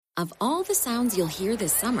Of all the sounds you'll hear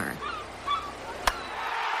this summer,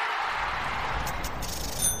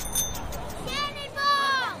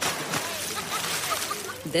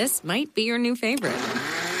 this might be your new favorite.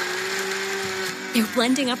 They're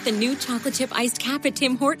blending up the new chocolate chip iced cap at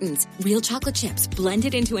Tim Hortons. Real chocolate chips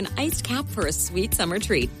blended into an iced cap for a sweet summer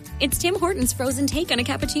treat. It's Tim Hortons' frozen take on a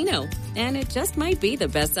cappuccino. And it just might be the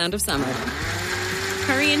best sound of summer.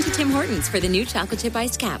 Hurry into Tim Hortons for the new chocolate chip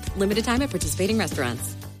iced cap. Limited time at participating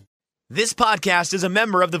restaurants. This podcast is a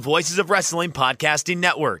member of the Voices of Wrestling Podcasting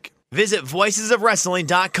Network. Visit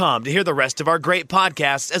voicesofwrestling.com to hear the rest of our great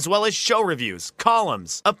podcasts, as well as show reviews,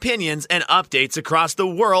 columns, opinions, and updates across the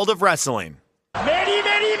world of wrestling. Many,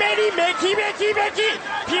 Mickey, Pishi.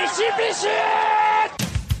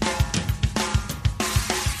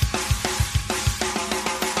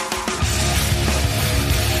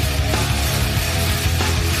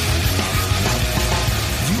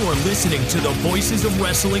 You are listening to the Voices of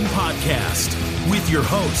Wrestling podcast with your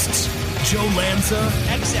hosts, Joe Lanza.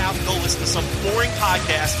 X out and go listen to some boring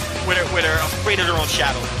podcast where they're afraid of their own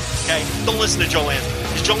shadow. Okay? Don't listen to Joe Lanza,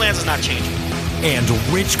 because Joe Lanza's not changing. And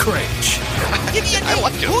Rich Craich. Give me a name.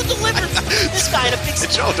 Like who delivers this guy in a big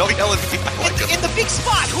spot? Joe, don't yell at me. I like him. In the big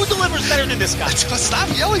spot, who delivers better than this guy? Stop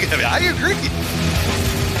yelling at me. I agree.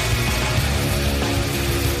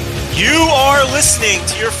 You are listening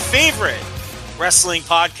to your favorite wrestling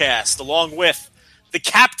podcast, along with the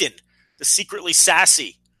captain, the secretly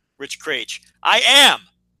sassy Rich Craich. I am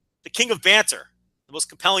the king of banter, the most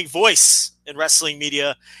compelling voice in wrestling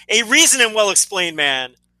media, a reasoned and well-explained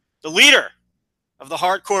man, the leader of the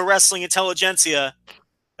hardcore wrestling intelligentsia,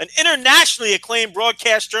 an internationally acclaimed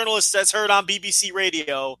broadcast journalist that's heard on BBC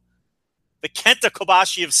Radio, the Kenta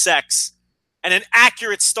Kobashi of sex, and an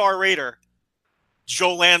accurate star rater,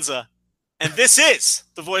 Joe Lanza. And this is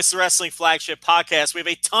the Voice of Wrestling Flagship podcast. We have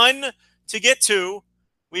a ton to get to.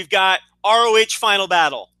 We've got ROH Final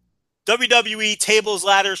Battle, WWE Tables,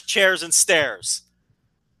 Ladders, Chairs, and Stairs,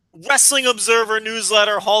 Wrestling Observer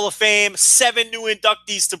Newsletter Hall of Fame, 7 new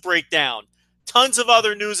inductees to break down, tons of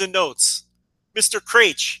other news and notes. Mr.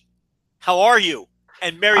 Craich, how are you?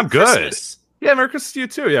 And Merry Christmas. Good. Yeah, Merry Christmas to you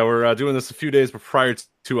too. Yeah, we're doing this a few days prior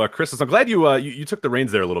to Christmas. I'm glad you took the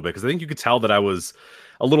reins there a little bit, because I think you could tell that I was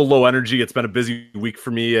a little low energy. It's been a busy week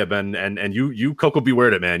for me. I've been and you Coco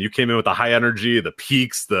beware it, man. You came in with the high energy, the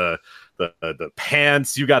peaks, the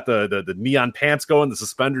pants. You got the neon pants going, the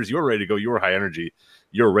suspenders. You were ready to go. You were high energy.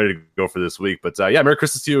 You were ready to go for this week. But yeah, Merry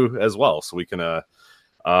Christmas to you as well. So we can what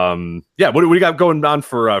do we got going on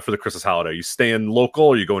for the Christmas holiday? Are you staying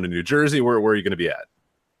local? Are you going to New Jersey? Where are you going to be at?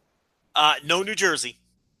 No New Jersey.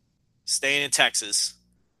 Staying in Texas.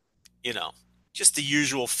 You know, just the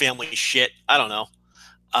usual family shit. I don't know.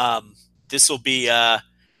 This will be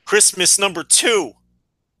Christmas number 2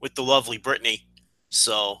 with the lovely Brittany.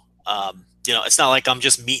 So, it's not like I'm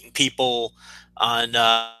just meeting people on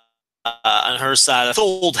her side. It's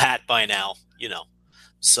old hat by now,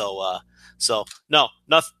 So no,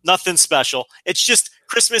 nothing special. It's just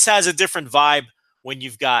Christmas has a different vibe when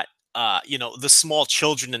you've got, the small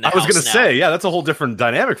children in the house. I was going to say, yeah, that's a whole different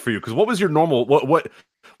dynamic for you. Because what was your normal,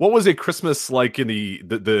 what was a Christmas like in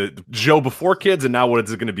the Joe before kids, and now what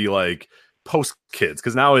is it going to be like post kids?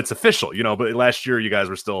 Because now it's official, but last year you guys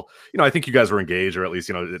were still, I think you guys were engaged, or at least,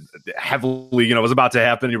 heavily, it was about to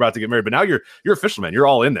happen. You're about to get married, but now you're official, man. You're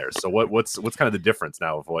all in there. So what's kind of the difference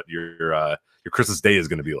now of what your Christmas day is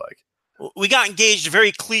going to be like? We got engaged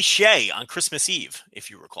very cliche on Christmas Eve,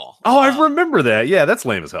 if you recall. Oh, I remember that. Yeah, that's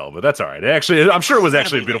lame as hell, but that's all right. Actually, I'm sure it was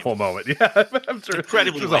actually a beautiful moment. Yeah, I'm sure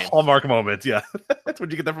incredibly it was a Hallmark moment. Yeah,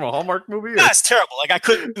 would you get that from a Hallmark movie? That's terrible. Like I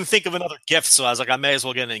couldn't think of another gift, so I was like, I may as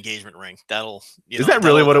well get an engagement ring. Is that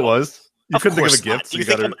really what it was? You couldn't think of a gift. Do you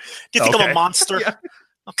think I'm a monster? Yeah.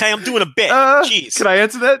 Okay, I'm doing a bit. Jeez. Can I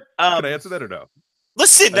answer that? Can I answer that or no?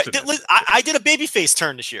 Listen, I did a babyface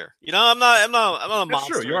turn this year. I'm not a monster. That's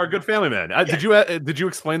true. You are a good family man. Yeah. Did you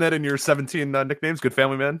explain that in your 17 nicknames? Good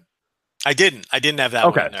family man. I didn't have that.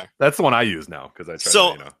 Okay, one in there. That's the one I use now because I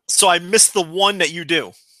try. So I missed the one that you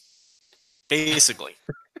do. Basically,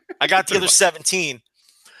 I got the other 17,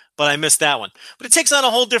 but I missed that one. But it takes on a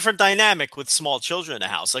whole different dynamic with small children in the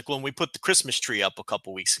house. Like when we put the Christmas tree up a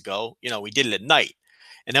couple weeks ago, we did it at night,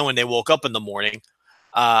 and then when they woke up in the morning.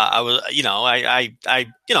 I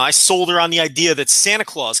sold her on the idea that Santa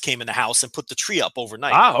Claus came in the house and put the tree up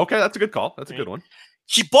overnight. Ah, okay, that's a good call. That's a good one.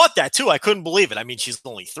 She bought that too. I couldn't believe it. I mean, she's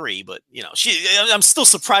only 3, but I'm still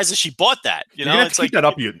surprised that she bought that. You're gonna have to keep that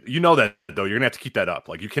up. You know that though. You're gonna have to keep that up.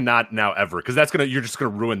 Like you cannot now ever, because you're just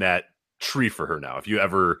gonna ruin that tree for her now. If you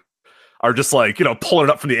ever are just like pulling it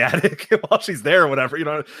up from the attic while she's there or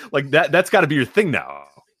whatever, like that's got to be your thing now.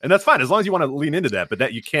 And that's fine as long as you want to lean into that. But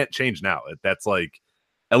that you can't change now. That's like,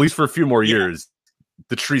 at least for a few more years,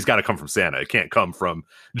 the tree's got to come from Santa. It can't come from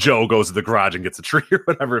Joe goes to the garage and gets a tree or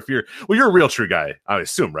whatever. If you're a real tree guy, I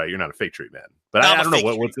assume, right? You're not a fake tree man. But I don't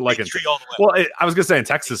know what's it like in tree all the way. Well, I was gonna say in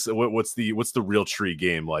Texas, what's the real tree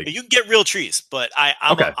game like? You can get real trees, but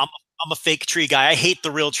I'm a fake tree guy. I hate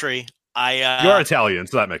the real tree. You're Italian,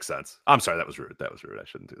 so that makes sense. I'm sorry, that was rude. I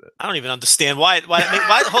shouldn't do that. I don't even understand why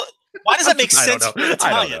does that make sense? You're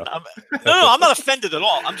Italian. I'm not offended at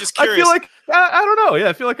all. I'm just curious. I feel like I don't know. Yeah,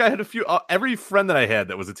 I feel like I had a few. Every friend that I had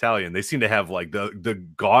that was Italian, they seemed to have like the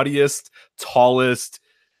gaudiest, tallest,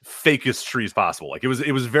 fakest trees possible. Like it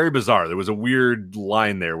was very bizarre. There was a weird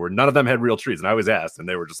line there where none of them had real trees, and I always asked, and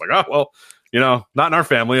they were just like, "Oh well, not in our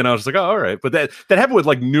family." And I was just like, "Oh, all right." But that happened with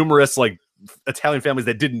like numerous like Italian families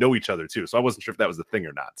that didn't know each other too. So I wasn't sure if that was the thing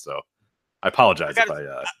or not. So I apologize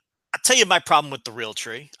I'll tell you my problem with the real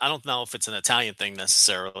tree. I don't know if it's an Italian thing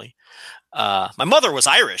necessarily. My mother was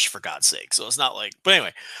Irish, for God's sake, so it's not like. But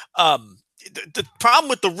anyway, the problem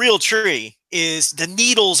with the real tree is the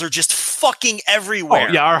needles are just fucking everywhere.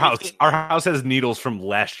 Oh, yeah, our house has needles from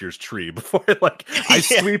last year's tree. Before I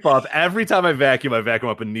sweep up every time I vacuum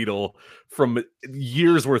up a needle from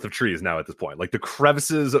years worth of trees now at this point. Like the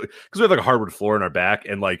crevices, because we have like a hardwood floor in our back,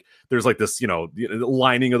 and like there's like this,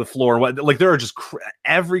 lining of the floor and what. Like there are just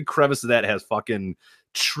every crevice of that has fucking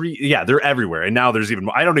tree. Yeah, they're everywhere. And now there's even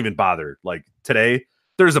more. I don't even bother. Like today,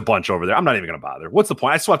 there's a bunch over there. I'm not even gonna bother. What's the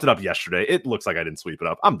point? I swept it up yesterday. It looks like I didn't sweep it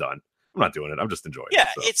up. I'm done. I'm not doing it. I'm just enjoying it. Yeah,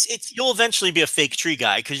 it's you'll eventually be a fake tree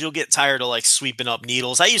guy because you'll get tired of like sweeping up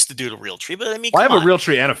needles. I used to do the real tree, but I mean, I have a real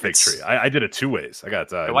tree and a fake tree. I did it two ways. I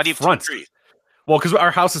got why do you front tree? Well, because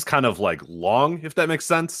our house is kind of like long, if that makes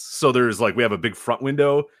sense. So there's like we have a big front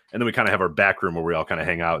window, and then we kind of have our back room where we all kind of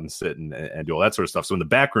hang out and sit and do all that sort of stuff. So in the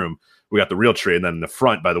back room, we got the real tree, and then in the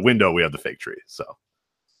front by the window, we have the fake tree. So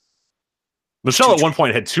Michelle at one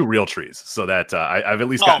point had two real trees, so that I've at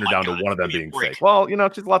least gotten her down to one of them being fake. Well,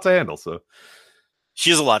 she's lots to handle, so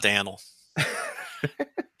she has a lot to handle.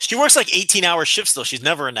 She works like 18-hour shifts, though. She's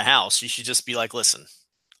never in the house. She should just be like, listen,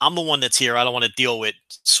 I'm the one that's here. I don't want to deal with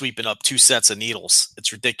sweeping up two sets of needles.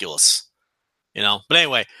 It's ridiculous, But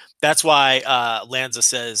anyway, that's why Lanza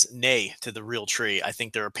says nay to the real tree. I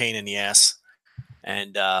think they're a pain in the ass.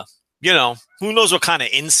 And, who knows what kind of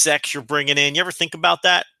insects you're bringing in. You ever think about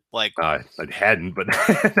that? Like I hadn't, but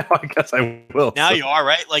now I guess I will. Now you are,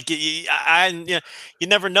 right? Like you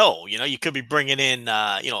never know. You could be bringing in,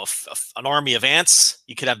 an army of ants.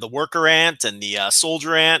 You could have the worker ant and the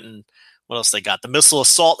soldier ant, and what else they got? The missile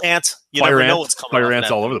assault ant. You never know what's coming. Fire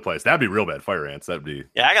ants all over the place. That'd be real bad. Fire ants. That'd be.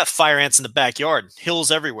 Yeah, I got fire ants in the backyard.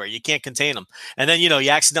 Hills everywhere. You can't contain them. And then you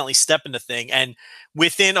accidentally step in the thing, and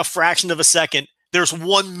within a fraction of a second, there's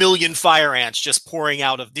 1 million fire ants just pouring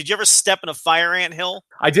out of. Did you ever step in a fire ant hill?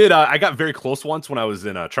 I did. I got very close once when I was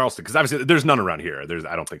in Charleston, because obviously there's none around here.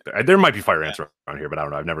 I don't think there might be fire ants around here, but I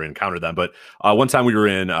don't know. I've never encountered them. But one time we were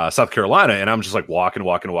in South Carolina, and I'm just like walking.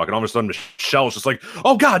 All of a sudden, Michelle was just like,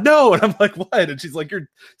 "Oh God, no!" And I'm like, "What?" And she's like, "You're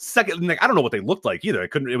second." And like, I don't know what they looked like either.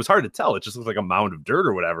 It was hard to tell. It just looked like a mound of dirt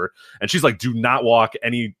or whatever. And she's like, "Do not walk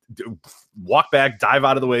back, dive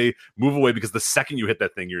out of the way, move away, because the second you hit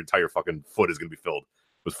that thing, your entire fucking foot is going to be filled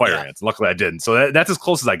with fire ants." And luckily I didn't. So that's as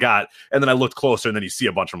close as I got. And then I looked closer, and then you see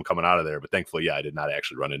a bunch of them coming out of there. But thankfully, I did not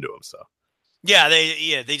actually run into them. So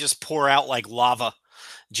they just pour out like lava.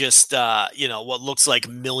 Just what looks like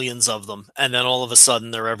millions of them, and then all of a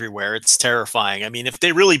sudden they're everywhere. It's terrifying. I mean, if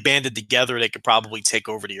they really banded together, they could probably take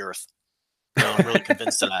over the earth. I'm really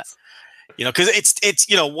convinced of that. Because it's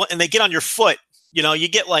and they get on your foot. You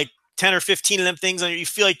get like 10 or 15 of them things, and you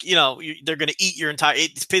feel like they're going to eat your entire.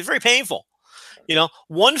 It's very painful.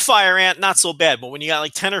 One fire ant, not so bad, but when you got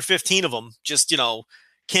like 10 or 15 of them, just,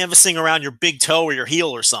 canvassing around your big toe or your heel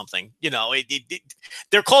or something,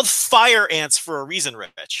 they're called fire ants for a reason,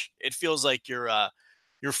 Rich. It feels like your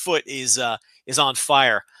foot is on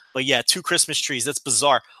fire. But yeah, 2 Christmas trees. That's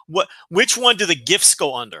bizarre. Which one do the gifts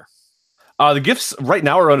go under? The gifts right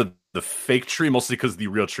now are under the fake tree, mostly because the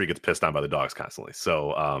real tree gets pissed on by the dogs constantly.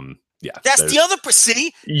 So, yeah, that's the other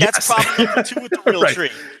city. Yes. That's problem number 2 with the real right. tree.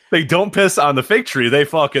 They don't piss on the fake tree. They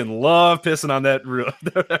fucking love pissing on that real.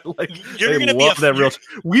 You're gonna be that real.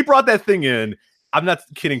 We brought that thing in. I'm not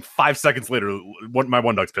kidding. 5 seconds later, my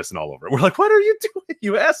one dog's pissing all over it. We're like, "What are you doing,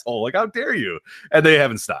 you asshole? Like, how dare you?" And they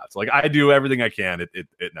haven't stopped. Like, I do everything I can. It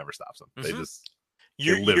never stops them. Mm-hmm. They just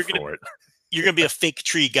live for it. You're gonna be a fake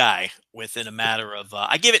tree guy within a matter of.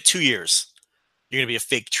 I give it 2 years. You're going to be a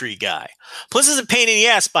fake tree guy. Plus, it's a pain in the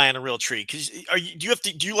ass buying a real tree because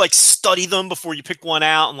do you like study them before you pick one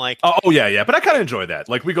out and like? Oh yeah. But I kind of enjoy that.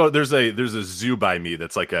 Like we go, there's a zoo by me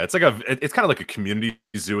that's like it's kind of like a community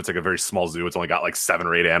zoo. It's like a very small zoo. It's only got like 7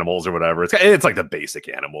 or 8 animals or whatever. It's like the basic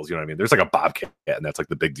animals. You know what I mean? There's like a bobcat, and that's like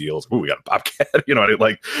the big deal. Ooh, we got a bobcat. You know what I mean?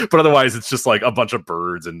 Like, but otherwise, it's just like a bunch of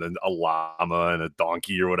birds and then a llama and a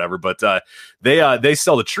donkey or whatever. But they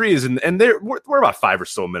sell the trees, and we're about 5 or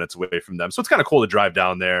so minutes away from them, so it's kind of cool to drive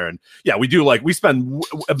down there. And yeah, we spend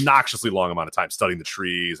obnoxiously long amount of time studying the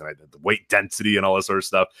trees and the weight density and all this sort of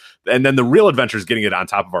stuff. And then the real adventure is getting it on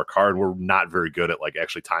top of our car, and we're not very good at like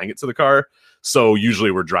actually tying it to the car. So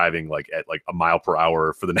usually we're driving like at like a mile per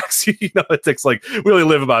hour for the next, it takes like, we only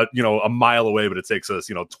live about, a mile away, but it takes us,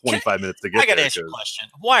 25 minutes to get there. I got to ask you a question.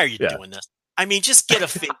 Why are you doing this? I mean, just get a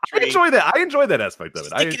fake tree. I enjoy that aspect of it.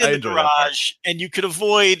 Stick it in the garage, and you could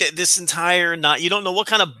avoid this entire you don't know what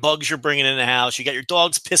kind of bugs you're bringing in the house. You got your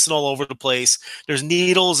dogs pissing all over the place. There's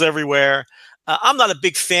needles everywhere. I'm not a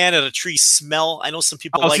big fan of the tree smell. I know some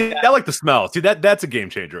people like that. I like the smell. See, that's a game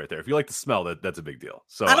changer right there. If you like the smell, that's a big deal.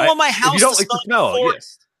 So I don't want my house to like smell like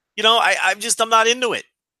forest. I'm not into it.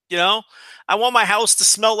 I want my house to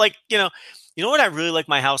smell like, You know what I really like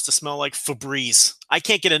my house to smell like? Febreze. I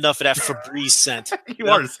can't get enough of that Febreze scent. You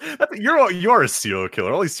are a serial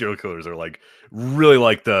killer. All these serial killers are like really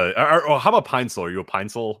like how about Pine Sol? Are you a Pine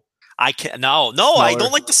Sol? I can't. No, I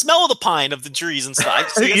don't like the smell of the pine of the trees and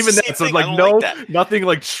stuff. Even that, so like nothing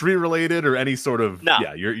like tree related or any sort of. No,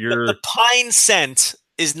 yeah, you're the pine scent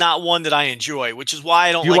is not one that I enjoy, which is why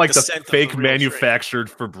I don't like the scent fake of the manufactured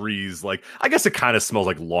tree. Febreze. Like, I guess it kind of smells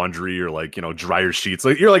like laundry or like, dryer sheets.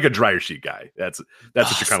 Like, you're like a dryer sheet guy. That's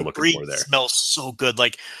what you're kind of looking for there. Smells so good.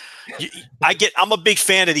 Like, I'm a big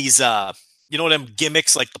fan of these, them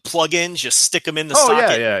gimmicks, like the plugins, just stick them in the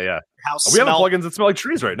socket. Yeah. We have plugins that smell like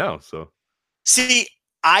trees right now. So see,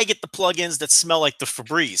 I get the plugins that smell like the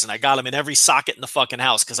Febreze, and I got them in every socket in the fucking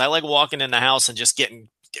house because I like walking in the house and just getting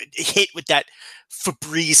hit with that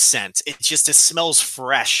Febreze scent. It smells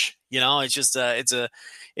fresh. It's just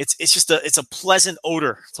it's a pleasant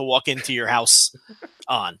odor to walk into your house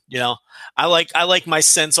on. I like my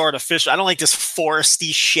scents artificial. I don't like this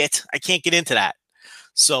foresty shit. I can't get into that.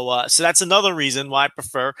 So that's another reason why I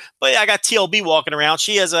prefer. But I got TLB walking around.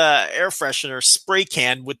 She has a air freshener spray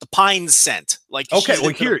can with the pine scent. Like, okay, well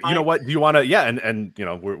here, you know what? Do you want to? Yeah, and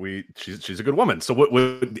she's a good woman. So what?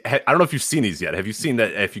 I don't know if you've seen these yet. Have you seen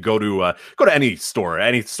that? If you go to any store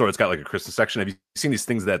that's got like a Christmas section, have you seen these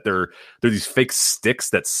things that they're these fake sticks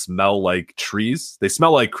that smell like trees? They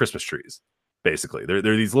smell like Christmas trees. Basically, they're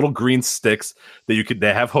these little green sticks that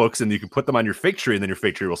they have hooks, and you can put them on your fake tree, and then your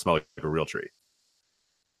fake tree will smell like a real tree.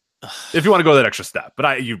 If you want to go that extra step,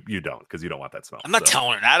 but you don't, because you don't want that smell. I'm not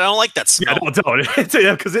telling her that. I don't like that smell. Yeah, don't.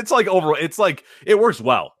 Because it's like overall, it's like it works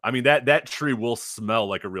well. I mean, that tree will smell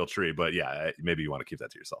like a real tree, but yeah, maybe you want to keep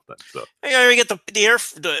that to yourself then. So I get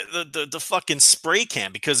the fucking spray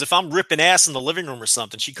can, because if I'm ripping ass in the living room or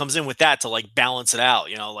something, she comes in with that to like balance it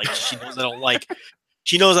out. Like she knows I don't like.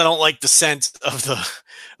 She knows I don't like the scent of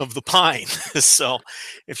the pine. So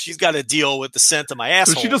if she's got to deal with the scent of my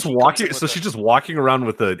asshole, she's just walking around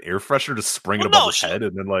with an air freshener, just spraying it above her head,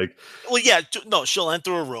 and then like. Well, yeah, no, she'll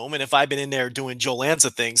enter a room, and if I've been in there doing Joe Lanza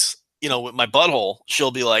things, with my butthole, she'll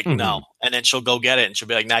be like, no, and then she'll go get it, and she'll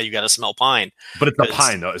be like, now you got to smell pine. But it's the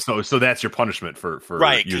pine though, so that's your punishment for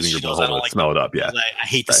using your butthole to smell it up. Yeah, I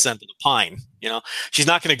hate the scent of the pine. She's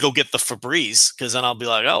not going to go get the Febreze, because then I'll be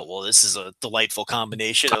like, oh, well, this is a delightful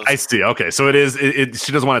combination. I see. Okay, so it is.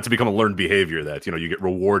 She doesn't want it to become a learned behavior that you get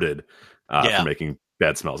rewarded for making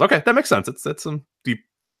bad smells. Okay, that makes sense. That's some deep.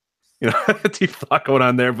 Deep thought going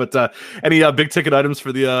on there. But any big ticket items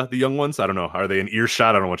for the young ones? I don't know. Are they in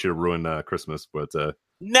earshot? I don't want you to ruin Christmas, but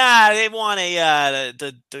nah, they want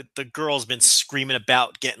the girl's been screaming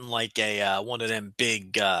about getting like a one of them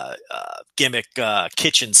big gimmick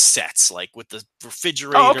kitchen sets, like with the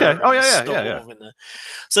refrigerator. Oh, okay. Oh, yeah.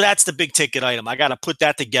 So that's the big ticket item. I got to put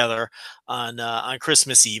that together on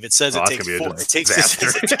Christmas Eve. It says it takes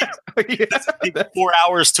 4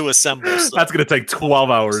 hours to assemble. So. That's going to take 12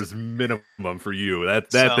 hours minimum for you. That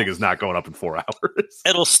thing is not going up in 4 hours.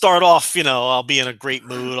 It'll start off, I'll be in a great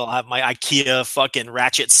mood. I'll have my IKEA fucking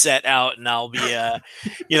ratchet set out, and I'll be,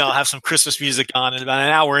 have some Christmas music on. And about an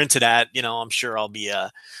hour into that, I'm sure I'll be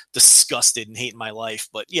disgusted and hating my life.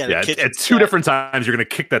 But yeah, at two different times you're going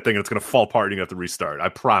to kick that thing and it's going to fall apart and you have to restart. I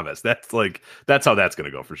promise. That's how that's going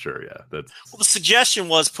to go for sure. Yeah. Well, the suggestion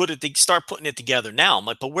was start putting it together now. I'm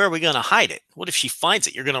like, but where are we going to hide it? What if she finds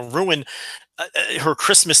it? You're going to ruin her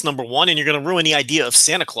Christmas #1, and you're going to ruin the idea of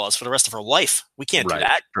Santa Claus for the rest of her life. We can't do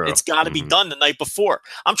that. True. It's got to be done the night before.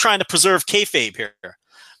 I'm trying to preserve kayfabe here.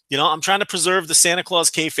 I'm trying to preserve the Santa Claus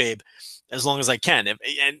kayfabe as long as I can.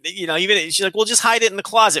 Even she's like, well, just hide it in the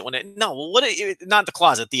closet not the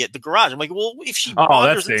closet, the garage. I'm like, well, if she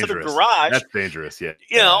wanders into the garage, that's dangerous. Yeah.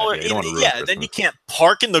 Then you can't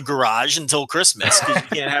park in the garage until Christmas because you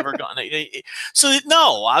can't have her gone. So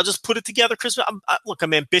no, I'll just put it together. Christmas.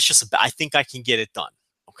 I'm ambitious I think I can get it done.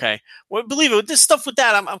 Okay. Well, believe it, this stuff with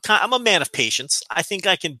that, I'm a man of patience. I think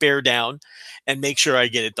I can bear down and make sure I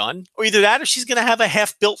get it done. Or either that, or she's going to have a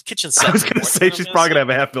half-built kitchen set. I was going to say she's probably going to have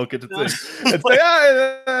a half-built kitchen set. And say,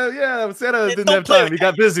 Santa didn't have time. He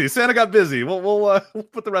got busy. Santa got busy. We'll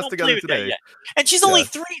put the rest together today. And she's only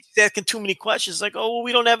 3. She's asking too many questions. Like, oh, well,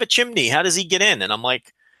 we don't have a chimney. How does he get in? And I'm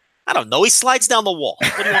like, I don't know. He slides down the wall.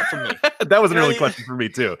 What do you want from me? That was an early question for me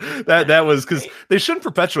too. That was because they shouldn't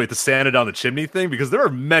perpetuate the Santa down the chimney thing, because there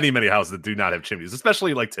are many, many houses that do not have chimneys,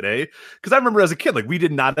 especially like today. Because I remember as a kid, like we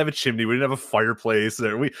did not have a chimney. We didn't have a fireplace.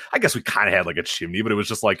 I guess we kind of had like a chimney, but it was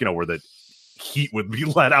just like, where the heat would be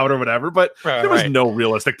let out or whatever. But there was no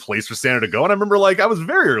realistic place for Santa to go. And I remember I was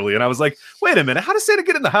very early and I was like, wait a minute, how does Santa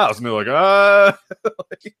get in the house? And they're like,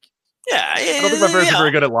 yeah, I don't think my parents are very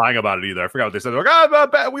good at lying about it either. I forgot what they said. They're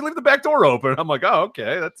like, we leave the back door open. I'm like, oh,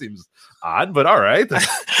 okay, that seems odd, but all right.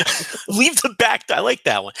 Leave the back. I like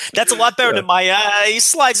that one. That's a lot better than my. He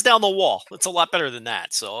slides down the wall. It's a lot better than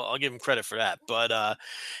that. So I'll give him credit for that. But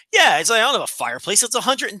it's like, I don't have a fireplace. It's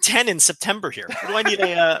 110 in September here. What do I need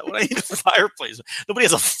a fireplace? Nobody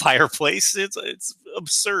has a fireplace. It's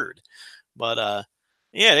absurd. But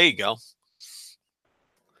there you go.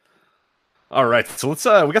 All right, so let's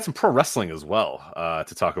we got some pro wrestling as well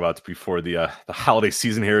to talk about before the holiday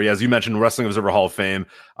season here. As you mentioned, Wrestling Observer Hall of Fame,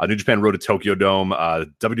 New Japan Road to Tokyo Dome,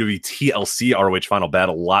 WWE TLC, ROH Final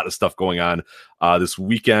Battle, a lot of stuff going on this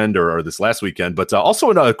weekend or this last weekend. But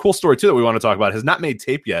also a cool story too that we want to talk about, has not made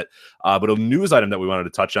tape yet, but a news item that we wanted to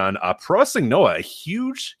touch on. Pro Wrestling Noah, a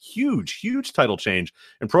huge title change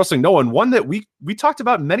in Pro Wrestling Noah, and one that we talked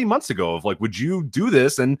about many months ago of like, would you do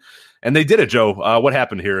this? And they did it, Joe. What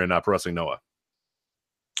happened here in Pro Wrestling Noah?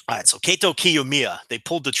 All right, so Kaito Kiyomiya, they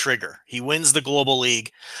pulled the trigger. He wins the Global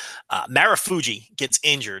League. Marufuji gets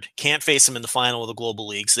injured, can't face him in the final of the Global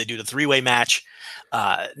League, so they do the 3-way match.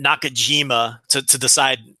 Nakajima, to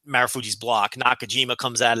decide Marufuji's block, Nakajima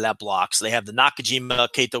comes out of that block, so they have the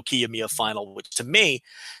Nakajima-Kaito Kiyomiya final, which to me,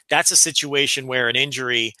 that's a situation where an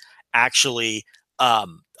injury actually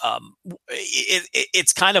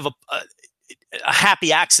it's kind of a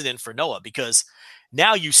happy accident for Noah, because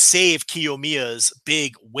now you save Kiyomiya's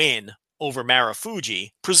big win over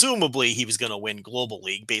Marufuji. Presumably he was going to win Global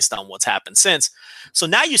League based on what's happened since. So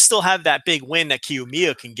now you still have that big win that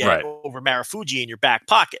Kiyomiya can get over Marufuji in your back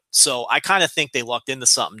pocket. So I kind of think they lucked into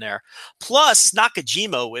something there. Plus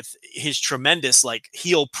Nakajima, with his tremendous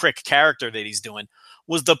heel prick character that he's doing,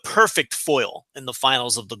 was the perfect foil in the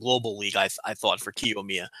finals of the Global League, I thought, for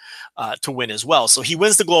Kiyomiya to win as well. So he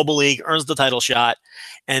wins the Global League, earns the title shot,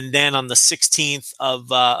 and then on the 16th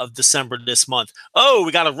of December this month,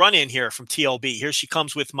 we got a run-in here from TLB. Here she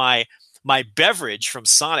comes with my beverage from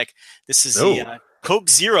Sonic. This is the Coke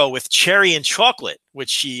Zero with cherry and chocolate, which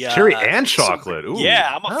she... Cherry and chocolate? Ooh.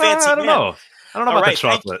 Yeah, I'm a fancy man. I don't know about the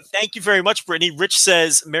chocolate. Thank you very much, Brittany. Rich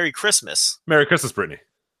says, Merry Christmas. Merry Christmas, Brittany.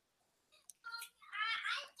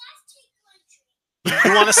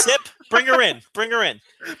 You want a sip? Bring her in. Bring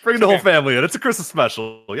the whole family in. It's a Christmas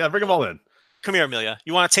special. Yeah, bring them all in. Come here, Amelia.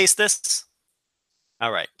 You want to taste this?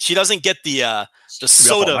 All right. She doesn't get the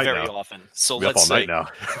soda very often. So let's up all night now.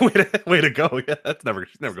 way to go. Yeah,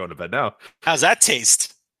 she's never going to bed now. How's that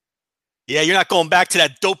taste? Yeah, you're not going back to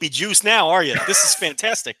that dopey juice now, are you? This is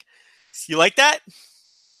fantastic. You like that?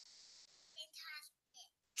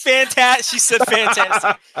 Fantastic. She said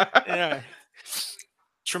fantastic. Yeah.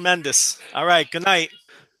 Tremendous. All right. Good night.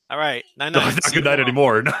 All right. Night. No, not good night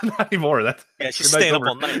anymore. Not anymore. She's staying up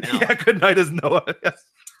all night now. Yeah, good night is Noah. Yes.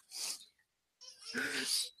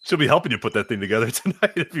 She'll be helping you put that thing together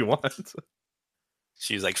tonight if you want.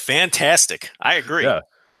 She's like, fantastic. I agree. Yeah.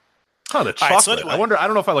 Oh, the chocolate. Right, so anyway, I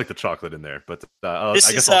don't know if I like the chocolate in there, but I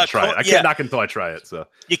guess I'll try it. I can't knock it until I try it. So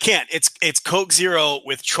you can't. It's Coke Zero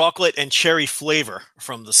with chocolate and cherry flavor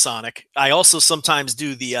from the Sonic. I also sometimes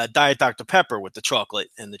do the Diet Dr. Pepper with the chocolate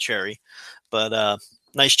and the cherry. But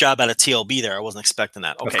nice job out of TLB there. I wasn't expecting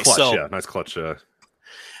that. Okay, clutch, nice clutch.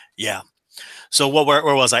 Yeah. So where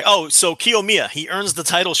was I? Oh, so Kiyomiya, he earns the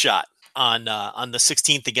title shot on the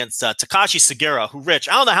 16th against Takashi Sugiura, who, Rich,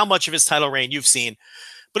 I don't know how much of his title reign you've seen,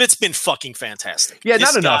 but it's been fucking fantastic. Yeah,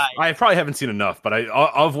 not enough. I probably haven't seen enough, but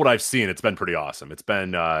of what I've seen, it's been pretty awesome. It's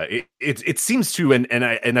been it seems to,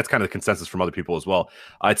 and that's kind of the consensus from other people as well.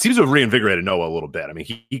 It seems to have reinvigorated Noah a little bit. I mean,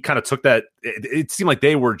 he kind of took that. It seemed like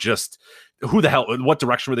they were just, who the hell, what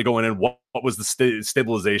direction were they going in? What was the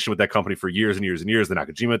stabilization with that company for years and years and years? The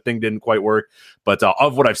Nakajima thing didn't quite work, but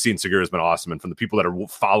of what I've seen, Segura's been awesome, and from the people that are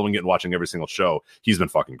following it and watching every single show, he's been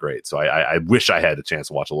fucking great. So I wish I had the chance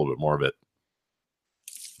to watch a little bit more of it.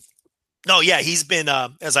 No, yeah, he's been.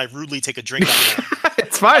 As I rudely take a drink on that,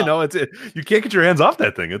 it's fine. No, you can't get your hands off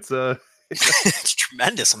that thing. It's it's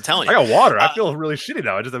tremendous. I'm telling you. I got water. I feel really shitty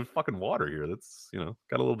now. I just have fucking water here. That's got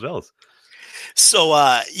a little jealous. So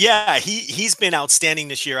yeah, he's been outstanding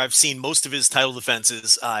this year. I've seen most of his title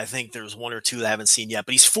defenses. I think there's one or two that I haven't seen yet.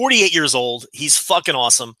 But he's 48 years old. He's fucking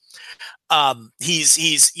awesome. He's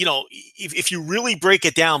if you really break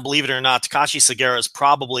it down, believe it or not, Takashi Sugiura is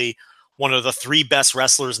probably one of the 3 best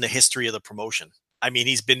wrestlers in the history of the promotion. I mean,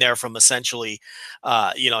 he's been there from essentially,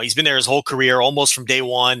 he's been there his whole career, almost from day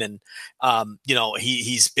one, and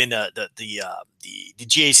he's been the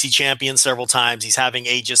GAC champion several times. He's having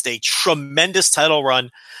just a tremendous title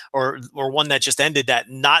run, or one that just ended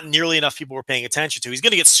that not nearly enough people were paying attention to. He's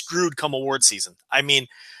going to get screwed come award season. I mean,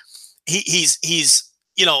 he's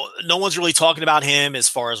no one's really talking about him as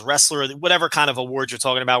far as wrestler, whatever kind of award you're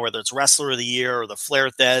talking about, whether it's wrestler of the year or the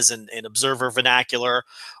Flair Thez and Observer vernacular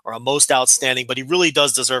or a most outstanding, but he really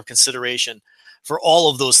does deserve consideration for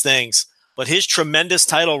all of those things. But his tremendous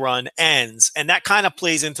title run ends, and that kind of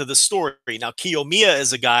plays into the story. Now, Kiyomiya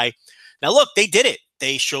is a guy. Now, look, they did it.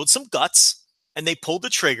 They showed some guts, and they pulled the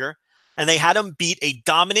trigger, and they had him beat a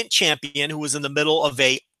dominant champion who was in the middle of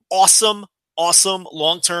a awesome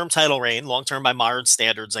long-term title reign, long-term by modern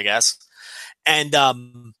standards, I guess. And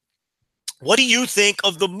what do you think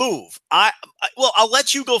of the move? I'll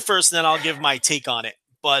let you go first, and then I'll give my take on it.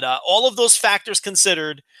 But all of those factors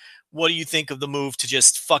considered, what do you think of the move to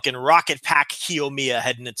just fucking rocket pack Kiyomiya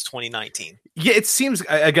heading into 2019? Yeah, it seems,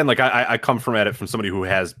 again, like I come at it from somebody who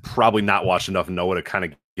has probably not watched enough Noah to kind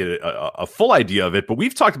of get a full idea of it. But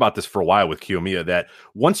we've talked about this for a while with Kiyomiya, that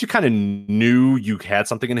once you kind of knew you had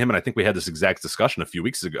something in him, and I think we had this exact discussion a few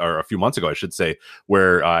months ago, I should say,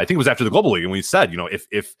 where I think it was after the Global League, and we said,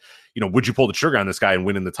 if would you pull the trigger on this guy and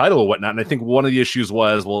win in the title or whatnot? And I think one of the issues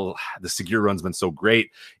was, well, the Sugiura run's been so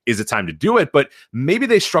great. Is it time to do it? But maybe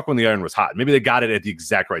they struck when the iron was hot. Maybe they got it at the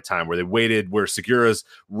exact right time, where they waited, where Segura's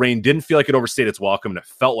reign didn't feel like it overstayed its welcome, and it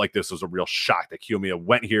felt like this was a real shock that Kiyomiya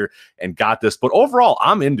went here and got this. But overall,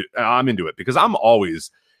 I'm into it, because I'm always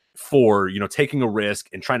for taking a risk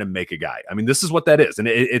and trying to make a guy. I mean, this is what that is, and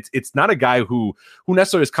it's not a guy who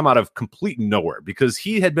necessarily has come out of complete nowhere, because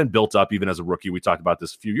he had been built up even as a rookie. We talked about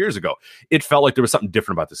this a few years ago. It felt like there was something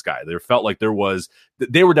different about this guy. There felt like they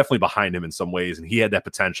were definitely behind him in some ways, and he had that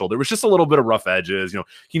potential. There was just a little bit of rough edges.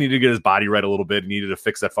 He needed to get his body right a little bit. He needed to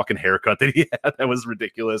fix that fucking haircut that he had. That was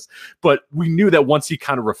ridiculous. But we knew that once he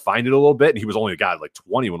kind of refined it a little bit, and he was only a guy like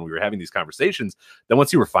 20 when we were having these conversations, that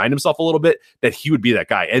once he refined himself a little bit, that he would be that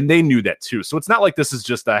guy. And they knew that too. So it's not like this is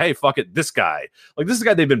just hey, fuck it, this guy. Like, this is a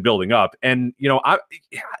guy they've been building up. And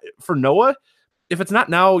for Noah, if it's not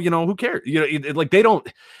now, who cares? Like,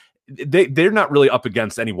 they're not really up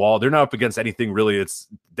against any wall. They're not up against anything really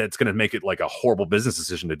that's going to make it like a horrible business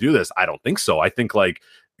decision to do this. I don't think so. I think, like,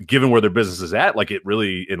 given where their business is at, like, it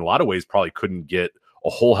really, in a lot of ways, probably couldn't get a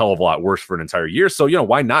whole hell of a lot worse for an entire year. So,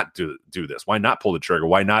 why not do this? Why not pull the trigger?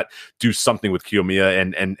 Why not do something with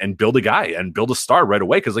Kiyomiya and build a guy and build a star right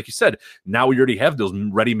away? Because, like you said, now we already have those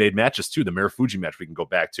ready-made matches too. The Marufuji match we can go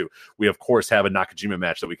back to. We, of course, have a Nakajima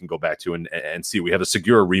match that we can go back to and see. We have a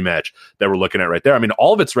Sugiura rematch that we're looking at right there. I mean,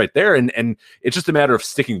 all of it's right there, and it's just a matter of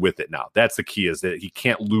sticking with it now. That's the key, is that he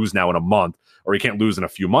can't lose now in a month, or he can't lose in a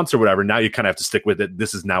few months or whatever. Now you kind of have to stick with it.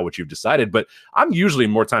 This is now what you've decided. But I'm usually,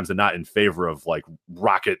 more times than not, in favor of, like,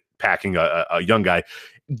 rocket packing a young guy,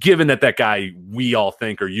 given that guy, we all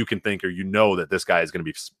think, or you can think, or that this guy is going to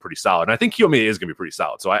be pretty solid. And I think Kiyomiya is going to be pretty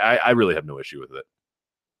solid. So I really have no issue with it.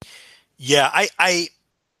 Yeah,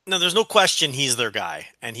 no, there's no question he's their guy,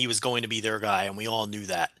 and he was going to be their guy, and we all knew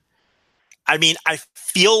that. I mean, I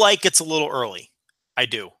feel like it's a little early. I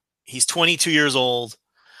do. He's 22 years old.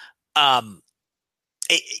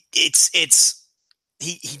 He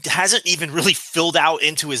hasn't even really filled out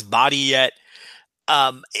into his body yet.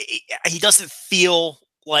 He doesn't feel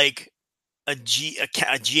like a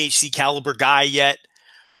GHC caliber guy yet.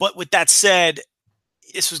 But with that said,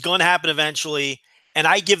 this was going to happen eventually, and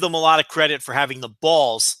I give them a lot of credit for having the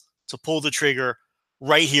balls to pull the trigger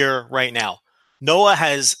right here, right now. Noah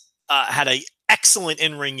has had an excellent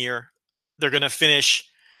in-ring year. They're going to finish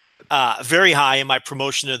very high in my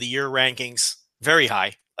promotion of the year rankings. very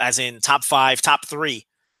high, as in top 5, top 3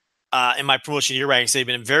 in my promotion year rankings. They've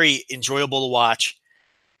been very enjoyable to watch.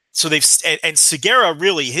 So and Sugiura,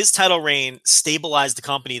 really, his title reign stabilized the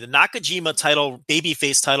company. The Nakajima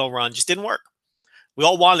babyface title run just didn't work. We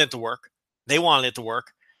all wanted it to work. They wanted it to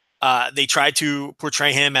work. They tried to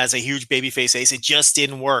portray him as a huge babyface ace. It just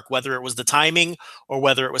didn't work, whether it was the timing or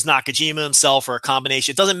whether it was Nakajima himself or a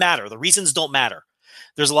combination. It doesn't matter. The reasons don't matter.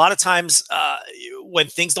 There's a lot of times when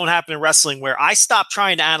things don't happen in wrestling where I stop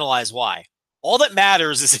trying to analyze why. All that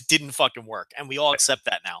matters is it didn't fucking work, and we all accept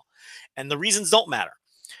that now. And the reasons don't matter.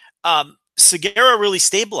 Sugiura really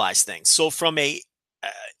stabilized things. So from a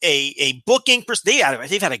booking perspective,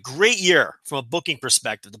 they've had a great year from a booking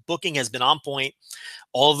perspective. The booking has been on point.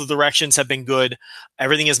 All of the directions have been good.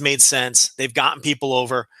 Everything has made sense. They've gotten people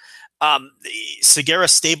over. Sugiura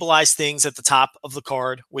stabilized things at the top of the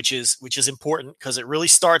card, which is important because it really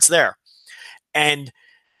starts there. And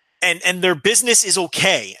their business is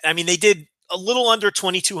okay. I mean, they did a little under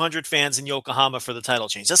 2,200 fans in Yokohama for the title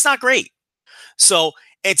change. That's not great. So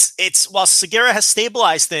it's while Sugiura has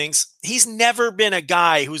stabilized things, he's never been a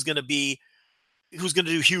guy who's going to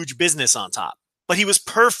do huge business on top. But he was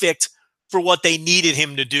perfect for what they needed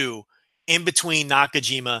him to do in between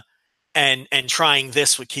Nakajima and trying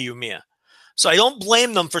this with Kiyomiya. So I don't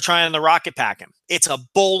blame them for trying to rocket pack him. It's a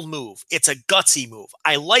bold move. It's a gutsy move.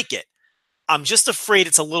 I like it. I'm just afraid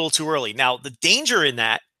it's a little too early. Now, the danger in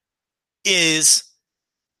that is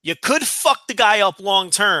you could fuck the guy up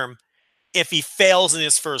long term if he fails in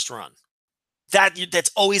his first run.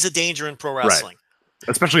 That's always a danger in pro wrestling. Right.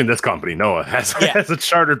 Especially in this company. Noah has a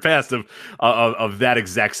chartered past of that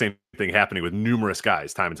exact same thing happening with numerous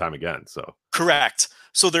guys time and time again. So correct.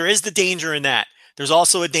 So there is the danger in that. There's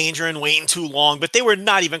also a danger in waiting too long, but they were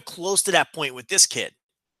not even close to that point with this kid.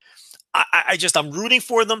 I'm rooting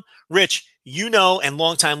for them. Rich, and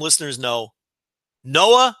longtime listeners know,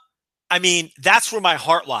 Noah, I mean, that's where my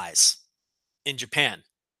heart lies in Japan.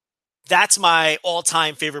 That's my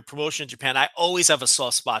all-time favorite promotion in Japan. I always have a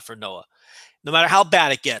soft spot for Noah. No matter how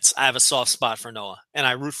bad it gets, I have a soft spot for Noah, and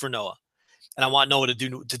I root for Noah. And I want Noah to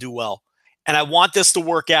do well. And I want this to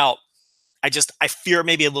work out. I fear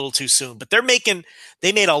maybe a little too soon. But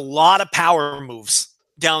they made a lot of power moves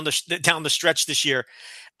down the stretch this year.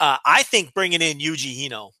 I think bringing in Yuji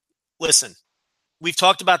Hino. Listen, we've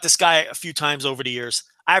talked about this guy a few times over the years.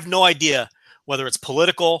 I have no idea whether it's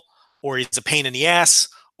political or he's a pain in the ass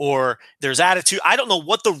or there's attitude. I don't know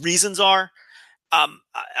what the reasons are. I'm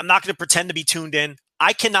not going to pretend to be tuned in.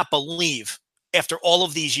 I cannot believe after all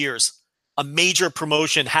of these years, a major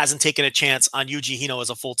promotion hasn't taken a chance on Yuji Hino as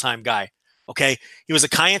a full-time guy. Okay. He was a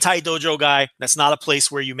Kaientai Dojo guy. That's not a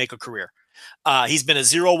place where you make a career. He's been a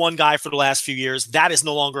 0-1 guy for the last few years. That is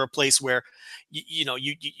no longer a place where you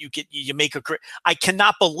make a career. I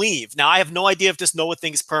cannot believe. Now, I have no idea if this Noah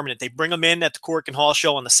thing is permanent. They bring him in at the Cork and Hall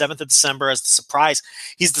show on the 7th of December as the surprise.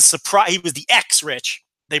 He's the surprise. He was the Rich.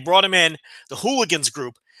 They brought him in, the Hooligans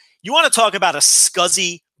group. You want to talk about a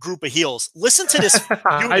scuzzy group of heels? Listen to this.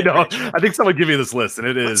 I know. Rich. I think someone give you this list,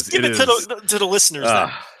 and Let's give it to the listeners. Then.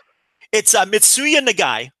 It's Mitsuya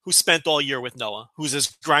Nagai, who spent all year with Noah, who's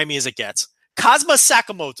as grimy as it gets. Kazuma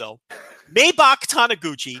Sakamoto, Maybach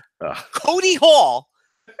Taniguchi, Cody Hall,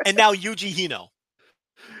 and now Yuji Hino.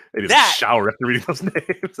 They need a shower after reading those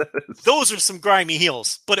names. Those are some grimy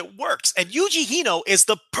heels, but it works. And Yuji Hino is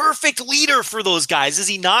the perfect leader for those guys, is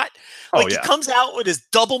he not? He comes out with his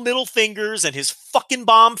double middle fingers and his fucking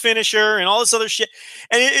bomb finisher and all this other shit.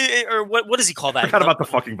 And or what does he call that? I forgot about the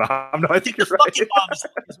fucking bomb. No, I think you're right. Fucking bomb is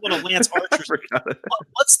one of Lance Archer's.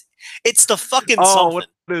 It's the fucking something. What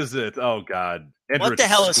is it? Oh God! Andrew, what the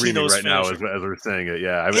hell is Hino's right now as we're saying it?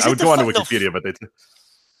 Yeah, I would go on to Wikipedia, but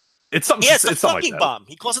it's something. Yeah, it's the fucking like bomb.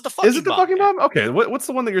 He calls it the fucking bomb. Is it the fucking bomb? Okay, what's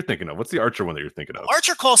the one that you're thinking of? What's the Archer one that you're thinking of?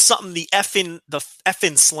 Archer calls something the effing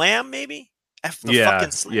slam, maybe.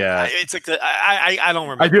 Fucking slam. Yeah. It's like I don't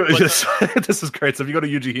remember. I do. This is great. So if you go to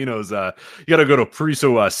Yuji Hino's, you got to go to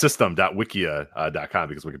purisosystem.wikia.com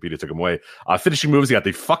because Wikipedia took him away. Finishing moves, you got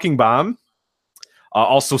the fucking bomb.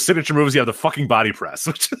 Also, signature moves, you have the fucking body press,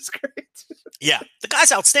 which is great. Yeah, the guy's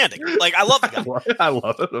outstanding. Like, I love the guy. I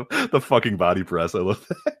love it. The fucking body press. I love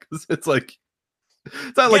that because it's like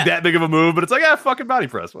it's not like that big of a move, but it's like fucking body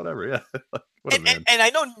press, whatever. Yeah. And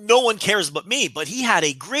I know no one cares but me, but he had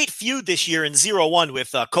a great feud this year in 0-1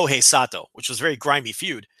 with Kohei Sato, which was a very grimy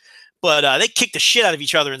feud. But they kicked the shit out of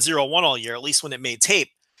each other in 0-1 all year, at least when it made tape.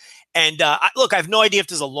 And look, I have no idea if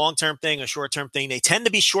this is a long-term thing, a short-term thing. They tend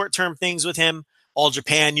to be short-term things with him. All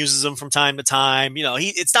Japan uses him from time to time.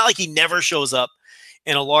 It's not like he never shows up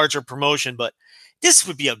in a larger promotion, but this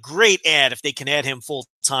would be a great ad if they can add him full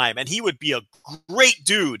time. And he would be a great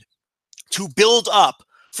dude to build up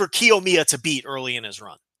for Kiyomiya to beat early in his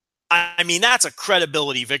run. I mean, that's a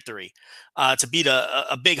credibility victory to beat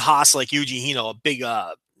a big hoss like Yuji Hino, a big,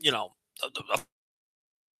 a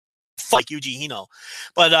like Yuji Hino.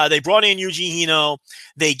 But they brought in Yuji Hino.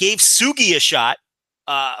 They gave Sugi a shot,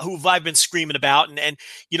 who I've been screaming about. And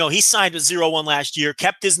he signed with 0-1 last year,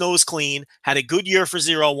 kept his nose clean, had a good year for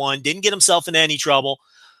 0-1, didn't get himself in any trouble.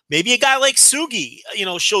 Maybe a guy like Sugi,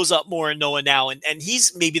 shows up more in Noah now, and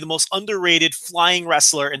he's maybe the most underrated flying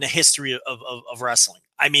wrestler in the history of wrestling.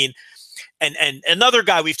 I mean, and another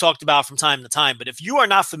guy we've talked about from time to time, but if you are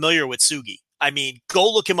not familiar with Sugi, I mean, go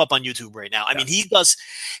look him up on YouTube right now. I mean, he does,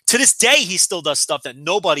 to this day, he still does stuff that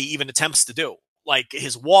nobody even attempts to do, like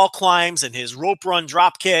his wall climbs and his rope run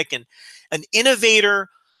drop kick, and an innovator,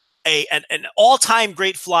 an all-time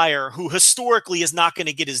great flyer who historically is not going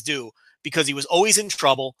to get his due because he was always in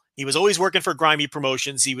trouble. He was always working for grimy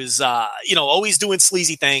promotions. He was, always doing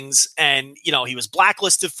sleazy things, and, he was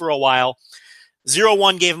blacklisted for a while.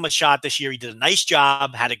 0-1 gave him a shot this year. He did a nice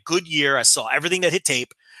job, had a good year. I saw everything that hit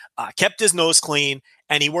tape. Kept his nose clean,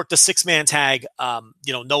 and he worked a 6-man tag.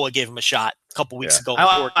 Noah gave him a shot a couple weeks ago.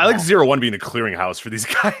 I like 0-1 being a clearinghouse for these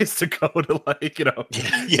guys to go to,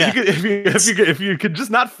 Yeah. If you could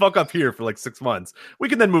just not fuck up here for like 6 months, we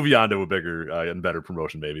can then move you on to a bigger and better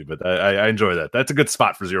promotion, maybe. But I enjoy that. That's a good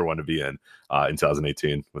spot for 0-1 to be in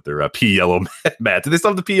 2018 with their P yellow mat. Do they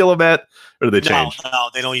still have the P yellow mat, or did they change?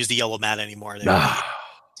 No, they don't use the yellow mat anymore.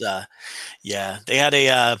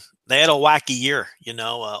 They had a wacky year.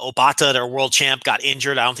 Obata, their world champ, got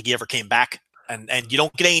injured. I don't think he ever came back. And you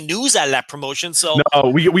don't get any news out of that promotion. So no,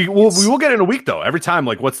 we will get in a week though. Every time,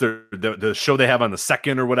 like, what's the show they have on the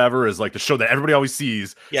 2nd or whatever is like the show that everybody always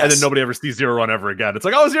sees, and then nobody ever sees 0-1 ever again. It's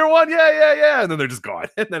like, oh, 0-1, yeah, and then they're just gone.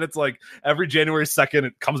 And then it's like every January 2nd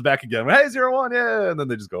it comes back again. Hey, 0-1, yeah, and then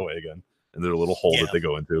they just go away again. And there's a little hole that they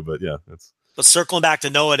go into. But yeah, it's. But circling back to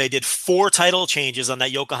Noah, they did 4 title changes on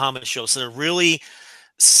that Yokohama show, so they're really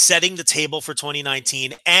setting the table for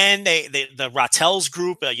 2019. And the Rattels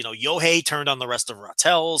group, Yohei turned on the rest of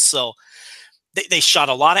Rattels. So they shot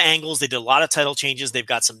a lot of angles. They did a lot of title changes. They've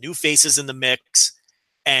got some new faces in the mix.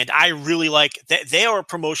 And I really like that. They are a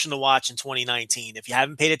promotion to watch in 2019. If you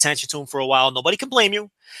haven't paid attention to them for a while, nobody can blame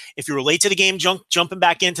you. If you're late to the game, jumping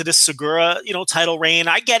back into this Segura, title reign,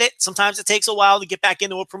 I get it. Sometimes it takes a while to get back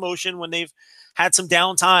into a promotion when they've had some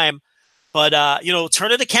downtime. But,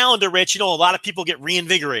 turn of the calendar, Rich, a lot of people get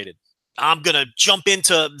reinvigorated. I'm going to jump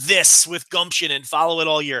into this with gumption and follow it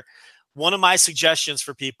all year. One of my suggestions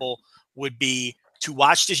for people would be to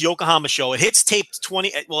watch this Yokohama show. It hits tape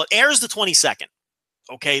it airs the 22nd.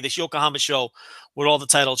 Okay, this Yokohama show with all the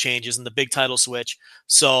title changes and the big title switch.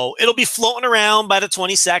 So it'll be floating around by the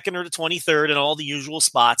 22nd or the 23rd in all the usual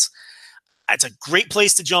spots. It's a great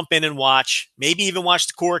place to jump in and watch. Maybe even watch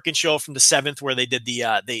the Korakuen show from the 7th, where they did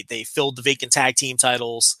they filled the vacant tag team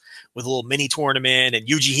titles with a little mini tournament, and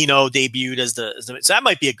Yuji Hino debuted as the so that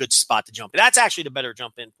might be a good spot to jump in. That's actually the better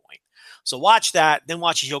jump in point. So watch that, then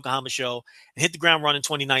watch the Yokohama show and hit the ground run in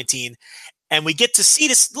 2019. And we get to see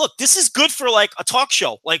this. Look, this is good for like a talk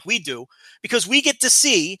show like we do, because we get to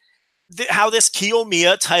see how this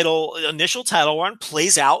Kiyomiya initial title run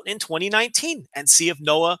plays out in 2019, and see if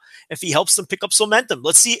Noah, if he helps them pick up some momentum.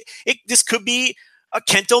 Let's see. This could be a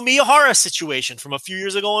Kento Miyahara situation from a few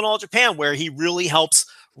years ago in All Japan, where he really helps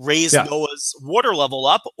raise Noah's water level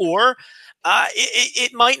up, or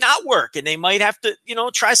it might not work, and they might have to,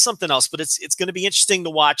 try something else. But it's going to be interesting to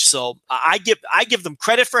watch. So I give them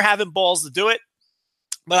credit for having balls to do it.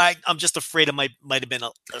 But I'm just afraid it might have been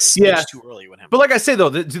a smidge too early with him. But like I say, though,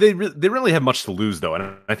 they really have much to lose, though.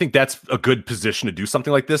 And I think that's a good position to do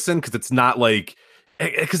something like this in, because it's not like –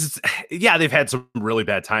 because they've had some really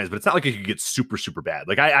bad times, but it's not like it could get super, super bad.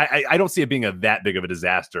 Like I don't see it being that big of a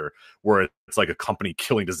disaster where it's like a company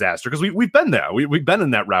killing disaster, because we've been there. We've been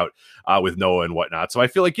in that route with Noah and whatnot. So I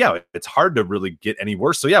feel like, it's hard to really get any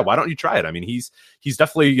worse. So why don't you try it? I mean, he's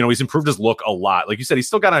definitely, he's improved his look a lot. Like you said, he's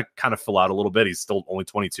still got to kind of fill out a little bit. He's still only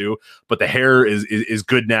 22, but the hair is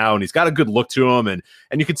good now, and he's got a good look to him. And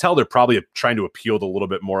you can tell they're probably trying to appeal to a little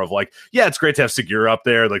bit more of like, it's great to have Segura up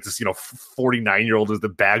there, like this, 49-year-old with the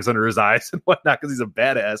bags under his eyes and whatnot, because he's a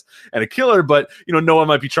badass and a killer. But Noah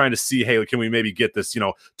might be trying to see, hey, can we maybe get this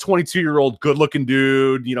 22-year-old good looking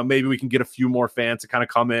dude, maybe we can get a few more fans to kind of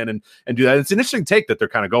come in and do that. It's an interesting take that they're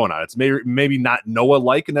kind of going on. It's maybe not Noah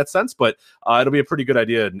like in that sense, but it'll be a pretty good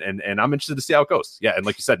idea, and I'm interested to see how it goes. And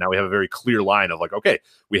like you said, now we have a very clear line of like, okay,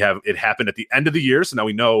 we have it happened at the end of the year, so now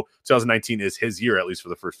we know 2019 is his year, at least for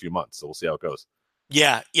the first few months. So we'll see how it goes.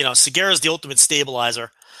 Segura's the ultimate stabilizer.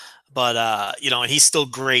 But, and he's still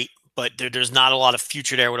great. but there's not a lot of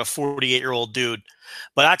future there with a 48-year-old dude.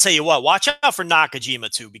 But I tell you what, watch out for Nakajima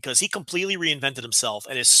too, because he completely reinvented himself,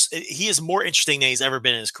 and he is more interesting than he's ever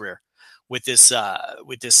been in his career with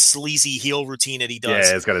this sleazy heel routine that he does.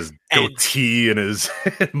 Yeah, he's got his goatee and his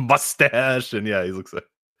mustache, and he looks like.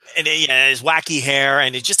 And his wacky hair,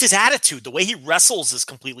 and it's just his attitude, the way he wrestles is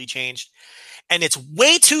completely changed. And it's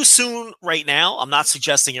way too soon right now. I'm not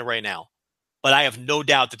suggesting it right now, but I have no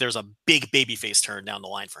doubt that there's a big babyface turn down the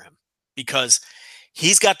line for him, because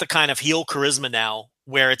he's got the kind of heel charisma now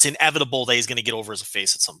where it's inevitable that he's going to get over as a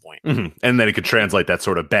face at some point. Mm-hmm. And then he could translate that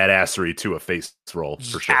sort of badassery to a face role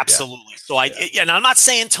for sure. Absolutely. So and I'm not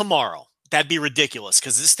saying tomorrow. That'd be ridiculous,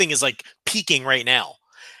 because this thing is like peaking right now.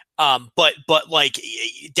 But like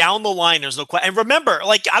down the line, there's no question. And remember,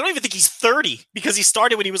 like, I don't even think he's 30, because he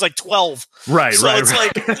started when he was like 12. Right. So right. It's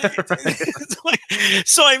like,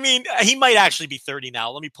 so I mean, he might actually be 30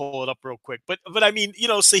 now. Let me pull it up real quick. But I mean,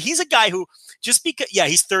 so he's a guy who just because,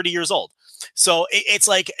 he's 30 years old. So it's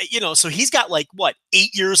like, so he's got like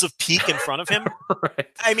 8 years of peak in front of him. Right.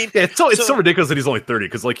 I mean, it's so ridiculous that he's only 30,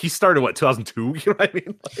 because like he started 2002. You know what I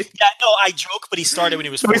mean? Like, I joke, but he started when he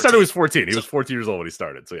was 14. He started when he was 14. He was 14 years old when he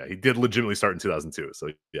started. So he did legitimately start in 2002. So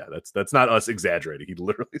that's not us exaggerating. He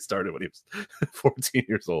literally started when he was 14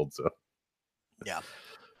 years old. So yeah.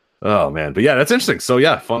 Oh man, but that's interesting. So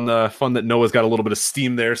fun that Noah's got a little bit of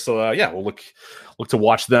steam there. So we'll look to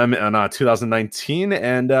watch them in 2019.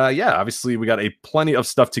 And obviously we got plenty of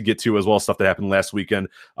stuff to get to, as well as stuff that happened last weekend,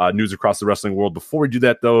 news across the wrestling world. Before we do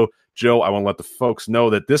that though, Joe, I want to let the folks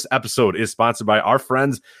know that this episode is sponsored by our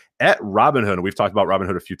friends at Robinhood. We've talked about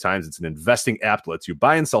Robinhood a few times. It's an investing app that lets you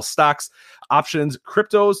buy and sell stocks, options,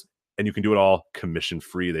 cryptos, and you can do it all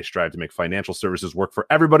commission-free. They strive to make financial services work for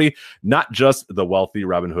everybody, not just the wealthy.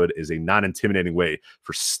 Robinhood is a non-intimidating way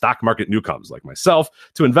for stock market newcomers like myself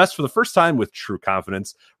to invest for the first time with true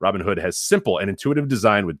confidence. Robinhood has simple and intuitive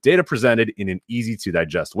design with data presented in an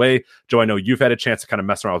easy-to-digest way. Joe, I know you've had a chance to kind of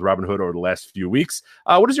mess around with Robinhood over the last few weeks.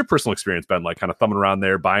 What has your personal experience been like, kind of thumbing around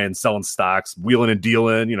there, buying, selling stocks, wheeling and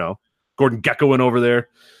dealing, Gordon Gekkoing over there?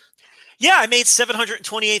 Yeah, I made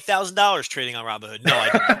 $728,000 trading on Robinhood. No, I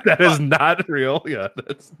didn't. That is not real. Yeah.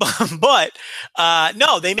 But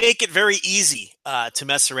no, they make it very easy to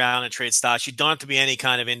mess around and trade stocks. You don't have to be any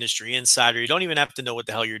kind of industry insider. You don't even have to know what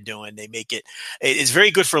the hell you're doing. They make it's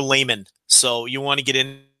very good for laymen. So you want to get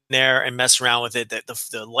in there and mess around with it.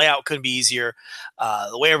 The layout couldn't be easier.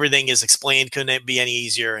 The way everything is explained couldn't be any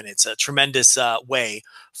easier. And it's a tremendous way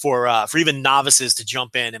for even novices to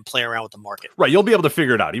jump in and play around with the market. Right. You'll be able to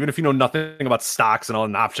figure it out. Even if you know nothing about stocks and all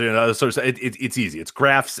an option and other sorts, it's easy. It's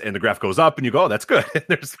graphs, and the graph goes up and you go, oh, that's good.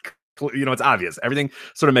 There's, it's obvious. Everything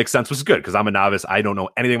sort of makes sense, which is good, because I'm a novice. I don't know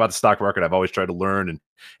anything about the stock market. I've always tried to learn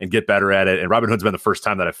and get better at it. And Robinhood's been the first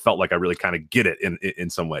time that I felt like I really kind of get it in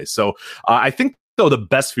some ways. So I think, though, the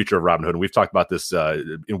best feature of Robinhood, and we've talked about this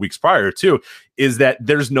in weeks prior too, is that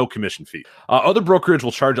there's no commission fee. Other brokerage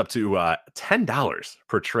will charge up to $10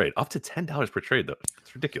 per trade. Up to $10 per trade, though.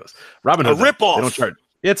 It's ridiculous. Robinhood, a ripoff. They don't charge.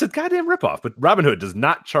 It's a goddamn ripoff, but Robinhood does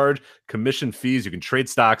not charge commission fees. You can trade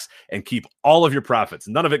stocks and keep all of your profits.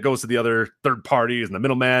 None of it goes to the other third parties and the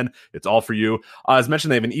middleman. It's all for you. As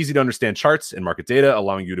mentioned, they have an easy-to-understand charts and market data,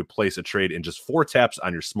 allowing you to place a trade in just 4 taps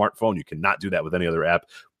on your smartphone. You cannot do that with any other app.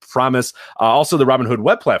 Promise. Also, the Robinhood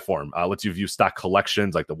web platform lets you view stock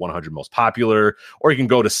collections like the 100 most popular, or you can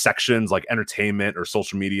go to sections like entertainment or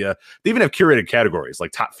social media. They even have curated categories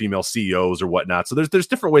like top female CEOs or whatnot. So there's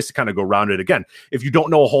different ways to kind of go around it. Again, if you don't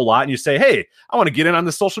know a whole lot and you say, hey, I want to get in on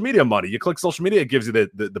the social media money, you click social media, it gives you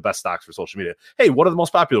the best stocks for social media. Hey, what are the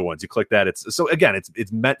most popular ones? You click that. It's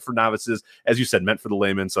meant for novices, as you said, meant for the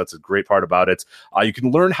layman. So that's a great part about it. You can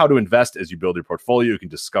learn how to invest as you build your portfolio. You can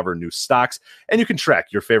discover new stocks, and you can track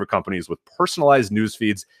your favorite companies with personalized news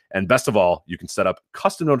feeds. And best of all, you can set up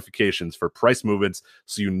custom notifications for price movements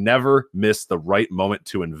so you never miss the right moment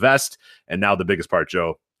to invest. And now the biggest part,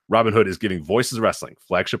 Joe, Robinhood is giving Voices of Wrestling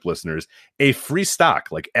flagship listeners a free stock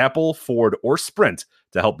like Apple, Ford, or Sprint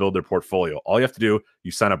to help build their portfolio. All you have to do,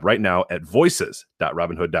 you sign up right now at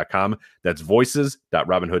voices.robinhood.com. That's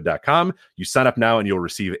voices.robinhood.com. You sign up now and you'll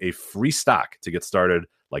receive a free stock to get started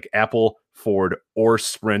like Apple, Ford, or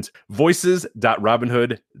Sprint.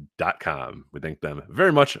 Voices.robinhood.com. We thank them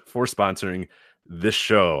very much for sponsoring this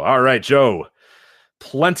show. All right, Joe.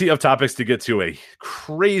 Plenty of topics to get to. A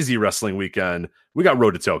crazy wrestling weekend. We got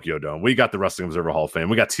Road to Tokyo Dome. We got the Wrestling Observer Hall of Fame.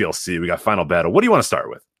 We got TLC. We got Final Battle. What do you want to start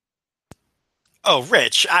with? Oh,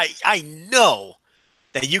 Rich, I know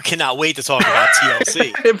that you cannot wait to talk about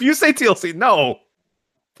TLC. If you say TLC, no.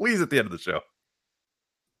 Please, at the end of the show.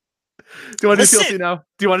 Do you want to do TLC now?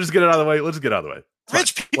 Do you want to just get it out of the way? Let's just get it out of the way.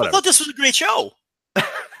 Rich, people thought this was a great show.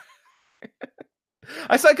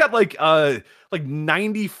 I saw it got like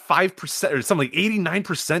 95% or something, like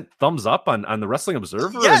 89% thumbs up on the Wrestling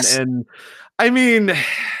Observer. Yes. And I mean,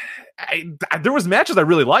 there was matches I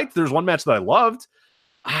really liked. There's one match that I loved.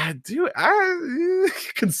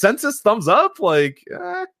 Consensus thumbs up. Like,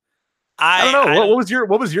 I don't know.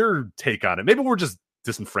 What was your take on it? Maybe we're just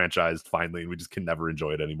disenfranchised finally, and we just can never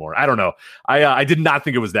enjoy it anymore. I don't know. I did not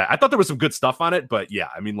think it was that. I thought there was some good stuff on it, but yeah,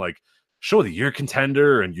 I mean, like, show of the year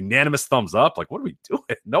contender and unanimous thumbs up. Like, what are we doing?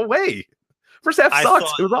 No way. First half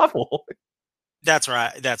sucks. It was awful. That's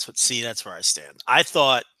right. That's where I stand. I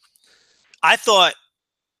thought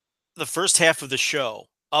the first half of the show,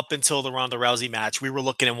 up until the Ronda Rousey match, we were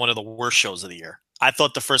looking at one of the worst shows of the year. I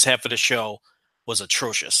thought the first half of the show was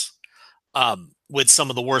atrocious, with some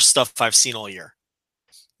of the worst stuff I've seen all year.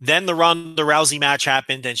 Then the Ronda Rousey match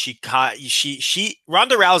happened, and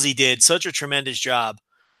Ronda Rousey did such a tremendous job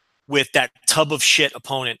with that tub of shit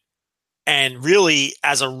opponent, and really,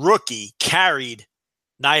 as a rookie, carried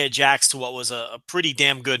Nia Jax to what was a pretty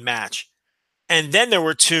damn good match. And then there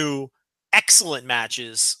were two excellent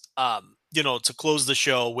matches, to close the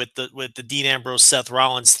show with the Dean Ambrose Seth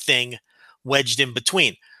Rollins thing wedged in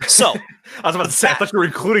between. So I was about to say, I thought you were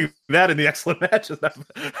including that in the excellent matches.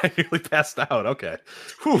 I nearly passed out. Okay.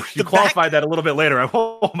 Whew, you qualified that a little bit later.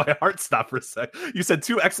 My heart stopped for a sec. You said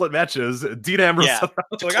two excellent matches. Dean Ambrose. Yeah,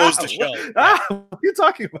 to close the show. What are you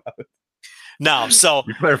talking about? No, so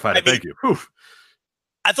you clarified it. Thank you. Whew.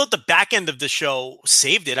 I thought the back end of the show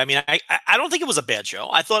saved it. I mean, I don't think it was a bad show.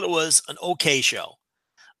 I thought it was an okay show.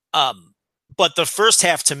 But the first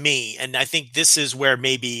half, to me, and I think this is where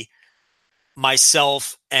maybe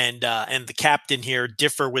myself and the captain here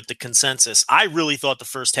differ with the consensus. I really thought the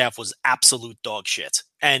first half was absolute dog shit.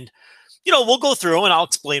 And, we'll go through and I'll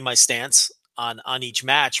explain my stance on each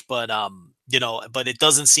match, but it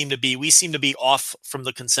doesn't seem to be, we seem to be off from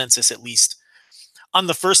the consensus, at least on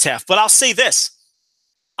the first half. But I'll say this,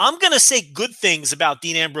 I'm going to say good things about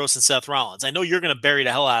Dean Ambrose and Seth Rollins. I know you're going to bury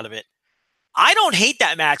the hell out of it. I don't hate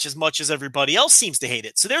that match as much as everybody else seems to hate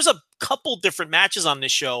it. So there's a couple different matches on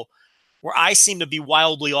this show where I seem to be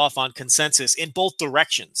wildly off on consensus in both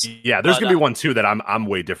directions. Yeah, there's going to be one too that I'm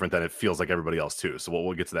way different than it feels like everybody else too. So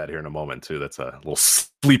we'll get to that here in a moment too. That's a little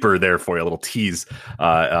sleeper there for you, a little tease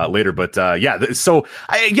later. But I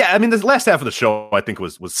mean, the last half of the show I think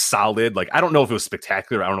was solid. Like, I don't know if it was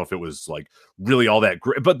spectacular. I don't know if it was like really all that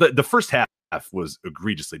great. But the first half was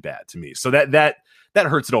egregiously bad to me. So that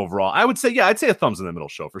hurts it overall. I would say, I'd say a thumbs in the middle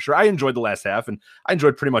show for sure. I enjoyed the last half, and I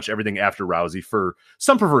enjoyed pretty much everything after Rousey for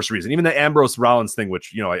some perverse reason. Even the Ambrose Rollins thing,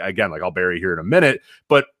 which, again, like I'll bury here in a minute,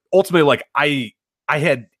 but ultimately, like I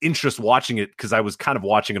had interest watching it because I was kind of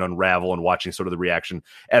watching it unravel and watching sort of the reaction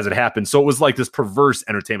as it happened. So it was like this perverse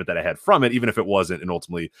entertainment that I had from it, even if it wasn't and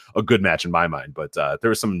ultimately a good match in my mind. But there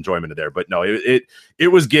was some enjoyment in there. But no, it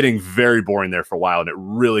was getting very boring there for a while, and it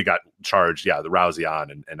really got charged. Yeah, the Rousey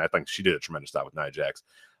on, and I think she did a tremendous job with Nia Jax,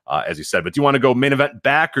 as you said. But do you want to go main event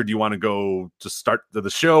back, or do you want to go to start the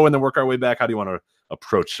show and then work our way back? How do you want to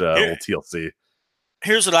approach old TLC?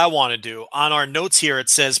 Here's what I want to do. On our notes here, it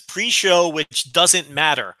says pre-show, which doesn't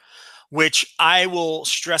matter, which I will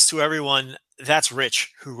stress to everyone, that's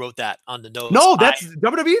Rich who wrote that on the notes. No, that's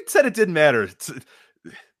WWE said it didn't matter.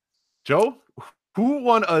 Joe, who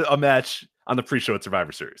won a match on the pre-show at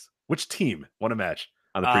Survivor Series? Which team won a match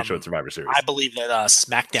on the pre-show at Survivor Series? I believe that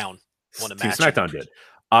SmackDown won a match. SmackDown did.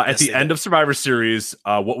 At the end of Survivor Series,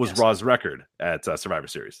 what was Raw's record at Survivor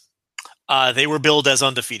Series? They were billed as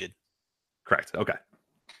undefeated. Correct. Okay.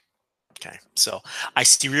 So I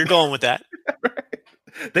see where you're going with that.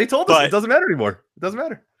 They told us it doesn't matter anymore. It doesn't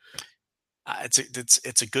matter.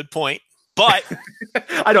 It's a good point, but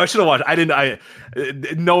I know I should have watched.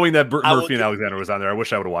 Knowing that Murphy and Alexander was on there, I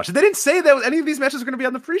wish I would have watched it. They didn't say that any of these matches are going to be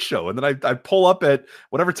on the pre-show, and then I pull up at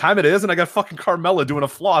whatever time it is, and I got fucking Carmella doing a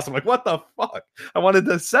floss. I'm like, what the fuck? I wanted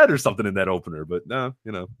to set or something in that opener, but no,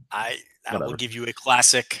 I will give you a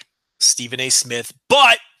classic Stephen A. Smith,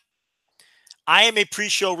 but I am a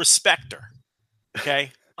pre-show respecter,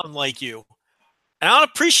 okay? Unlike you. And I don't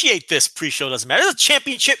appreciate this pre-show doesn't matter. There's a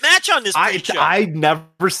championship match on this pre-show. I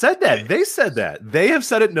never said that. They said that. They have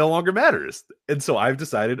said it no longer matters. And so I've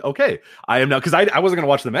decided, okay, I am now, because I wasn't going to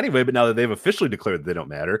watch them anyway, but now that they've officially declared that they don't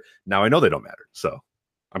matter, now I know they don't matter. So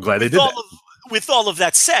I'm glad they did that. With all of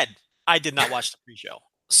that said, I did not watch the pre-show.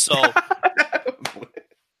 So...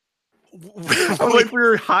 I'm like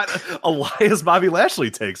we're hot Elias Bobby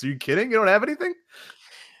Lashley takes. Are you kidding? You don't have anything?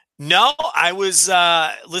 No, I was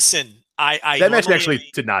listen, I that match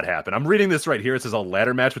actually did not happen. I'm reading this right here. It says a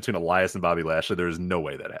ladder match between Elias and Bobby Lashley. There is no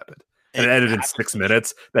way that happened. And it ended in 6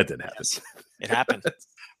 minutes. That didn't happen. Yes, it happened.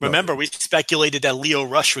 Remember, we speculated that Lio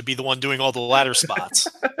Rush would be the one doing all the ladder spots.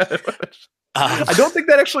 I don't think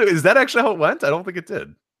that actually is that actually how it went. I don't think it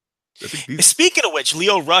did. Speaking of which,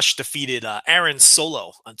 Lio Rush defeated Aaron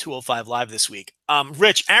Solo on 205 Live this week.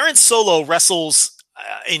 Rich, Aaron Solo wrestles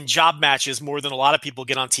in job matches more than a lot of people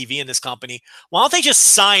get on TV in this company. Why don't they just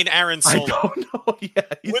sign Aaron Solo? I don't know. Yeah,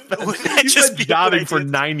 he's been jobbing for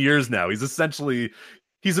 9 years now.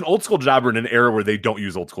 He's an old school jobber in an era where they don't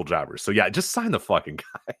use old school jobbers. So yeah, just sign the fucking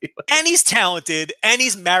guy. And he's talented, and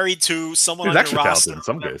he's married to someone he's on extra your talented roster. in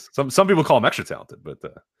some cases. Some people call him extra talented, but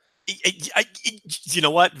you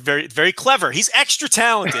know what? Very, very clever. He's extra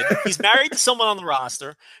talented. He's married to someone on the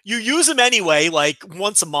roster. You use him anyway, like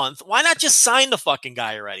once a month. Why not just sign the fucking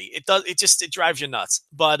guy already? It drives you nuts.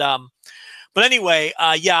 But anyway,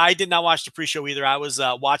 I did not watch the pre-show either. I was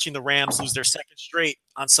watching the Rams lose their second straight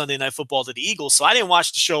on Sunday Night Football to the Eagles. So I didn't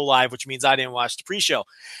watch the show live, which means I didn't watch the pre-show.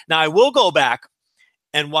 Now I will go back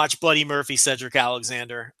and watch Bloody Murphy, Cedric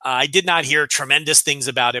Alexander. I did not hear tremendous things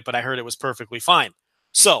about it, but I heard it was perfectly fine.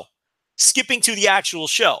 So skipping to the actual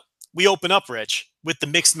show, we open up, Rich, with the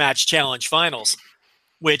Mixed Match Challenge Finals,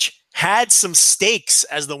 which had some stakes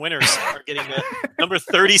as the winners are getting the number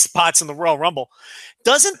 30 spots in the Royal Rumble.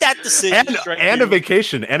 Doesn't that decision and a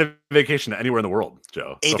vacation anywhere in the world,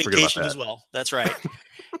 Joe? A vacation as well. That's right.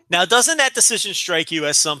 Now, doesn't that decision strike you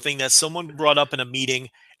as something that someone brought up in a meeting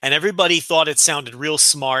and everybody thought it sounded real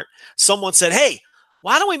smart? Someone said, hey,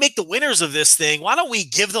 why don't we make the winners of this thing? Why don't we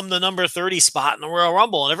give them the number 30 spot in the Royal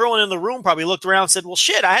Rumble? And everyone in the room probably looked around and said, well,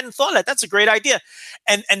 shit, I hadn't thought of that. That's a great idea.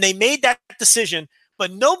 And they made that decision,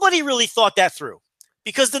 but nobody really thought that through.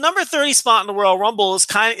 Because the number 30 spot in the Royal Rumble is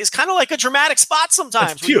kind of like a dramatic spot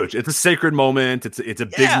sometimes. It's huge. It's a sacred moment. It's a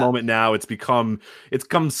big moment now. It's become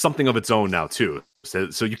something of its own now too.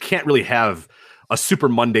 So you can't really have a super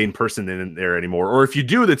mundane person in there anymore. Or if you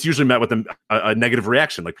do, that's usually met with a negative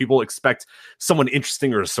reaction. Like people expect someone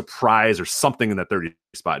interesting or a surprise or something in that 30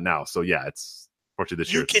 spot now. So yeah, it's fortunately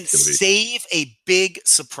this year. You can save a big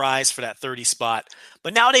surprise for that 30 spot,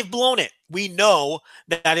 but now they've blown it. We know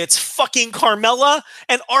that it's fucking Carmella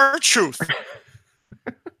and R-Truth.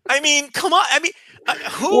 I mean, come on. I mean,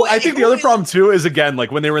 I think the other problem too is, again,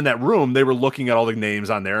 like when they were in that room, they were looking at all the names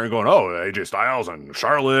on there and going, "Oh, AJ Styles and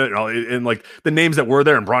Charlotte," and like the names that were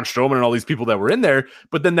there, and Braun Strowman and all these people that were in there.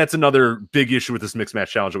 But then that's another big issue with this mixed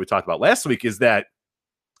match challenge that we talked about last week, is that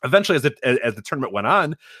eventually, as the tournament went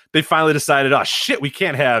on, they finally decided, oh shit, we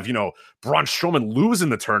can't have, Braun Strowman lose in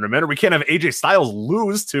the tournament, or we can't have AJ Styles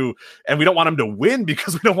lose and we don't want him to win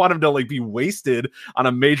because we don't want him to like be wasted on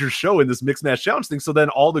a major show in this mixed match challenge thing. So then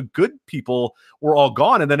all the good people were all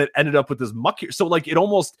gone, and then it ended up with this muck here. So like it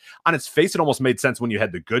almost, on its face, it almost made sense when you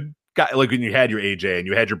had the good guy, like when you had your AJ and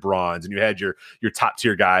you had your Brauns and you had your top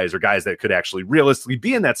tier guys, or guys that could actually realistically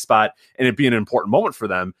be in that spot and it be an important moment for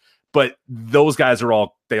them. But those guys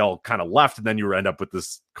all kind of left, and then you end up with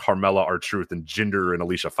this Carmella, R-Truth, and Jinder and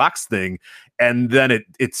Alicia Fox thing, and then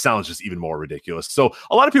it sounds just even more ridiculous. So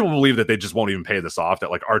a lot of people believe that they just won't even pay this off, that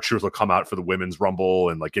like R-Truth will come out for the women's Rumble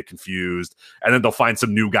and like get confused, and then they'll find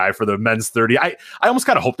some new guy for the men's 30. I almost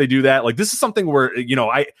kind of hope they do that. Like this is something where,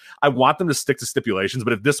 I want them to stick to stipulations,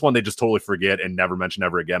 but if this one they just totally forget and never mention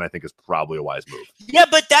ever again, I think is probably a wise move. Yeah,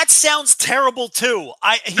 but that sounds terrible too.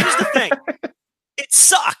 Here's the thing. It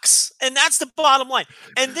sucks, and that's the bottom line.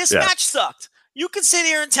 And this match sucked. You can sit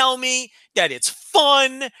here and tell me that it's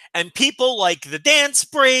fun, and people like the dance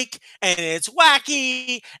break, and it's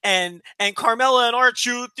wacky, and Carmella and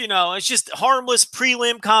R-Truth, it's just harmless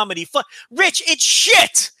prelim comedy fun. Rich, it's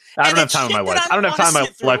shit. I don't have time in my life. I don't have time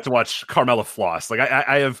in my life to watch Carmella floss. Like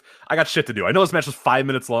I got shit to do. I know this match was 5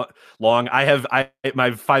 minutes long.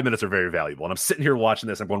 My 5 minutes are very valuable, and I'm sitting here watching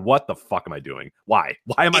this. I'm going, what the fuck am I doing? Why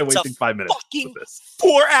am I wasting 5 minutes with this?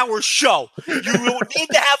 4-hour show. You don't need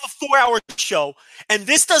to have a 4-hour show, and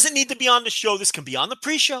this doesn't need to be on the show. This can be on the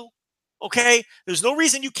pre-show. Okay, there's no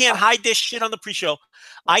reason you can't hide this shit on the pre-show.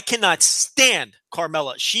 I cannot stand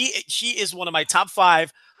Carmella. She is one of my top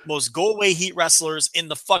 5 most go-away heat wrestlers in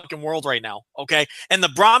the fucking world right now, okay? And the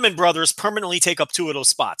Brahmin brothers permanently take up 2 of those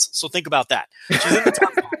spots. So think about that. She's in the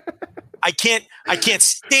top 5. I can't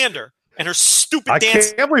stand her and her stupid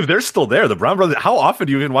dance. I can't believe they're still there. The Brahmin brothers. How often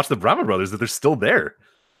do you even watch the Brahmin brothers that they're still there?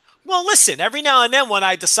 Well, listen, every now and then when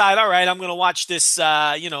I decide, all right, I'm going to watch this,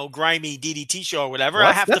 grimy DDT show or whatever, well,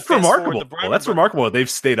 I have to fast remarkable. forward the Brahmin That's remarkable. They've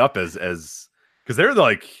stayed up as because they're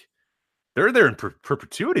like. They're there in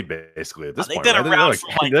perpetuity, basically. At this point, they've been around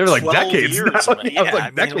they're like decades years. now.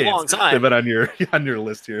 Decades. A long time. They've been on your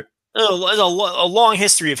list here. There's a long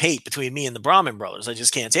history of hate between me and the Brahmin brothers. I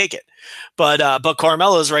just can't take it. But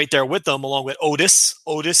Carmella's right there with them, along with Otis.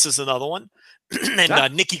 Otis is another one.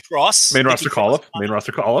 and Nikki Cross. Main roster call-up. Main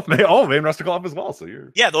roster call-up as well. So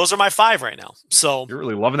those are my 5 right now. So you're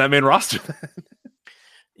really loving that main roster.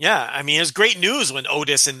 Yeah, I mean, it was great news when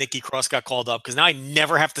Otis and Nikki Cross got called up because now I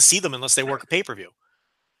never have to see them unless they work a pay-per-view.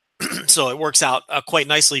 So it works out quite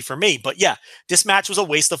nicely for me. But yeah, this match was a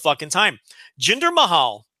waste of fucking time. Jinder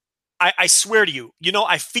Mahal, I swear to you,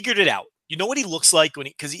 I figured it out. You know what he looks like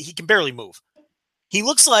because he can barely move. He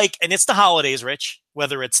looks like, and it's the holidays, Rich,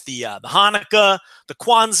 whether it's the Hanukkah, the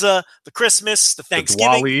Kwanzaa, the Christmas, the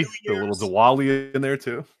Thanksgiving, the little Diwali in there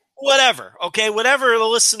too. Whatever, okay, whatever the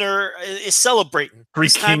listener is celebrating. Three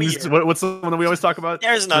Kings. What's the one that we always talk about?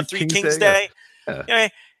 There's not Three Kings Day. Yeah.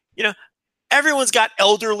 Everyone's got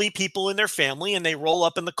elderly people in their family, and they roll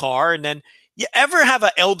up in the car. And then you ever have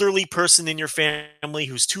an elderly person in your family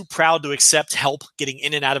who's too proud to accept help getting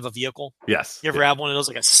in and out of a vehicle? Yes. You ever have one of those,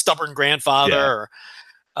 like a stubborn grandfather or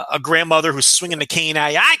a grandmother who's swinging the cane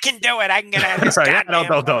at you? I can do it. I can get out of this. Right.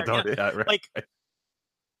 Don't. Yeah, right. Like,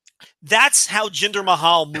 that's how Jinder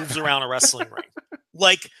Mahal moves around a wrestling ring.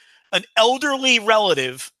 Like an elderly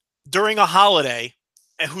relative during a holiday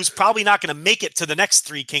who's probably not going to make it to the next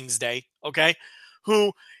Three Kings Day, okay,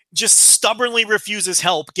 who just stubbornly refuses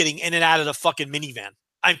help getting in and out of the fucking minivan.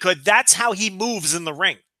 That's how he moves in the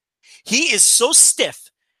ring. He is so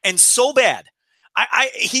stiff and so bad.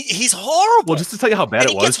 He's horrible. Well, just to tell you how bad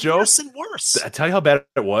it was, Joe. Worse and worse. I tell you how bad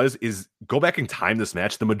it was is go back and time this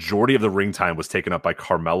match. The majority of the ring time was taken up by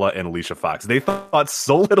Carmella and Alicia Fox. They thought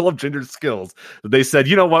so little of Jinder's skills that they said,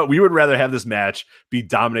 you know what, we would rather have this match be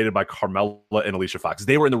dominated by Carmella and Alicia Fox.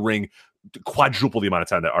 They were in the ring quadruple the amount of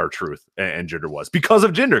time that R-Truth and Jinder was because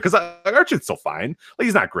of Jinder. Because R-Truth's still fine. Like,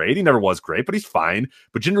 he's not great. He never was great, but he's fine.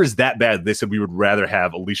 But Jinder is that bad. They said we would rather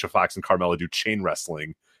have Alicia Fox and Carmella do chain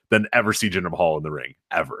wrestling than ever see Jinder Mahal in the ring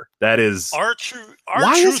ever. That is R-Truth.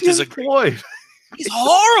 R-Truth is a great. He's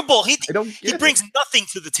horrible. He brings it. Nothing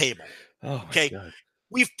to the table. Oh, okay. God.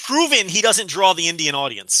 We've proven he doesn't draw the Indian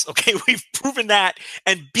audience. Okay. We've proven that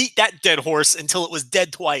and beat that dead horse until it was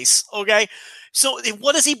dead twice. Okay. So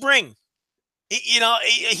what does he bring?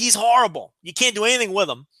 He's horrible. You can't do anything with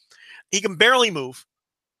him. He can barely move.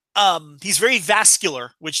 He's very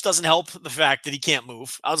vascular, which doesn't help the fact that he can't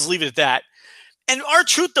move. I'll just leave it at that. And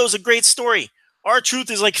R-Truth, though, is a great story. R-Truth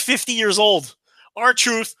is like 50 years old.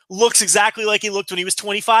 R-Truth looks exactly like he looked when he was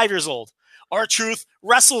 25 years old. R-Truth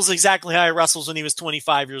wrestles exactly how he wrestles when he was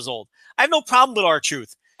 25 years old. I have no problem with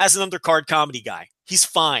R-Truth as an undercard comedy guy. He's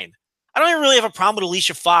fine. I don't even really have a problem with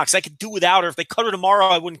Alicia Fox. I could do without her. If they cut her tomorrow,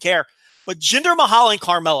 I wouldn't care. But Jinder Mahal and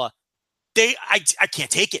Carmella, I can't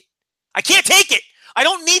take it. I can't take it. I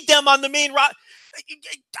don't need them on the main roster.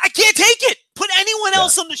 I can't take it. Put anyone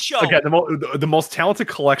else on the show. Again, the most talented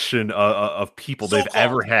collection of people they've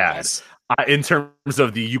ever had in terms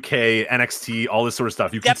of the UK, NXT, all this sort of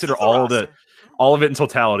stuff. You consider all of it in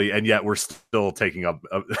totality, and yet we're still taking up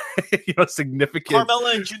significant.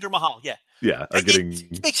 Carmella and Jinder Mahal, yeah.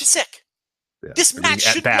 It makes you sick. Yeah, this match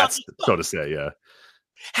should not be so to say, yeah.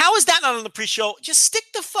 How is that not on the pre-show? Just stick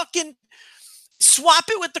the fucking swap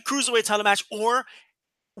it with the cruiserweight title match, or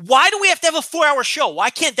why do we have to have a 4-hour show?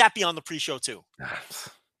 Why can't that be on the pre-show too?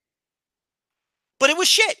 But it was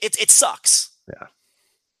shit. It sucks. Yeah.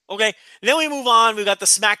 Okay. And then we move on. We've got the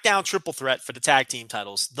SmackDown triple threat for the tag team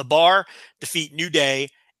titles. The Bar defeat New Day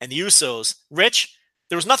and the Usos. Rich,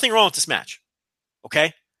 there was nothing wrong with this match.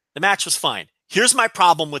 Okay. The match was fine. Here's my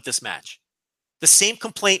problem with this match. The same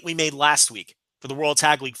complaint we made last week for the World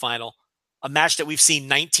Tag League final, a match that we've seen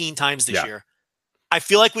 19 times this year. I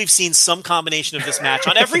feel like we've seen some combination of this match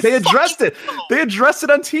on every. They addressed it. They addressed it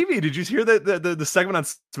on TV. Did you hear the segment on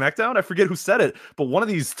SmackDown? I forget who said it, but one of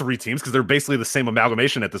these three teams, because they're basically the same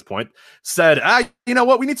amalgamation at this point, said, you know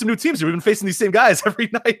what? We need some new teams here. We've been facing these same guys every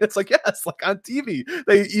night. It's like, yes, like on TV.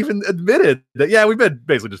 They even admitted that, we've been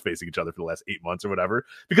basically just facing each other for the last 8 months or whatever,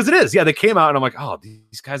 because it is. Yeah, they came out and I'm like, oh,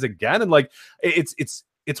 these guys again. And like,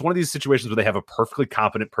 it's one of these situations where they have a perfectly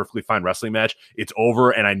competent, perfectly fine wrestling match. It's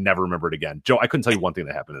over, and I never remember it again. Joe, I couldn't tell you one thing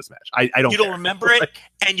that happened in this match. I don't. You don't remember it,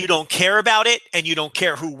 and you don't care about it, and you don't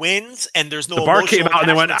care who wins, and there's no. The Bar came out and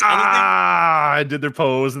they went and did their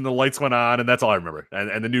pose, and the lights went on, and that's all I remember.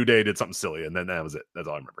 And the New Day did something silly, and then that was it. That's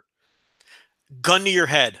all I remember. Gun to your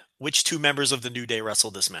head: which two members of the New Day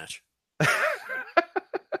wrestled this match?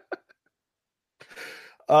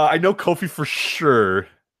 I know Kofi for sure.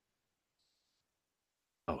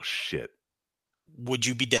 Oh, shit. Would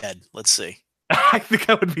you be dead? Let's see. I think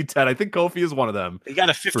I would be dead. I think Kofi is one of them. You got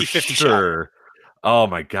a 50-50 sure. Shot. Oh,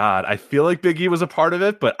 my God. I feel like Big E was a part of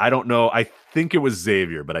it, but I don't know. I think it was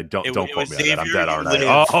Xavier, but don't quote me on that. I'm dead, aren't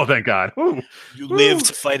I? Oh, thank God. Woo. You lived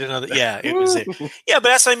to fight another. Yeah, it was it. Yeah, but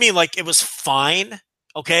that's what I mean. Like, it was fine.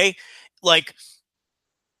 Okay. like,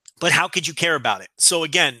 but how could you care about it? So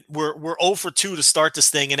again, we're 0 for 2 to start this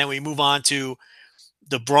thing, and then we move on to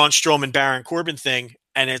the Braun Strowman Baron Corbin thing,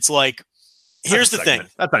 and it's like, here's the thing.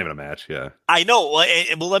 That's not even a match. Yeah, I know.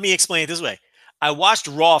 Well, let me explain it this way. I watched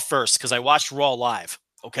Raw first because I watched Raw live.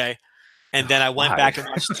 Okay, and then I went back and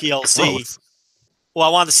watched TLC. Well,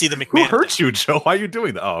 I wanted to see the McMahon. Who hurt you, Joe? Why are you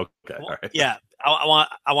doing that? Oh, okay. Well, all right. Yeah, I want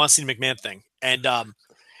to see the McMahon thing, and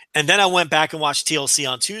then I went back and watched TLC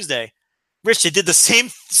on Tuesday. Rich, they did the same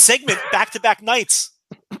segment back-to-back nights.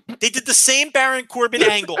 They did the same Baron Corbin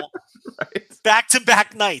angle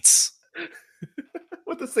back-to-back nights.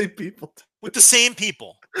 With the same people. With the same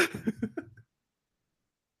people.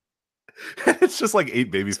 It's just like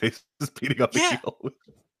 8 baby faces beating up the heel.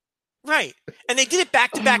 Right. And they did it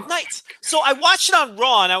back-to-back nights. So I watched it on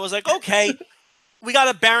Raw, and I was like, okay, we got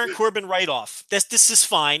a Baron Corbin write-off. This is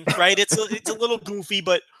fine, right? It's a little goofy,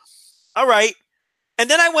 but all right. And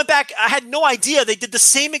then I went back. I had no idea they did the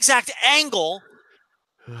same exact angle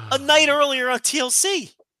a night earlier on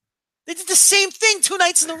TLC. They did the same thing 2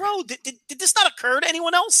 nights in a row. Did this not occur to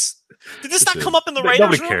anyone else? Did this not come up in the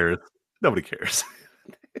writers' room? Nobody cares.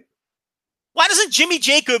 Why doesn't Jimmy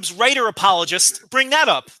Jacobs, writer apologist, bring that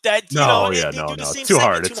up? That It's too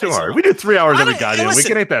hard. It's too hard. We do 3 hours every goddamn week.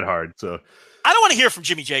 It ain't that hard. So I don't want to hear from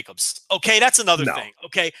Jimmy Jacobs. Okay, that's another thing.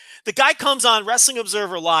 Okay, the guy comes on Wrestling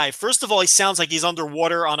Observer Live. First of all, he sounds like he's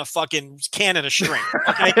underwater on a fucking can and a string.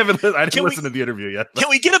 Okay? I didn't listen to the interview yet. Can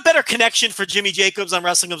we get a better connection for Jimmy Jacobs on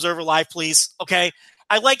Wrestling Observer Live, please? Okay,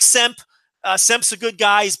 I like Semp. Semp's a good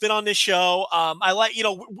guy. He's been on this show. I like,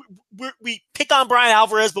 we pick on Brian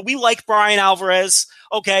Alvarez, but we like Brian Alvarez.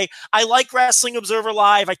 Okay. I like Wrestling Observer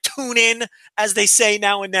Live. I tune in, as they say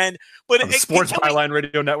now and then. But on Sports Byline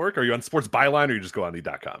Radio Network? Are you on Sports Byline, or you just go on the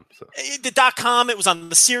 .com? So. The .com. It was on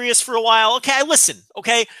the Sirius for a while. Okay. I listen.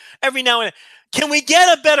 Okay. Every now and then. Can we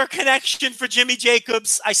get a better connection for Jimmy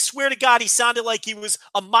Jacobs? I swear to God, he sounded like he was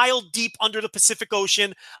a mile deep under the Pacific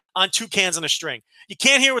Ocean on 2 cans and a string. You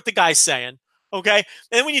can't hear what the guy's saying, okay?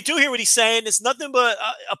 And when you do hear what he's saying, it's nothing but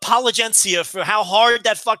apologencia for how hard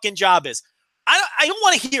that fucking job is. I don't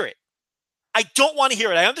want to hear it. I don't want to hear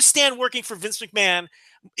it. I understand working for Vince McMahon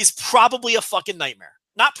is probably a fucking nightmare.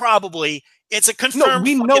 Not probably. It's a confirmed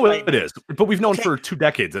we know nightmare. It is, but we've known for 2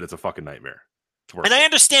 decades that it's a fucking nightmare. And I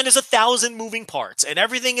understand there's 1,000 moving parts and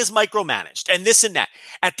everything is micromanaged and this and that.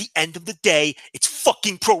 At the end of the day, it's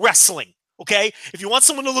fucking pro wrestling, okay? If you want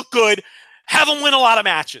someone to look good, have them win a lot of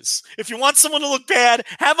matches. If you want someone to look bad,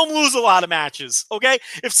 have them lose a lot of matches, okay?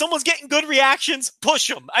 If someone's getting good reactions, push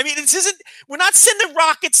them. I mean, we're not sending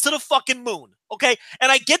rockets to the fucking moon, okay?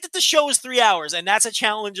 And I get that the show is 3 hours, and that's a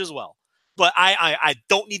challenge as well. But I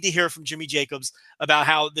don't need to hear from Jimmy Jacobs about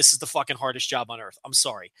how this is the fucking hardest job on earth. I'm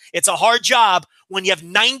sorry. It's a hard job when you have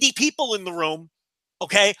 90 people in the room,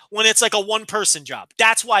 okay? When it's like a 1-person job.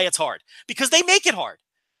 That's why it's hard. Because they make it hard.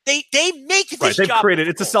 They make this they've job created,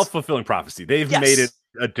 it's a self-fulfilling prophecy. They've Yes. made it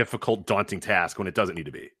a difficult, daunting task when it doesn't need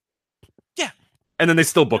to be. Yeah. And then they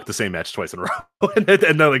still book the same match twice in a row. and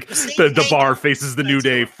then like the bar faces the New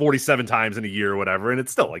Day 47 times in a year or whatever. And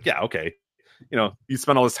it's still like, yeah, okay. You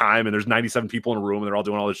spend all this time and there's 97 people in a room and they're all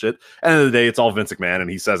doing all this shit. End of the day, it's all Vince McMahon and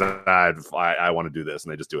he says, I want to do this,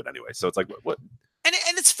 and they just do it anyway. So it's like, what? And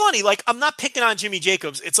it's funny, like, I'm not picking on Jimmy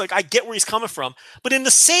Jacobs. It's like, I get where he's coming from. But in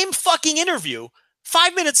the same fucking interview,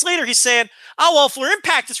 5 minutes later, he's saying, oh, well, for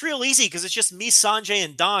Impact, it's real easy because it's just me, Sanjay,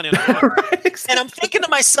 and Don. And I'm thinking to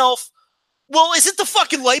myself, well, isn't the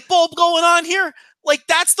fucking light bulb going on here? Like,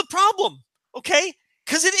 that's the problem, okay?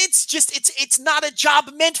 Because it's not a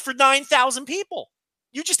job meant for 9,000 people.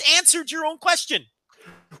 You just answered your own question.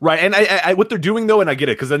 Right. And I what they're doing, though, and I get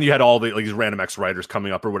it, because then you had all the these random ex-writers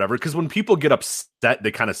coming up or whatever, because when people get upset,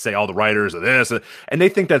 they kind of say, all the writers are this, and they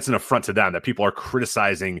think that's an affront to them, that people are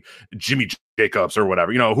criticizing Jimmy Jacobs or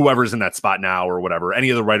whatever, whoever's in that spot now or whatever, any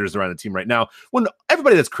of the writers around the team right now, when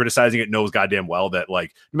everybody that's criticizing it knows goddamn well that,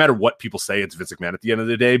 like, no matter what people say, it's Vince McMahon at the end of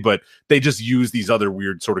the day, but they just use these other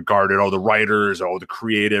weird sort of guarded, the writers, the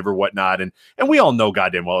creative or whatnot, and we all know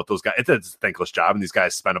goddamn well that those guys, it's a thankless job, and these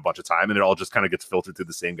guys spend a bunch of time, and it all just kind of gets filtered through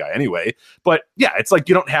the same guy anyway. But yeah, it's like,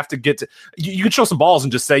 you don't have to get to, you can show some balls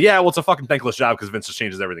and just say, yeah, well, it's a fucking thankless job because Vince just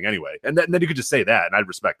changes everything anyway, and then you could just say that, and I'd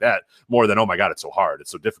respect that more than, oh my god, it's so hard,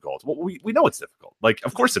 it's so difficult. Well, we know it's difficult. Like,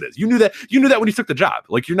 of course it is. You knew that when you took the job.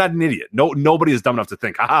 Like, you're not an idiot. Nobody is dumb enough to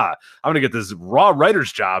think, haha, I'm gonna get this raw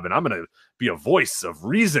writer's job and I'm gonna be a voice of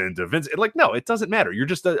reason to Vince. Like, no, it doesn't matter. You're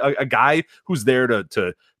just a guy who's there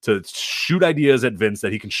to shoot ideas at Vince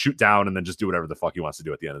that he can shoot down and then just do whatever the fuck he wants to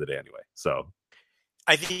do at the end of the day anyway. So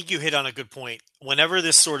I think you hit on a good point. Whenever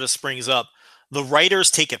this sort of springs up, the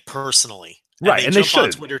writers take it personally. And they jump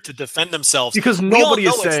on Twitter to defend themselves because nobody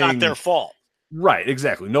is saying it's not their fault. Right,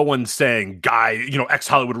 exactly. No one's saying guy,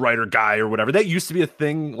 ex-Hollywood writer guy or whatever. That used to be a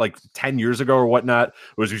thing like 10 years ago or whatnot. It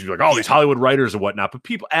was usually like, these Hollywood writers or whatnot. But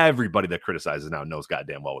everybody that criticizes now knows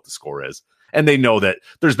goddamn well what the score is. And they know that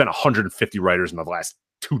there's been 150 writers in the last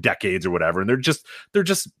 2 decades or whatever. And they're just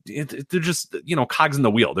cogs in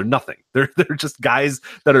the wheel. They're nothing. They're just guys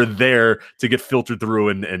that are there to get filtered through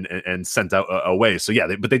and sent out away. So yeah,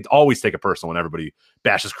 but they always take it personal when everybody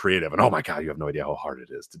bashes creative. And oh my God, you have no idea how hard it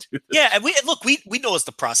is to do this. Yeah, and we know it's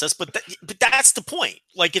the process, but that's the point.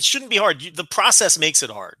 Like, it shouldn't be hard. The process makes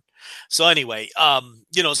it hard. So anyway,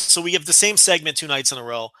 so we have the same segment 2 nights in a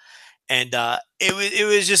row, and it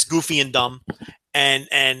was just goofy and dumb. And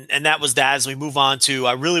that was that. As we move on to,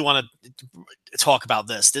 I really want to talk about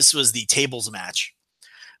this. This was the tables match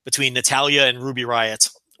between Natalya and Ruby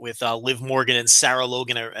Riott with Liv Morgan and Sarah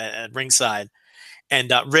Logan at ringside.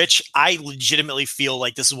 And Rich, I legitimately feel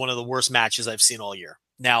like this is one of the worst matches I've seen all year.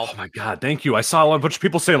 Now, oh my God, thank you. I saw a bunch of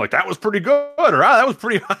people saying like that was pretty good, or that was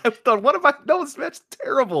pretty. I thought, what if I know this match?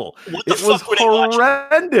 Terrible. It was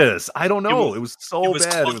horrendous. I don't know. It was so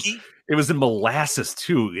bad. It was in molasses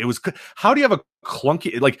too. It was. How do you have a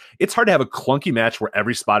clunky? Like, it's hard to have a clunky match where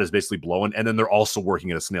every spot is basically blowing, and then they're also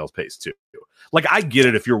working at a snail's pace too. Like, I get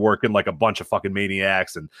it if you're working like a bunch of fucking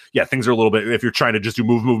maniacs, and yeah, things are a little bit. If you're trying to just do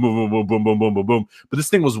move, boom, boom, boom, boom, boom, but this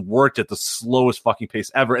thing was worked at the slowest fucking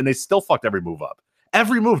pace ever, and they still fucked every move up.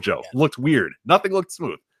 Every move, Joe, looked weird. Nothing looked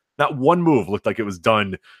smooth. Not one move looked like it was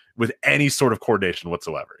done with any sort of coordination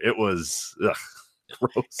whatsoever. It was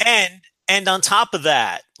gross. And on top of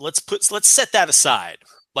that, let's set that aside,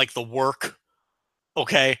 like the work.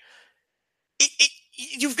 Okay,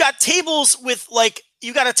 you've got tables with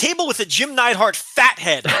you got a table with a Jim Neidhart fat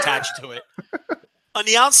head attached to it on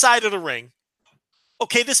the outside of the ring.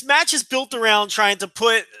 Okay, this match is built around trying to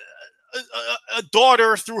put a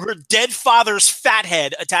daughter through her dead father's fat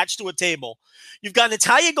head attached to a table. You've got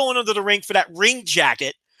Natalya going under the ring for that ring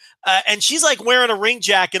jacket. And she's like wearing a ring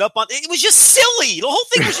jacket up on. It was just silly. The whole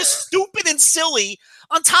thing was just stupid and silly.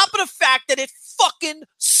 On top of the fact that it fucking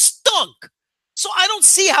stunk. So I don't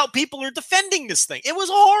see how people are defending this thing. It was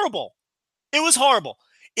horrible. It was horrible.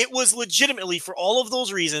 It was legitimately, for all of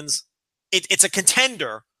those reasons, it's a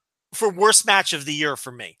contender for worst match of the year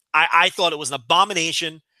for me. I thought it was an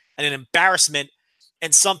abomination and an embarrassment,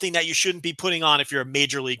 and something that you shouldn't be putting on if you're a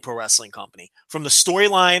Major League Pro Wrestling company. From the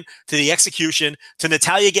storyline to the execution to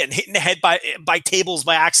Natalya getting hit in the head by tables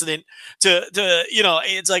by accident to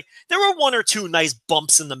it's like there were 1 or 2 nice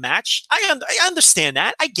bumps in the match. I understand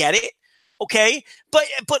that. I get it. Okay. But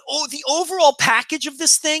the overall package of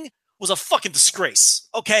this thing was a fucking disgrace.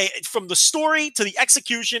 Okay. From the story to the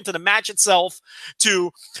execution to the match itself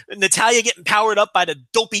to Natalya getting powered up by the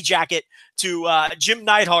dopey jacket to Jim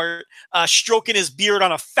Neidhart stroking his beard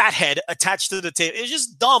on a fat head attached to the table. It was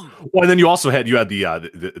just dumb. Well, and then you had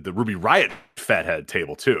the Ruby Riott fat head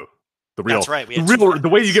table too. That's right. The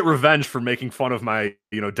way you get revenge for making fun of my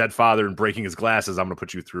dead father and breaking his glasses, I'm going to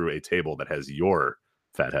put you through a table that has your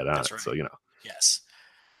fat head on it. Right. So yes.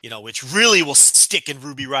 Which really will stick in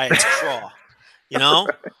Ruby Riott's craw.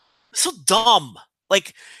 So dumb.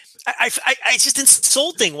 Like, it's just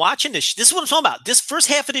insulting watching this. This is what I'm talking about. This first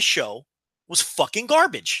half of this show was fucking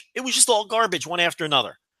garbage. It was just all garbage, one after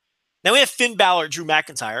another. Now we have Finn Balor, Drew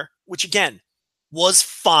McIntyre, which again was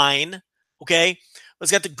fine. Okay,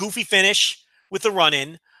 let's get the goofy finish with the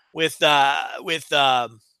run-in with Dolph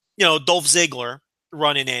Ziggler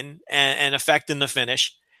running in and affecting the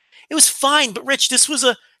finish. It was fine, but Rich, this was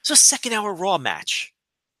a second-hour Raw match,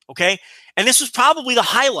 okay? And this was probably the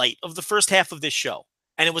highlight of the first half of this show.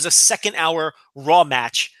 And it was a second-hour Raw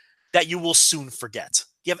match that you will soon forget.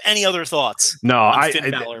 Do you have any other thoughts? No,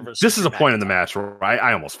 this is a point in the match where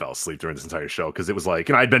I almost fell asleep during this entire show because it was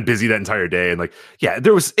like, I'd been busy that entire day. And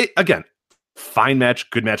there was, again, fine match,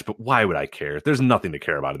 good match, but why would I care? There's nothing to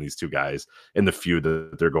care about in these two guys in the feud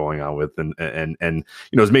that they're going on with. And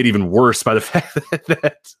it's made even worse by the fact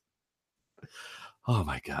that oh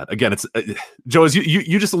my God. Again, it's Joe, as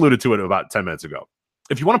you just alluded to it about 10 minutes ago.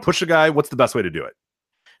 If you want to push a guy, what's the best way to do it?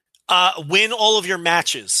 Win all of your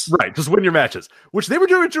matches. Right, just win your matches, which they were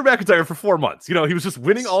doing with Drew McIntyre for 4 months. He was just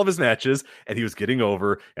winning all of his matches, and he was getting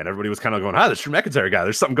over, and everybody was kind of going, this Drew McIntyre guy,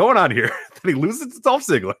 there's something going on here. Then he loses to Dolph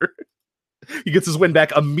Ziggler. He gets his win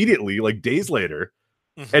back immediately, like days later.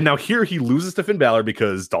 Mm-hmm. And now here he loses to Finn Balor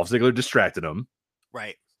because Dolph Ziggler distracted him.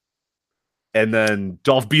 Right. And then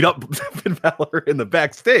Dolph beat up Finn Balor in the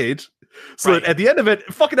backstage. So at the end of it,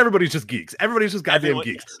 fucking everybody's just geeks. Everybody's just goddamn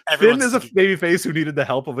geeks. Finn is a babyface who needed the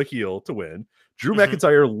help of a heel to win. Drew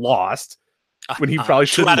McIntyre lost when he probably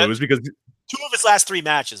shouldn't lose because 2 of his last 3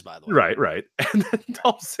 matches, by the way. Right. And then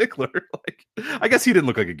Dolph Ziggler, like, I guess he didn't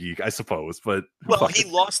look like a geek, I suppose, but well, he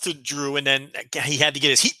lost to Drew, and then he had to get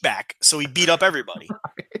his heat back, so he beat up everybody.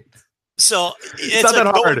 Right. So it's not like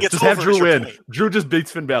that hard. Just have Drew win. Drew just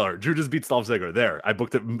beats Finn Balor. Drew just beats Dolph Ziggler. There, I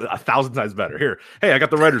booked it 1,000 times better. Here, hey, I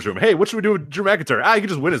got the writers' room. Hey, what should we do with Drew McIntyre? You can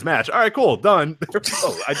just win his match. All right, cool, done.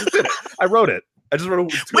 Oh, I just did it. I wrote it. I just wrote a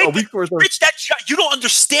week for it. Rich, that job, you don't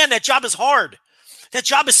understand. That job is hard. That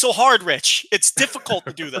job is so hard, Rich. It's difficult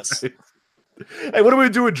to do this. Right. Hey, what do we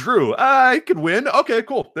do with Drew? I can win. Okay,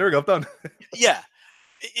 cool. There we go. Done. Yeah,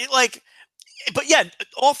 but yeah,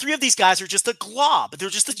 all 3 of these guys are just a glob. They're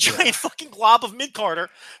just a giant fucking glob of mid-carder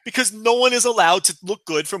because no one is allowed to look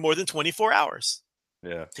good for more than 24 hours.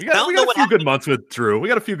 Yeah, we got a few good months with Drew. I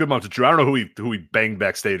don't know who he banged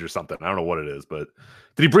backstage or something. I don't know what it is, but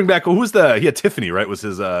did he bring back? He had Tiffany, right? Was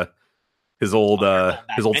his old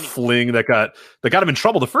fling that got him in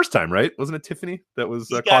trouble the first time, right? Wasn't it Tiffany that was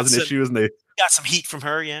causing issues? And they got some heat from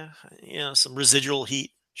her, yeah, some residual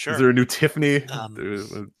heat. Sure. Is there a new Tiffany?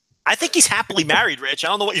 I think he's happily married, Rich. I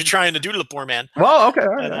don't know what you're trying to do to the poor man. Well, okay.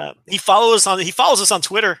 All right. He follows us on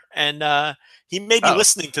Twitter, and he may be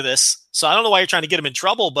listening to this. So I don't know why you're trying to get him in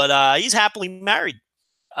trouble, but he's happily married.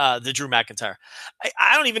 The Drew McIntyre.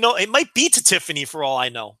 I don't even know. It might be to Tiffany for all I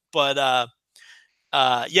know, but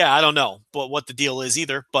yeah, I don't know, but what the deal is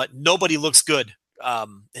either. But nobody looks good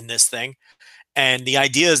in this thing, and the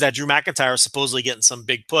idea is that Drew McIntyre is supposedly getting some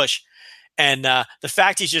big push, and the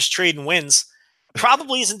fact he's just trading wins.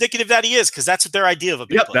 Probably is indicative that he is, because that's what their idea of a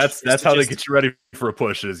big push. That's how they get you ready for a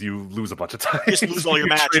push is you lose a bunch of times. Just lose all your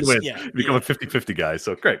matches. You become a 50-50 guy.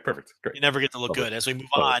 So great, perfect. Great. You never get to look good. As we move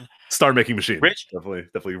on. Star making machine. Rich?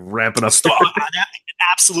 Definitely ramping up. An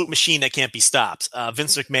absolute machine that can't be stopped.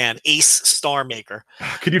 Vince McMahon, ace star maker.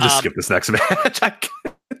 Could you just skip this next match?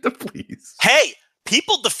 Please. Hey,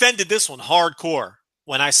 people defended this one hardcore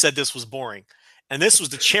when I said this was boring. And this was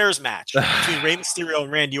the chairs match between Rey Mysterio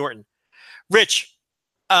and Randy Orton. Rich,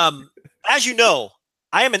 as you know,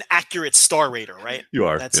 I am an accurate star rater, right? You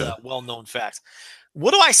are. That's a well-known fact.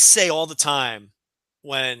 What do I say all the time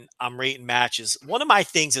when I'm rating matches? One of my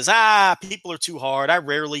things is, people are too hard. I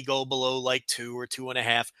rarely go below like 2 or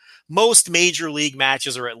 2.5. Most major league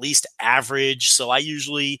matches are at least average. So I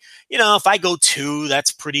usually, if I go 2,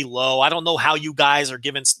 that's pretty low. I don't know how you guys are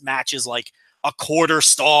giving matches like a 1/4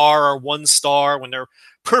 star or 1 star when they're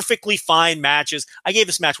perfectly fine matches. I gave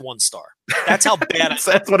this match 1 star. That's how bad.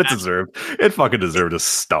 That's what it deserved. It fucking deserved a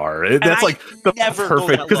star. That's like the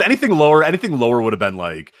perfect. Because anything lower would have been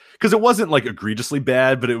like, because it wasn't like egregiously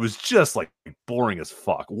bad, but it was just like boring as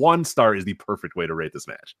fuck. 1 star is the perfect way to rate this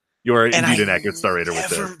match. You're indeed an accurate star rater with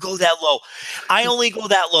this. Never go that low. I only go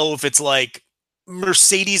that low if it's like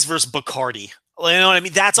Mercedes versus Bacardi. You know what I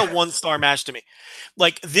mean? That's a 1-star match to me.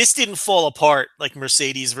 Like, this didn't fall apart like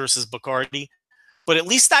Mercedes versus Bacardi, but at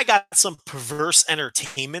least I got some perverse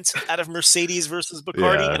entertainment out of Mercedes versus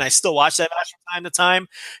Bacardi, and I still watch that match from time to time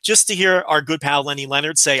just to hear our good pal Lenny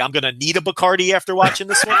Leonard say, I'm going to need a Bacardi after watching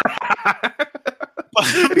this one.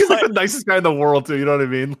 He's like the nicest guy in the world, too. You know what I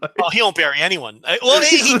mean? Like, he won't bury anyone. Well,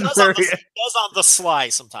 he does on the sly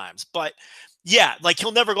sometimes, but yeah, like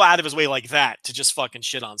he'll never go out of his way like that to just fucking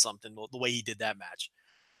shit on something the way he did that match.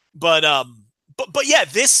 But yeah,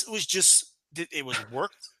 this was just, it was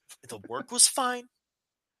worked. The work was fine,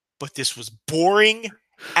 but this was boring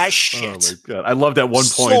as shit. Oh my god! I loved at one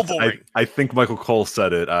point. So I think Michael Cole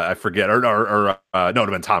said it. I forget, or no, it would have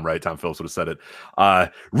been Tom. Right? Tom Phillips would have said it.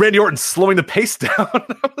 Randy Orton slowing the pace down.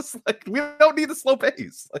 I was like, we don't need the slow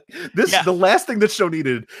pace. Like this, the last thing this show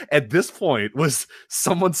needed at this point was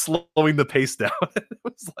someone slowing the pace down. It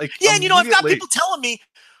was like, and I've got people telling me,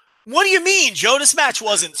 what do you mean, Joe? This match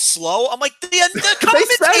wasn't slow. I'm like, the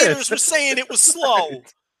commentators were saying it was slow.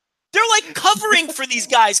 Right. They're like covering for these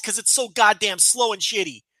guys because it's so goddamn slow and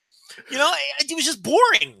shitty. It was just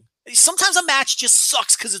boring. Sometimes a match just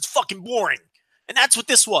sucks because it's fucking boring, and that's what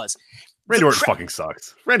this was. Randy Orton fucking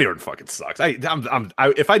sucks.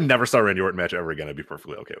 If I never saw a Randy Orton match ever again, I'd be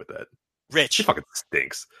perfectly okay with that. Rich, he fucking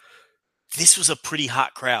stinks. This was a pretty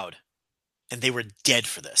hot crowd, and they were dead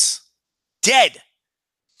for this. Dead.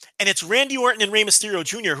 And it's Randy Orton and Rey Mysterio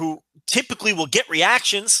Jr. who typically will get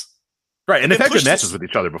reactions. Right, and they've had good matches with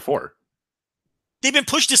each other before. They've been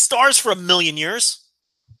pushed as stars for 1,000,000 years.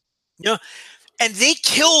 And they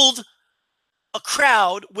killed a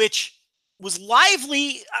crowd which was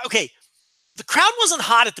lively. Okay, the crowd wasn't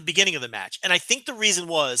hot at the beginning of the match, and I think the reason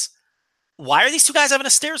was, why are these two guys having a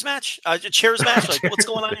chairs match? Like, what's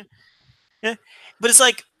going on here? Yeah, but it's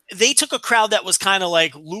like they took a crowd that was kind of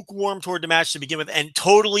like lukewarm toward the match to begin with, and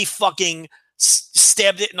totally fucking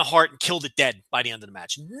stabbed it in the heart and killed it dead by the end of the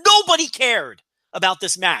match. Nobody cared about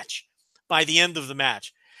this match by the end of the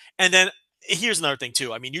match. And then here's another thing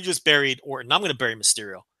too. I mean, you just buried Orton. I'm going to bury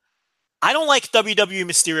Mysterio. I don't like WWE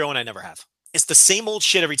Mysterio, and I never have. It's the same old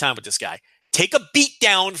shit every time with this guy. Take a beat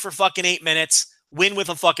down for fucking 8 minutes, win with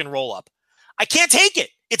a fucking roll up. I can't take it.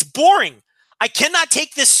 It's boring. I cannot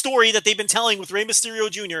take this story that they've been telling with Rey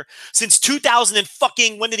Mysterio Jr. since 2000 and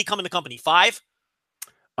fucking, when did he come in the company? 5?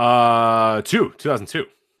 2002.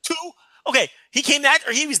 2? Okay, he came that,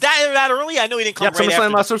 or he was that early? I know he didn't come right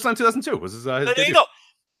after. SummerSlam 2002 was his there you go.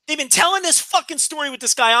 They've been telling this fucking story with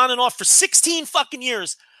this guy on and off for 16 fucking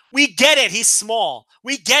years. We get it. He's small.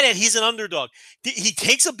 We get it. He's an underdog. He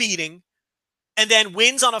takes a beating and then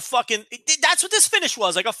wins on a fucking... That's what this finish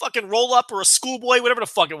was. Like a fucking roll-up or a schoolboy, whatever the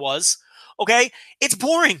fuck it was. Okay? It's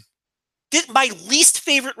boring. My least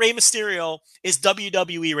favorite Rey Mysterio is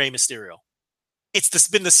WWE Rey Mysterio. It's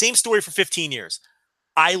been the same story for 15 years.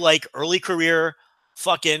 I like early career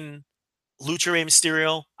fucking Lucha Rey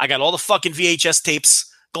Mysterio. I got all the fucking VHS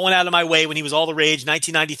tapes going out of my way when he was all the rage,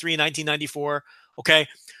 1993, 1994. Okay?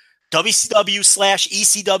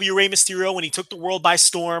 WCW/ECW Rey Mysterio when he took the world by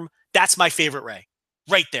storm. That's my favorite Rey.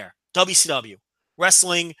 Right there. WCW.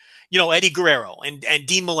 Wrestling, Eddie Guerrero and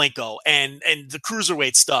Dean Malenko and the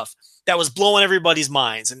cruiserweight stuff that was blowing everybody's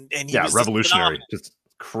minds. And he was revolutionary. Just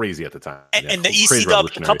crazy at the time. And the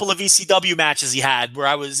ECW, a couple of ECW matches he had where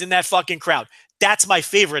I was in that fucking crowd. That's my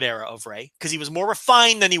favorite era of Rey because he was more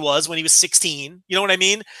refined than he was when he was 16. You know what I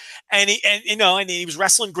mean? And he was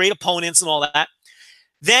wrestling great opponents and all that.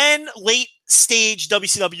 Then late stage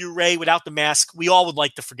WCW Rey without the mask, we all would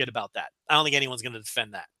like to forget about that. I don't think anyone's going to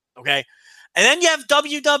defend that. Okay. And then you have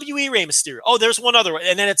WWE Rey Mysterio. Oh, there's one other.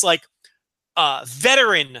 And then it's like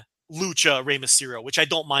veteran Lucha Rey Mysterio, which I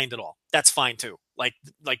don't mind at all. That's fine too. Like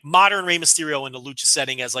modern Rey Mysterio in the Lucha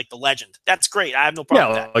setting as like the legend. That's great. I have no problem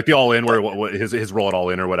with that. Like the All In, where his role at All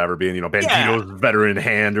In or whatever being, Bandito's veteran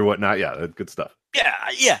hand or whatnot. Yeah, good stuff.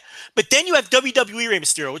 Yeah. But then you have WWE Rey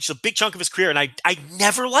Mysterio, which is a big chunk of his career, and I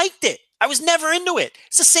never liked it. I was never into it.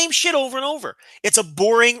 It's the same shit over and over. It's a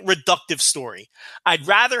boring, reductive story. I'd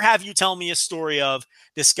rather have you tell me a story of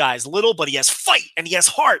this guy's little, but he has fight and he has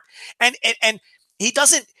heart. And he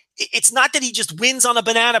doesn't, it's not that he just wins on a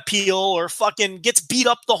banana peel or fucking gets beat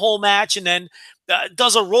up the whole match and then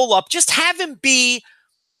does a roll up. Just have him be,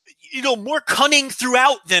 more cunning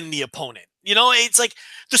throughout than the opponent. It's like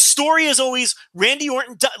the story is always Randy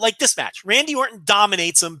Orton, like this match. Randy Orton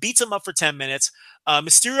dominates him, beats him up for 10 minutes.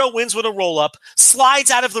 Mysterio wins with a roll-up,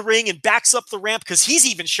 slides out of the ring and backs up the ramp because he's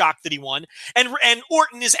even shocked that he won. And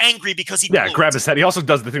Orton is angry because he grabs his head. He also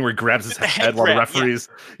does the thing where he grabs his head while the referee's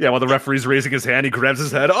while the referee's raising his hand. He grabs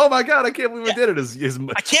his head. Oh my god, I can't believe I did it.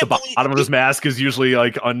 The bottom of his mask is usually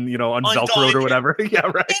like unvelcroed or whatever. Yeah,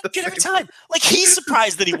 right. Every time, like he's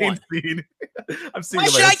surprised that he won. I'm seeing. Why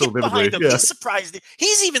should I get behind him? Yeah. He's surprised.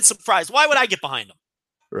 He's even surprised. Why would I get behind him?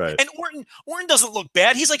 Right. And Orton doesn't look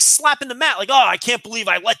bad. He's like slapping the mat, like, oh, I can't believe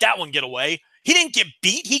I let that one get away. He didn't get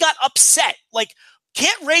beat. He got upset. Like,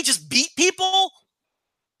 can't Rey just beat people?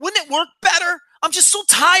 Wouldn't it work better? I'm just so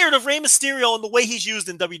tired of Rey Mysterio and the way he's used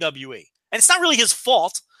in WWE. And it's not really his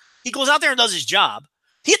fault. He goes out there and does his job.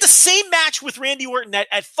 He had the same match with Randy Orton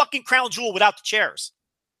at fucking Crown Jewel without the chairs.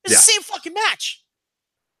 It's the same fucking match.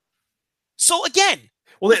 So again,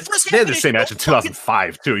 well, they had the same match in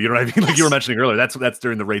 2005 too. You know what I mean? Like you were mentioning earlier, that's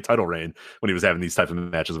during the Rey title reign when he was having these types of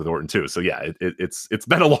matches with Orton too. So yeah, it's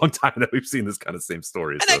been a long time that we've seen this kind of same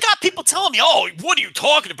story. And I got people telling me, "Oh, what are you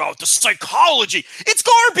talking about? The psychology? It's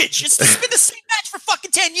garbage. It's been the same match for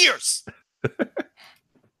fucking 10 years, and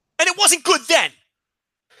it wasn't good then.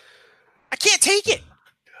 I can't take it."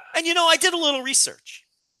 And I did a little research.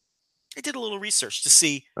 To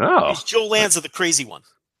see is Joe Lanza the crazy one.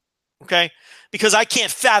 Okay, because I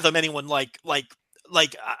can't fathom anyone like look,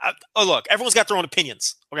 everyone's got their own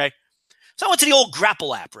opinions. Okay, so I went to the old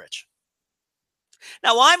Grapple app, Rich.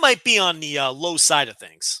 Now I might be on the low side of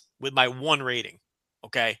things with my 1 rating.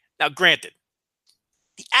 Okay, now granted,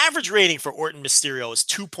 the average rating for Orton Mysterio is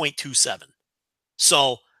 2.27.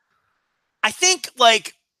 So I think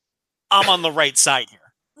I'm on the right side here.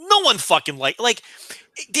 No one fucking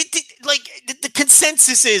the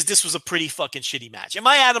consensus is this was a pretty fucking shitty match. Am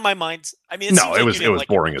I out of my mind? I mean, it was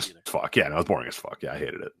boring as fuck. Yeah, no, it was boring as fuck. Yeah, I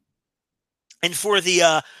hated it. And for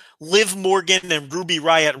the Liv Morgan and Ruby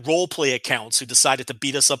Riott roleplay accounts who decided to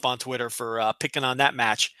beat us up on Twitter for picking on that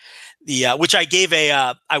match, which I gave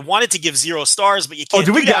I wanted to give 0 stars, but you can't.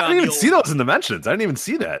 Oh, I didn't even see those in the mentions. I didn't even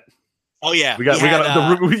see that. Oh yeah,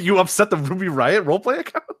 you upset the Ruby Riot roleplay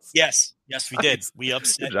accounts. Yes, we did. We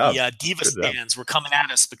upset the Diva stands were coming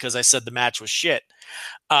at us because I said the match was shit.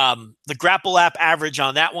 The Grapple app average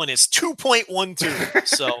on that one is 2.12.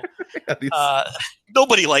 So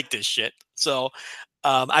nobody liked this shit. So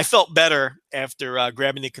I felt better after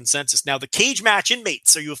grabbing the consensus. Now the cage match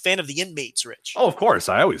inmates. Are you a fan of the inmates, Rich? Oh, of course.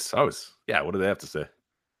 I always. Yeah. What do they have to say?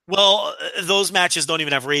 Well, those matches don't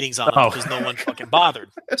even have ratings on them because no one fucking bothered.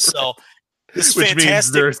 So this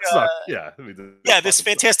fantastic, this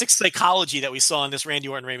fantastic psychology that we saw in this Randy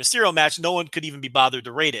Orton Rey Mysterio match, no one could even be bothered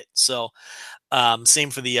to rate it. So same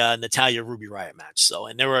for the Natalya Ruby Riott match. So,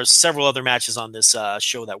 and there were several other matches on this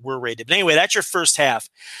show that were rated. But anyway, that's your first half.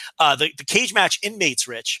 The cage match inmates,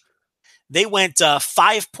 Rich, they went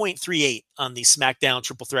 5.38 on the SmackDown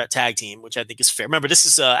Triple Threat Tag Team, which I think is fair. Remember, this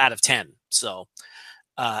is out of 10. So.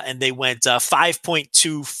 And they went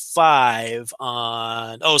 5.25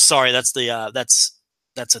 on. Oh, sorry, that's a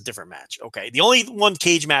different match. Okay, the only one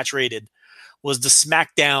cage match rated was the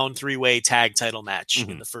SmackDown 3-way tag title match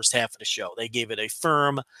in the first half of the show. They gave it a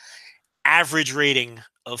firm average rating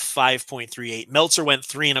of 5.38. Meltzer went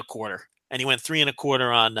 3.25, and he went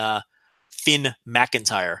 3.25 on Finn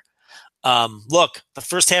McIntyre. Look, the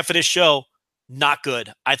first half of this show, not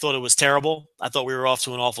good. I thought it was terrible. I thought we were off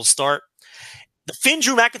to an awful start. The Finn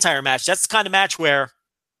Drew McIntyre match, that's the kind of match where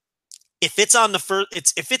if it's on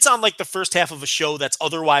like the first half of a show that's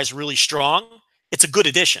otherwise really strong, it's a good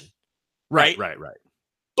addition. Right.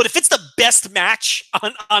 But if it's the best match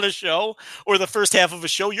on a show or the first half of a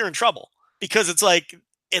show, you're in trouble because it's like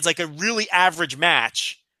a really average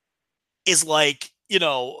match is like,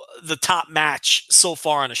 the top match so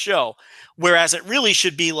far on a show, whereas it really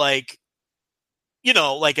should be like,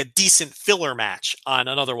 like a decent filler match on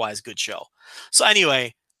an otherwise good show. So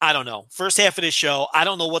anyway, I don't know. First half of this show, I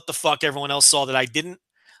don't know what the fuck everyone else saw that I didn't,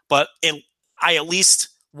 but I at least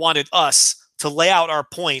wanted us to lay out our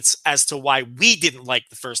points as to why we didn't like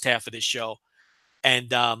the first half of this show.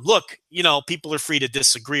 And look, people are free to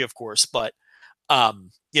disagree, of course, but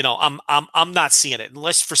I'm not seeing it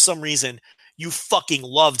unless for some reason you fucking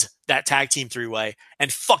loved that tag team 3-way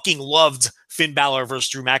and fucking loved Finn Balor versus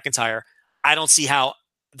Drew McIntyre. I don't see how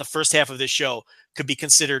the first half of this show could be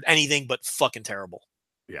considered anything but fucking terrible.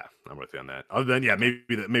 Yeah, I'm with you on that. Other than,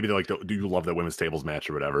 maybe they're like, do you love that women's tables match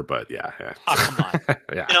or whatever? But yeah. Oh, come on.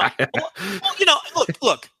 Yeah.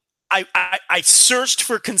 Look. I searched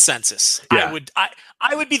for consensus. Yeah.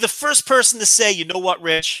 I would be the first person to say, you know what,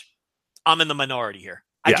 Rich, I'm in the minority here.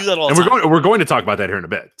 I do that all the time. We're going to talk about that here in a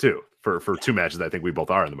bit too. For two matches, I think we both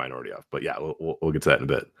are in the minority of. But yeah, we'll get to that in a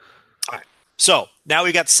bit. All right. So now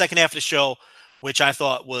we got the second half of the show, which I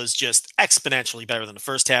thought was just exponentially better than the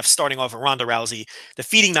first half, starting off with Ronda Rousey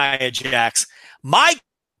defeating Nia Jax. My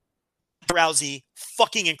Rousey,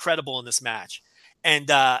 fucking incredible in this match.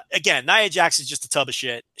 And again, Nia Jax is just a tub of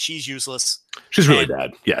shit. She's useless. She's really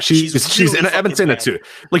bad. Yeah, she's really and I've been saying that too.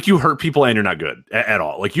 Like, you hurt people and you're not good at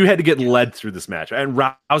all. Like, you had to get led through this match. And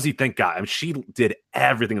Rousey, thank God, she did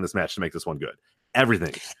everything in this match to make this one good.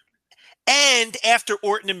 Everything. And after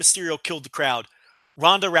Orton and Mysterio killed the crowd,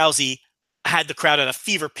 Ronda Rousey had the crowd at a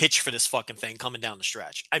fever pitch for this fucking thing coming down the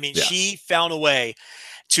stretch. I mean, she found a way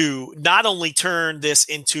to not only turn this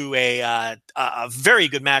into a very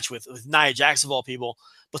good match with Nia Jax of all people,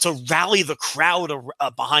 but to rally the crowd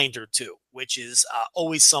behind her too, which is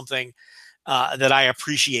always something that I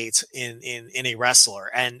appreciate in a wrestler.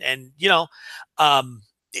 And you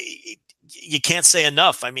can't say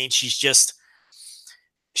enough. I mean, she's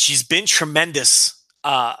been tremendous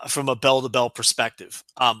from a bell-to-bell perspective,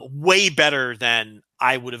 way better than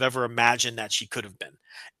I would have ever imagined that she could have been.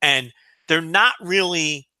 And they're not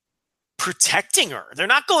really protecting her. They're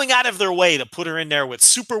not going out of their way to put her in there with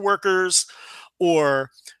super workers,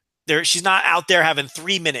 or she's not out there having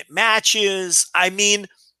 3-minute matches. I mean,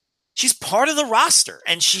 she's part of the roster,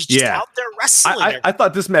 and she's just out there wrestling. I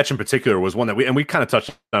thought this match in particular was one that we kind of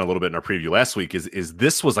touched on a little bit in our preview last week. Is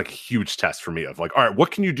this was like a huge test for me of like, all right,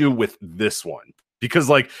 what can you do with this one? Because,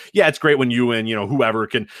 like, yeah, it's great when you and, whoever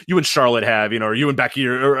you and Charlotte have, or you and Becky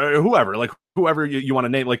or whoever, like, whoever you want to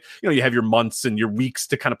name, like, you have your months and your weeks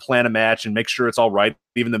to kind of plan a match and make sure it's all right.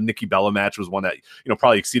 Even the Nikki Bella match was one that,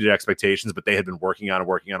 probably exceeded expectations, but they had been working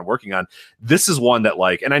on. This is one that,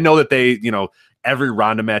 like, and I know that they, every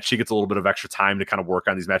Ronda match, she gets a little bit of extra time to kind of work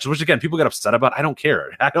on these matches, which again, people get upset about. I don't care.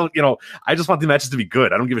 I just want the matches to be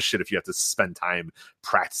good. I don't give a shit if you have to spend time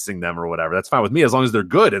practicing them or whatever. That's fine with me as long as they're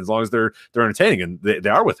good and as long as they're entertaining, and they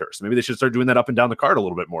are with her. So maybe they should start doing that up and down the card a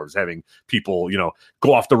little bit more, is having people,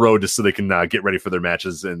 go off the road just so they can get ready for their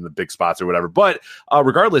matches in the big spots or whatever. But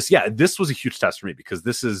regardless, this was a huge test for me because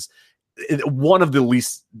this is one of the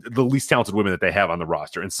least talented women that they have on the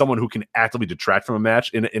roster, and someone who can actively detract from a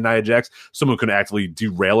match in Nia Jax, someone who can actively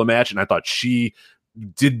derail a match. And I thought she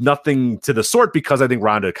did nothing to the sort because I think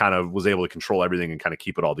Ronda kind of was able to control everything and kind of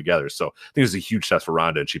keep it all together. So I think it was a huge test for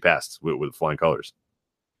Ronda, and she passed with flying colors.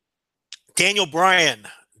 Daniel Bryan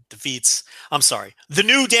defeats, the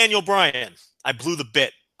new Daniel Bryan. I blew the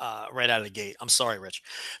bit right out of the gate. I'm sorry, Rich.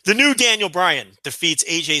 The new Daniel Bryan defeats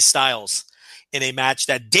AJ Styles in a match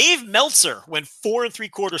that Dave Meltzer went 4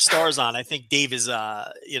 3/4 stars on. I think Dave is,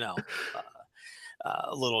 a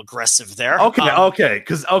little aggressive there. Okay.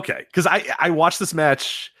 Because I watched this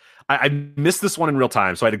match. I missed this one in real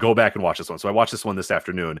time, so I had to go back and watch this one. So I watched this one this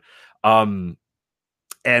afternoon.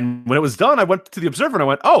 And when it was done, I went to the Observer and I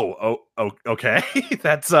went, okay.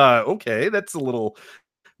 That's okay. That's a little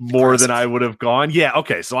more than I would have gone. Yeah.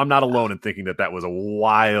 Okay. So I'm not alone in thinking that was a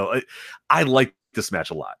wild. I liked this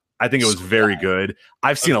match a lot. I think it was very good.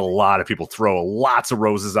 I've seen a lot of people throw lots of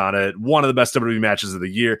roses on it. One of the best WWE matches of the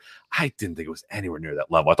year. I didn't think it was anywhere near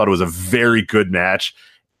that level. I thought it was a very good match.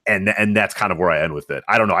 And that's kind of where I end with it.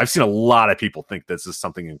 I don't know. I've seen a lot of people think this is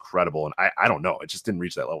something incredible. And I don't know. It just didn't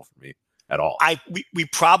reach that level for me at all. We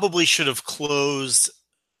probably should have closed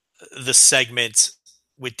the segment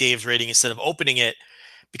with Dave's rating instead of opening it,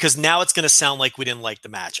 because now it's going to sound like we didn't like the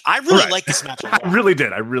match. I really like this match a lot. I really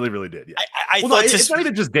did. I really did. Yeah. It's not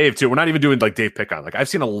even just Dave too. We're not even doing like Dave pick on. Like I've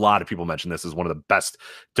seen a lot of people mention this as one of the best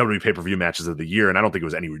WWE pay-per-view matches of the year, and I don't think it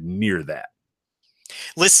was anywhere near that.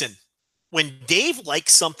 Listen, when Dave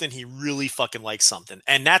likes something, he really fucking likes something,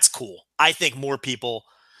 and that's cool. I think more people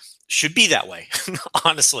should be that way,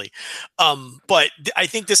 honestly. But I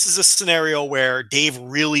think this is a scenario where Dave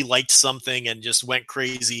really liked something and just went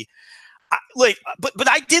crazy. But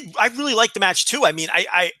I really liked the match too. I mean,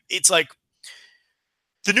 it's like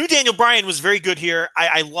the new Daniel Bryan was very good here.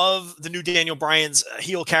 I love the new Daniel Bryan's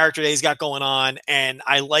heel character that he's got going on, and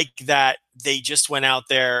I like that they just went out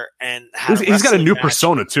there and he's got a new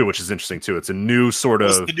persona too, which is interesting too. It's a new sort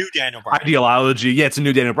of the new Daniel Bryan ideology. Yeah, it's a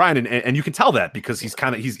new Daniel Bryan, and you can tell that because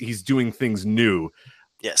he's doing things new.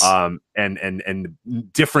 Yes. And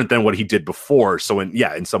different than what he did before. So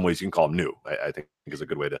in some ways you can call him new. I think is a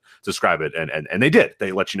good way to describe it. And they did.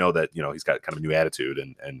 They let you know that, he's got kind of a new attitude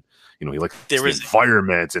and he likes the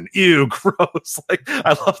environment and ew, gross. Like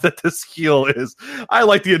I love that this heel is. I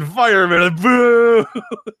like the environment. And boo,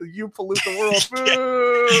 you pollute the world. Boo,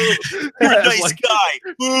 you're a nice guy.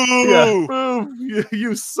 Boo, yeah, boo,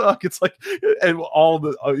 you suck. It's like, and all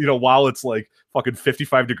the while it's like fucking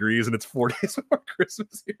 55 degrees and it's 4 days before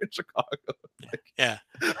Christmas here in Chicago. Like, yeah,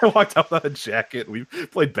 I walked out without a jacket. We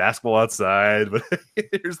played basketball outside, but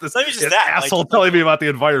here's this asshole telling me about the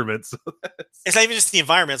environment. So it's not even just the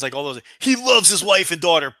environment. It's like all those. He loves his wife and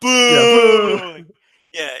daughter. Boo.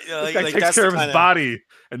 Yeah, this guy takes care of his body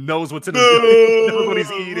and knows what's in his he knows what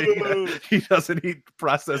he's eating. He doesn't eat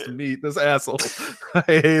processed meat. This asshole. I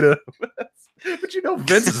hate him. But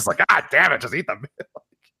Vince is just like, damn it, just eat the meat.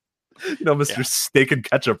 Mr. Steak and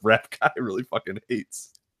Ketchup rap guy really fucking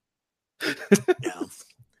hates. Yeah.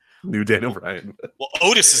 New Daniel Bryan. Well,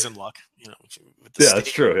 Otis is in luck.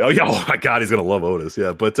 That's true. Oh my God, he's gonna love Otis.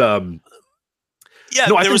 Yeah, but the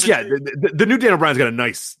new Daniel Bryan's got a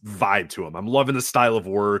nice vibe to him. I'm loving the style of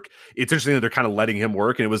work. It's interesting that they're kind of letting him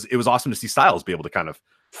work, and it was awesome to see Styles be able to kind of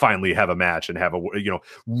finally have a match and have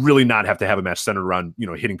really not have to have a match centered around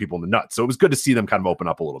hitting people in the nuts. So it was good to see them kind of open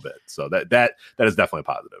up a little bit. So that is definitely a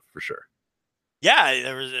positive for sure. Yeah,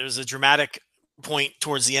 there was a dramatic point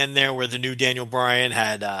towards the end there where the new Daniel Bryan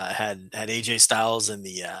had AJ Styles in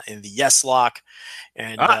the yes lock,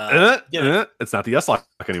 and it's not the yes lock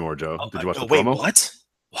anymore, Joe. Did you watch the promo? What?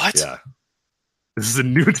 Yeah, this is a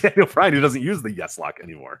new Daniel Bryan who doesn't use the yes lock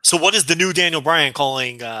anymore. So what is the new Daniel Bryan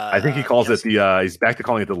calling? I think he calls it he's back to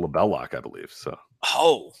calling it the label lock, I believe. So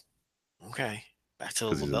okay, back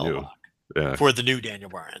to the label lock for the new Daniel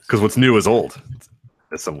Bryan, because what's new is old,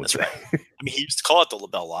 as some would say. Right. I mean, he used to call it the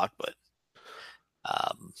label lock, but.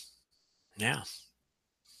 Yeah.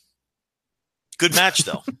 Good match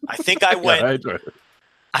though. I think I went.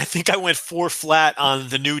 I think I went 4 flat on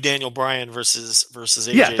the new Daniel Bryan versus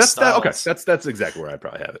AJ Styles. That's exactly where I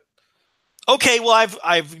probably have it. Okay, well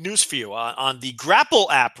I've news for you on the Grapple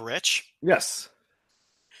app, Rich. Yes.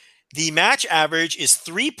 The match average is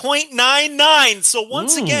 3.99. So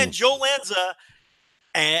once again, Joe Lanza,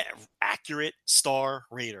 accurate star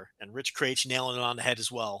rater, and Rich Craich nailing it on the head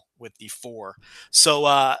as well with the 4. So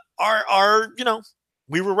our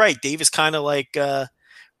we were right. Dave is kind of like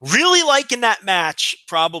really liking that match,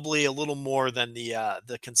 probably a little more than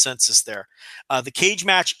the consensus there. The cage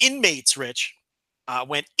match inmates, Rich,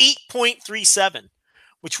 went 8.37,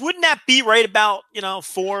 which wouldn't that be right about,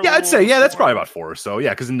 4? Yeah, I'd say, that's probably about 4 or so.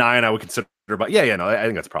 Yeah, because 9 I would consider about, no, I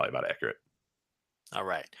think that's probably about accurate. All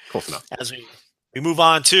right. Close enough. As we move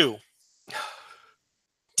on to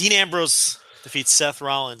Dean Ambrose defeats Seth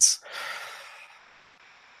Rollins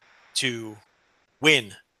to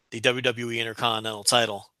win the WWE Intercontinental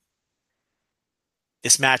title.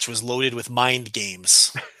 This match was loaded with mind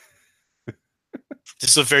games.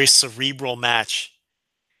 This is a very cerebral match.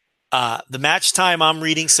 The match time I'm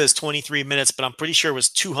reading says 23 minutes, but I'm pretty sure it was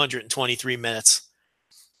 223 minutes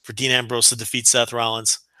for Dean Ambrose to defeat Seth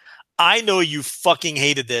Rollins. I know you fucking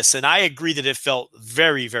hated this, and I agree that it felt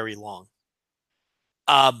very, very long.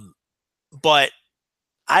 But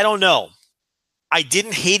I don't know. I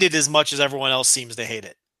didn't hate it as much as everyone else seems to hate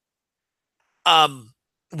it.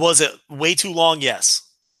 Was it way too long? Yes.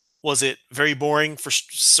 Was it very boring for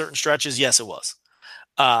certain stretches? Yes, it was.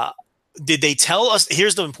 Did they tell us?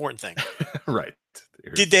 Here's the important thing. Right.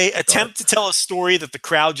 Did they attempt to tell a story that the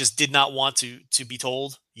crowd just did not want to be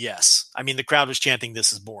told? Yes. I mean, the crowd was chanting,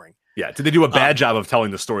 "This is boring." Yeah. Did they do a bad job of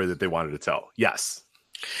telling the story that they wanted to tell? Yes.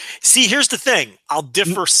 See, here's the thing. I'll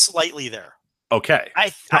differ slightly there. Okay. I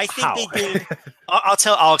think they did.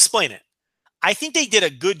 I'll explain it. I think they did a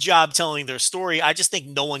good job telling their story. I just think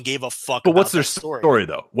no one gave a fuck. But what's their story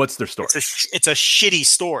though? What's their story? It's a shitty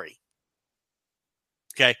story.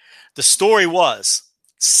 Okay. The story was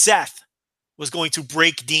Seth was going to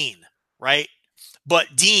break Dean, right?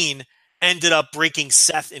 But Dean ended up breaking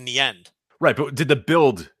Seth in the end. Right. But did the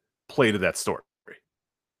build play to that story?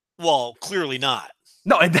 Well, clearly not.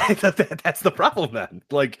 No, and that's the problem then.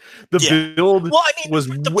 Like the build was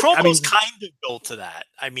the promo's kind of built to that.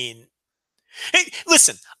 I mean, hey,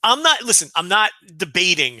 listen, I'm not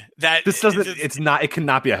debating that this doesn't. It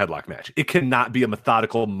cannot be a headlock match. It cannot be a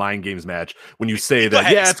methodical mind games match when you say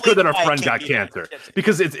that. It's good that our friend got cancer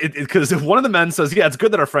because because if one of the men says, it's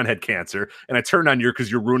good that our friend had cancer, and I turned on you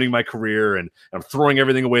because you're ruining my career and I'm throwing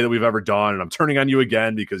everything away that we've ever done, and I'm turning on you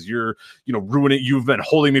again because you're ruining. You've been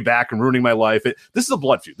holding me back and ruining my life. This is a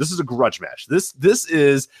blood feud. This is a grudge match. This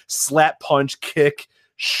is slap, punch, kick,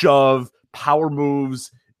 shove, power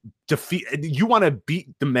moves. Defeat. You want to beat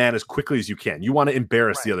the man as quickly as you can. You want to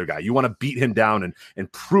embarrass the other guy. You want to beat him down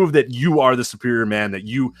and prove that you are the superior man, that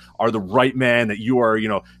you are the right man, that you are,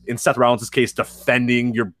 in Seth Rollins' case,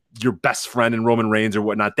 defending your best friend in Roman Reigns or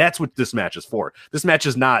whatnot. That's what this match is for. This match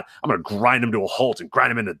is not, I'm going to grind him to a halt and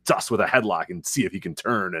grind him into dust with a headlock and see if he can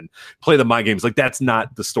turn and play the mind games. Like, that's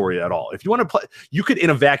not the story at all. If you want to play, you could in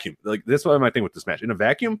a vacuum. Like, that's what my thing with this match. In a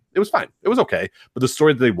vacuum, it was fine. It was okay. But the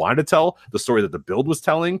story that they wanted to tell, the story that the build was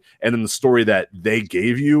telling, and then the story that they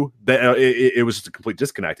gave you, that it was just a complete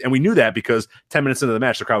disconnect. And we knew that because 10 minutes into the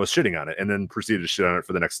match, the crowd was shitting on it and then proceeded to shit on it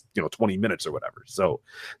for the next 20 minutes or whatever. So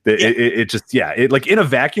like in a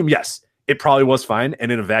vacuum, yes, it probably was fine.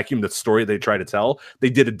 And in a vacuum, the story they tried to tell,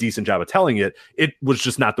 they did a decent job of telling it. It was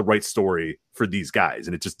just not the right story for these guys.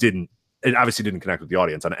 And it obviously didn't connect with the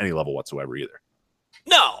audience on any level whatsoever either.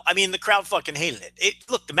 No, I mean, the crowd fucking hated it.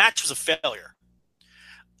 Look, the match was a failure.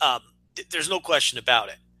 There's no question about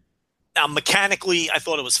it. Now, mechanically, I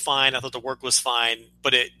thought it was fine. I thought the work was fine,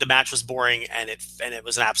 but the match was boring and it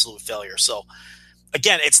was an absolute failure. So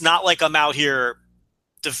again, it's not like I'm out here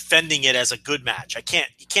defending it as a good match.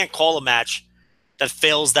 You can't call a match that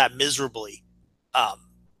fails that miserably, a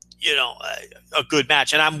good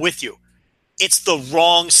match. And I'm with you. It's the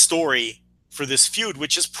wrong story for this feud,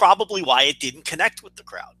 which is probably why it didn't connect with the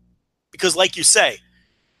crowd. Because like you say,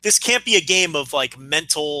 this can't be a game of like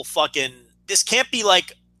mental fucking, this can't be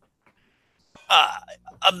like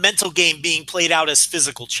a mental game being played out as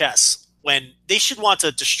physical chess when they should want to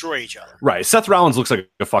destroy each other. Right. Seth Rollins looks like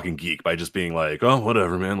a fucking geek by just being like, oh,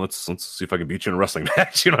 whatever, man. Let's see if I can beat you in a wrestling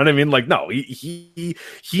match. You know what I mean? Like, no, he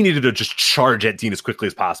needed to just charge at Dean as quickly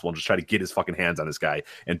as possible and just try to get his fucking hands on this guy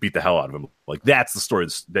and beat the hell out of him. Like, that's the story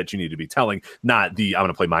that you need to be telling, not the I'm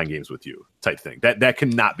going to play mind games with you type thing. That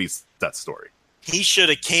cannot be that story. He should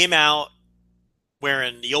have came out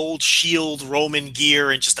wearing the old Shield Roman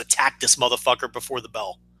gear and just attacked this motherfucker before the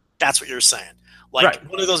bell. That's what you're saying. Like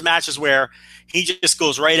one of those matches where he just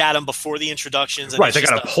goes right at him before the introductions. And they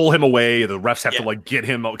got to pull him away. The refs have to like get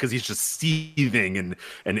him out because he's just seething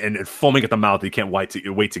and foaming at the mouth. He can't wait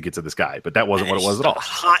to get to this guy. But that wasn't what it was at all.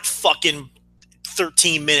 Hot fucking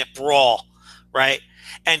 13-minute brawl, right?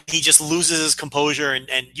 And he just loses his composure.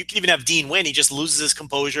 And you can even have Dean win. He just loses his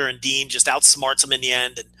composure and Dean just outsmarts him in the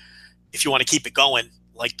end. And if you want to keep it going,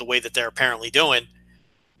 like the way that they're apparently doing,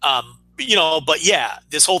 but yeah,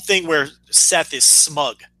 this whole thing where Seth is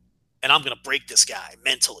smug and I'm going to break this guy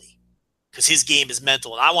mentally because his game is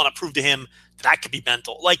mental and I want to prove to him that I could be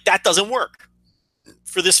mental. Like, that doesn't work.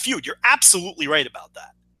 for this feud. You're absolutely right about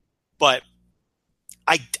that. But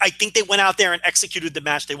I think they went out there and executed the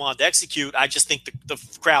match they wanted to execute. I just think the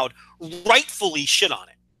crowd rightfully shit on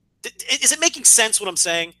it. Is it making sense what I'm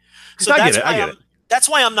saying? So I get it. That's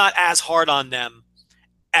why I'm not as hard on them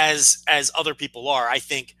as other people are. I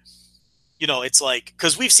think, it's like,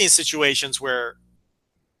 because we've seen situations where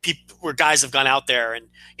guys have gone out there and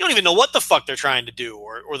you don't even know what the fuck they're trying to do,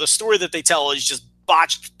 or the story that they tell is just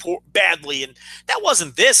botched badly, and that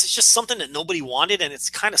wasn't this. It's just something that nobody wanted, and it's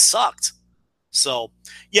kind of sucked. So,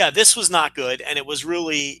 yeah, this was not good, and it was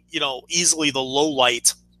really, easily the low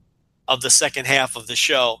light of the second half of the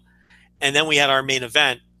show. And then we had our main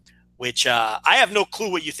event, which I have no clue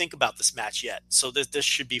what you think about this match yet, so this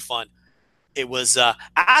should be fun. It was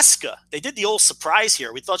Asuka. They did the old surprise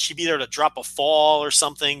here. We thought she'd be there to drop a fall or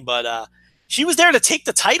something, but she was there to take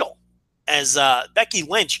the title as Becky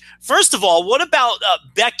Lynch. First of all, what about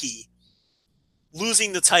Becky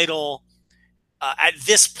losing the title at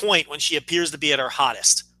this point when she appears to be at her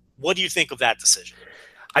hottest? What do you think of that decision?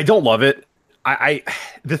 I don't love it.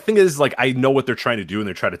 The thing is, like, I know what they're trying to do, and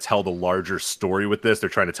they're trying to tell the larger story with this. They're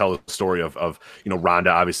trying to tell the story of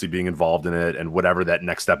Ronda obviously being involved in it, and whatever that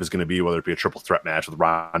next step is going to be, whether it be a triple threat match with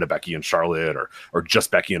Ronda, Becky, and Charlotte, or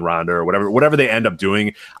just Becky and Ronda, or whatever they end up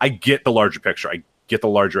doing. I get the larger picture. I get the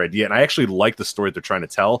larger idea, and I actually like the story they're trying to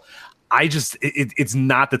tell. I just, it's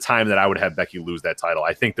not the time that I would have Becky lose that title.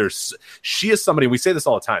 I think she is somebody, we say this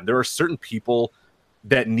all the time, there are certain people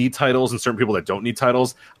that need titles and certain people that don't need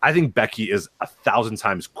titles. I think Becky is 1,000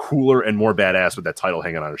 times cooler and more badass with that title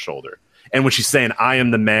hanging on her shoulder. And when she's saying, I am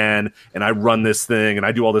the man and I run this thing and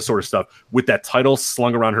I do all this sort of stuff with that title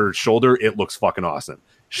slung around her shoulder, it looks fucking awesome.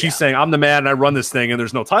 She's saying, I'm the man and I run this thing, and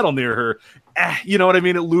there's no title near her. You know what I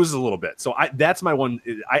mean? It loses a little bit. So that's my one.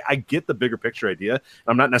 I get the bigger picture idea.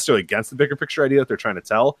 I'm not necessarily against the bigger picture idea that they're trying to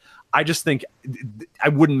tell. I just think I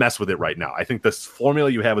wouldn't mess with it right now. I think this formula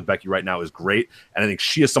you have with Becky right now is great. And I think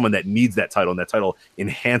she is someone that needs that title, and that title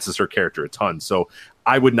enhances her character a ton. So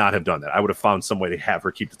I would not have done that. I would have found some way to have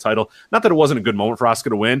her keep the title. Not that it wasn't a good moment for Asuka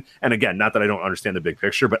to win. And again, not that I don't understand the big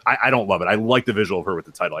picture, but I don't love it. I like the visual of her with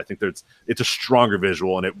the title. I think it's a stronger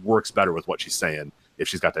visual, and it works better with what she's saying if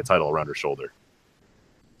she's got that title around her shoulder.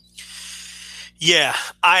 Yeah,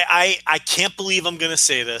 I can't believe I'm going to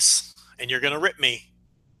say this, and you're going to rip me,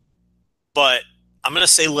 but I'm going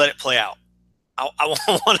to say let it play out. I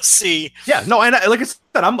want to see. Yeah, no, and like I said,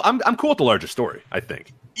 I'm cool with the larger story, I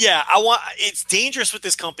think. Yeah, it's dangerous with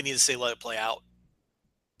this company to say let it play out.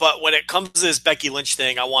 But when it comes to this Becky Lynch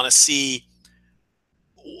thing, I want to see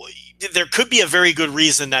there could be a very good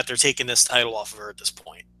reason that they're taking this title off of her at this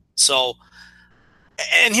point. So,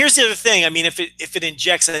 and here's the other thing. I mean, if it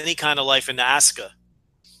injects any kind of life into Asuka,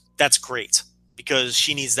 that's great because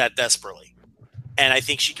she needs that desperately. And I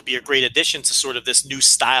think she could be a great addition to sort of this new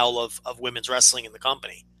style of women's wrestling in the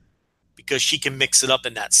company because she can mix it up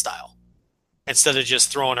in that style instead of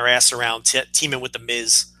just throwing her ass around, teaming with The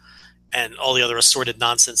Miz and all the other assorted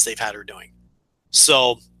nonsense they've had her doing.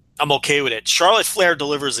 So I'm okay with it. Charlotte Flair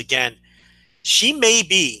delivers again. She may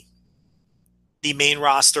be the main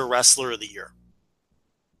roster wrestler of the year.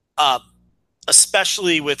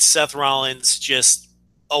 Especially with Seth Rollins just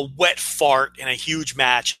a wet fart in a huge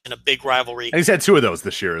match in a big rivalry. And he's had two of those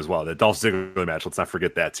this year as well. The Dolph Ziggler match, let's not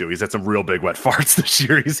forget that too. He's had some real big wet farts this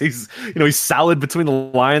year. He's solid between the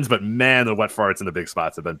lines, but man, the wet farts in the big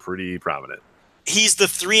spots have been pretty prominent. He's the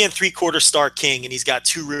 3 3/4 star king, and he's got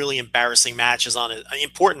two really embarrassing matches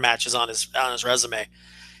important matches on his resume.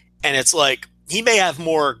 And it's like he may have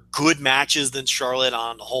more good matches than Charlotte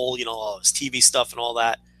on the whole, all his TV stuff and all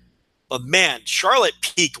that. But man, Charlotte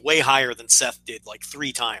peaked way higher than Seth did, like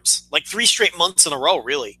 3 times, like 3 straight months in a row,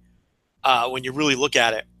 really, when you really look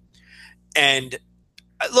at it. And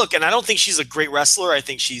look, and I don't think she's a great wrestler. I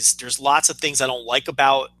think there's lots of things I don't like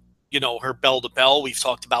about, her bell to bell. We've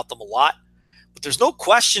talked about them a lot, but there's no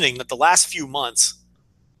questioning that the last few months,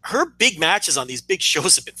 her big matches on these big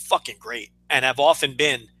shows have been fucking great and have often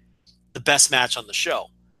been the best match on the show.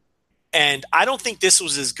 And I don't think this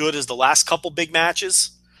was as good as the last couple big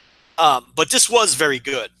matches. But this was very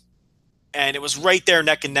good. And it was right there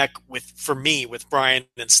neck and neck for me with Bryan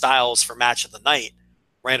and Styles for match of the night,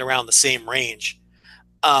 right around the same range.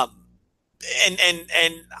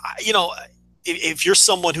 If you're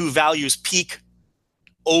someone who values peak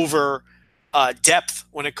over depth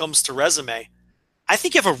when it comes to resume, I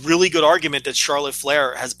think you have a really good argument that Charlotte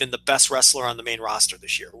Flair has been the best wrestler on the main roster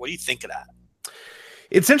this year. What do you think of that?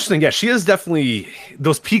 It's interesting. Yeah, she is definitely,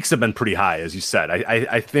 those peaks have been pretty high, as you said.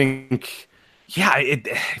 I think,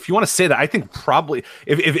 if you want to say that, I think probably,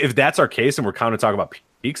 if that's our case and we're kind of talking about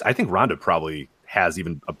peaks, I think Ronda probably has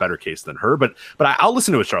even a better case than her. But I'll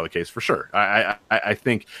listen to a Charlotte case for sure. I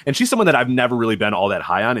think, and she's someone that I've never really been all that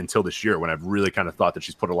high on until this year, when I've really kind of thought that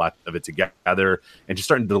she's put a lot of it together and she's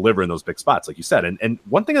starting to deliver in those big spots, like you said. And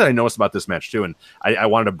one thing that I noticed about this match too, and I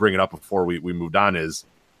wanted to bring it up before we moved on, is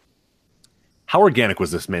how organic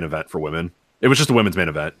was this main event for women? It was just a women's main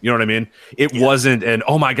event. You know what I mean? It wasn't an,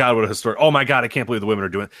 oh my God, what a historic, oh my God, I can't believe the women are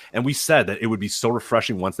doing it. And we said that it would be so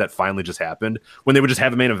refreshing once that finally just happened, when they would just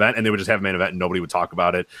have a main event and they would just have a main event and nobody would talk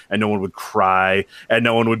about it and no one would cry and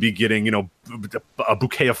no one would be getting, a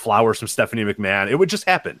bouquet of flowers from Stephanie McMahon. It would just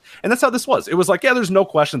happen. And that's how this was. It was like, yeah, there's no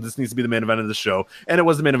question this needs to be the main event of the show. And it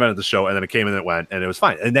was the main event of the show. And then it came and it went and it was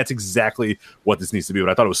fine. And that's exactly what this needs to be. But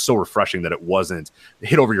I thought it was so refreshing that it wasn't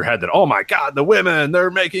hit over your head that, oh my God, the women,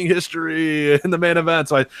 they're making history in the main event.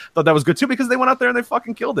 So I thought that was good too, because they went out there and they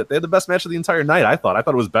fucking killed it. They had the best match of the entire night. I thought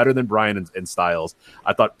it was better than Bryan and Styles.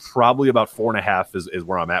 I thought probably about 4.5 is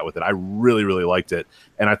where I'm at with it. I really, really liked it.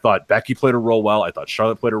 And I thought Becky played her role well. I thought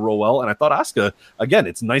Charlotte played her role well. And I thought Asuka, again,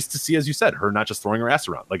 it's nice to see, as you said, her not just throwing her ass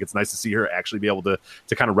around. Like, it's nice to see her actually be able to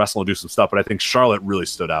kind of wrestle and do some stuff. But I think Charlotte really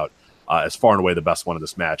stood out as far and away the best one of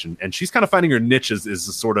this match. And she's kind of finding her niche as a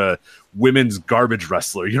sort of women's garbage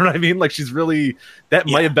wrestler. You know what I mean? Like, she's really, that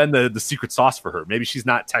might have been the secret sauce for her. Maybe she's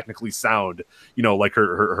not technically sound, like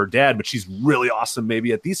her dad, but she's really awesome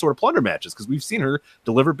maybe at these sort of plunder matches, because we've seen her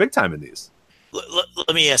deliver big time in these.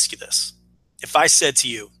 Let me ask you this. If I said to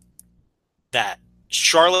you that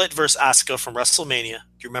Charlotte versus Asuka from WrestleMania,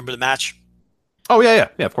 do you remember the match? Oh, yeah,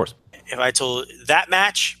 of course. If I told that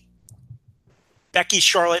match, Becky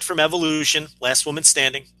Charlotte from Evolution, Last Woman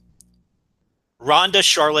Standing, Ronda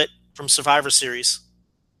Charlotte from Survivor Series,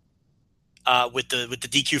 with the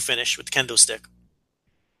DQ finish with the kendo stick,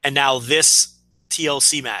 and now this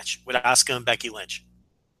TLC match with Asuka and Becky Lynch.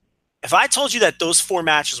 If I told you that those 4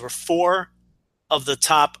 matches were 4 of the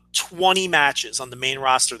top 20 matches on the main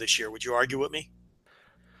roster this year, would you argue with me?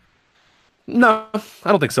 No, I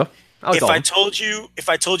don't think so. If I told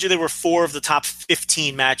you they were 4 of the top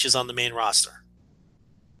 15 matches on the main roster,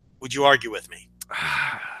 would you argue with me?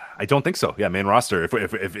 I don't think so. Yeah, main roster. If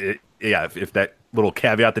that little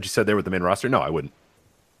caveat that you said there with the main roster, no, I wouldn't.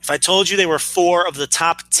 If I told you they were 4 of the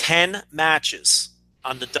top 10 matches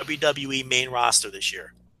on the WWE main roster this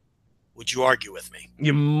year, would you argue with me?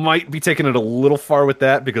 You might be taking it a little far with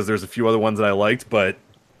that, because there's a few other ones that I liked, but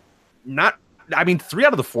not. I mean, 3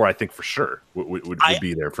 out of the 4, I think for sure would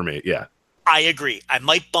be there for me. Yeah, I agree. I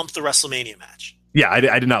might bump the WrestleMania match. Yeah,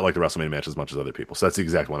 I did not like the WrestleMania match as much as other people, so that's the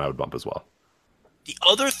exact one I would bump as well. The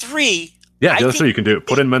other 3, yeah, the other 3 you can do.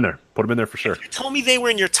 Put them in there. Put them in there for sure. If you told me they were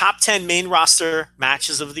in your top 10 main roster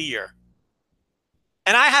matches of the year,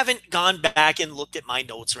 and I haven't gone back and looked at my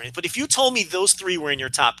notes or anything, but if you told me those 3 were in your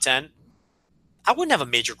top 10, I wouldn't have a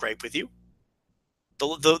major gripe with you.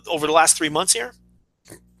 Over the last 3 months here,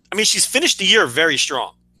 I mean, she's finished the year very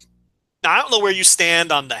strong. Now, I don't know where you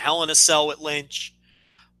stand on the Hell in a Cell with Lynch,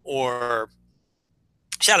 or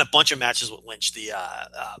she had a bunch of matches with Lynch. The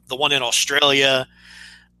one in Australia,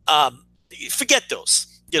 forget those.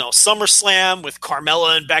 SummerSlam with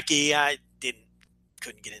Carmella and Becky. I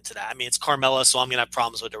couldn't get into that. I mean, it's Carmella, so I'm gonna have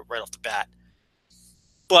problems with her right off the bat.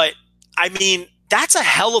 But I mean, that's a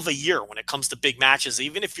hell of a year when it comes to big matches,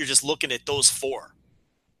 even if you're just looking at those 4.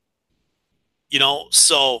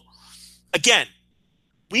 So again,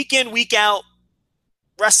 week in, week out,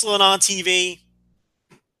 wrestling on TV,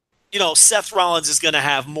 Seth Rollins is going to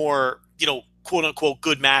have more, quote unquote,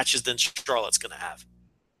 good matches than Charlotte's going to have.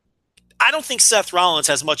 I don't think Seth Rollins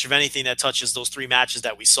has much of anything that touches those 3 matches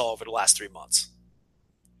that we saw over the last 3 months.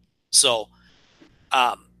 So,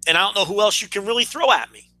 and I don't know who else you can really throw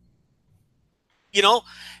at me.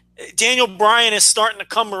 Daniel Bryan is starting to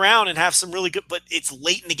come around and have some really good, but it's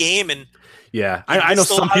late in the game, and yeah, I know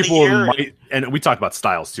some people might, and we talked about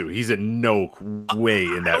Styles too. He's in no way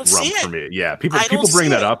in that run for me. Yeah, people bring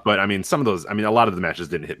that up, but I mean, some of those, a lot of the matches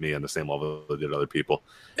didn't hit me on the same level that did other people.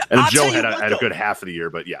 And Joe had a good half of the year,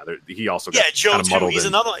 but yeah, he also got Joe kind of muddled too. He's in.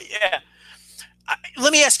 Another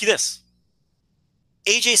let me ask you this: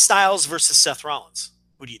 AJ Styles versus Seth Rollins.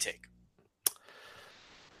 Who do you take?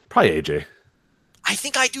 Probably AJ. I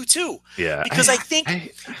think I do too. Yeah, because I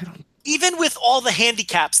think even with all the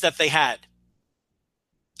handicaps that they had,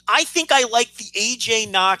 I think I like the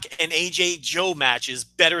AJ Knock and AJ Joe matches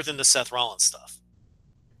better than the Seth Rollins stuff.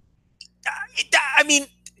 I mean,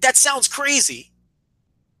 that sounds crazy,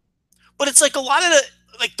 but it's like a lot of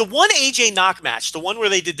the one AJ Knock match, the one where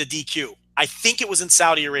they did the DQ. I think it was in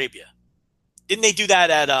Saudi Arabia. Didn't they do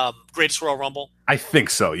that at Greatest Royal Rumble? I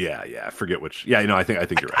think so. Yeah. I forget which. Yeah, I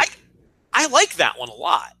think you're right. I like that one a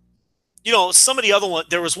lot. some of the other one,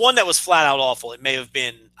 there was one that was flat out awful. It may have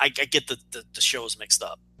been, I get the shows mixed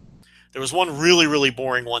up. There was one really, really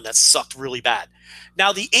boring one that sucked really bad.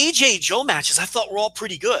 Now, the AJ Joe matches I thought were all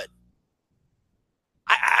pretty good.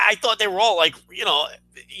 I thought they were all like,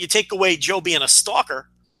 you take away Joe being a stalker,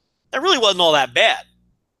 that really wasn't all that bad.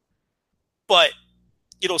 But,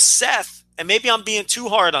 Seth, and maybe I'm being too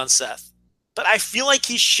hard on Seth, but I feel like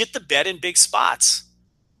he shit the bed in big spots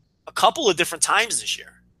a couple of different times this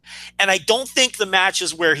year. And I don't think the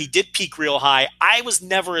matches where he did peak real high, I was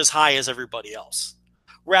never as high as everybody else.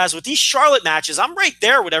 Whereas with these Charlotte matches, I'm right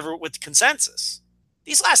there with consensus.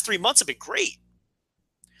 These last 3 months have been great.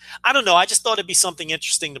 I don't know. I just thought it'd be something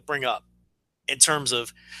interesting to bring up in terms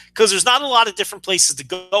of, because there's not a lot of different places to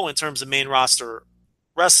go in terms of main roster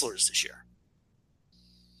wrestlers this year.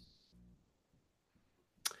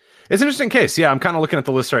 It's an interesting case. Yeah, I'm kind of looking at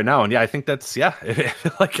the list right now, and yeah, I think that's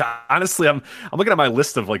like honestly, I'm looking at my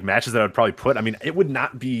list of like matches that I'd probably put. I mean, it would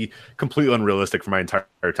not be completely unrealistic for my entire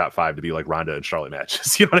top 5 to be like Ronda and Charlotte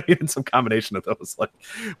matches. You know what I mean? Some combination of those. Like,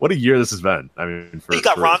 what a year this has been. I mean, you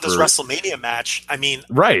got Ronda's WrestleMania match. I mean,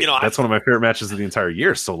 right? That's one of my favorite matches of the entire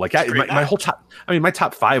year. So like, my whole top. I mean, my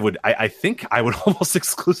top 5 would. I think I would almost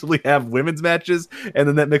exclusively have women's matches, and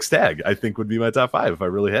then that mixed tag. I think would be my top 5 if I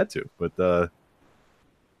really had to. But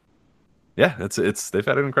yeah, it's they've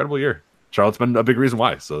had an incredible year. Charlotte's been a big reason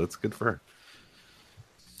why, so it's good for her.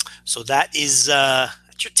 So that is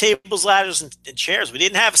your tables, ladders, and chairs. We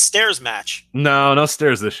didn't have a stairs match. No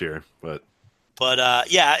stairs this year, but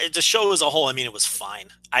yeah, the show as a whole, I mean, it was fine.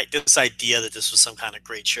 This idea that this was some kind of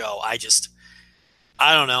great show, I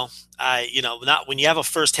don't know. Not when you have a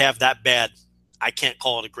first half that bad, I can't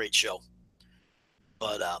call it a great show.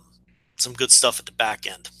 But some good stuff at the back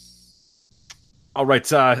end. All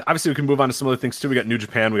right. Obviously, we can move on to some other things too. We got New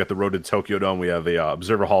Japan. We got the Road to Tokyo Dome. We have the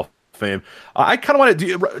Observer Hall of Fame. I kind of want to.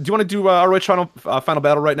 Do you want to do ROH Final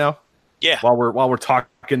Battle right now? Yeah. While we're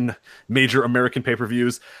talking major American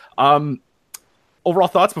pay-per-views. Overall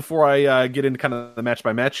thoughts before I get into kind of the match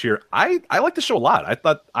by match here. I like the show a lot. I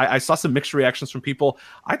thought I saw some mixed reactions from people.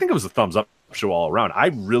 I think it was a thumbs up show all around. I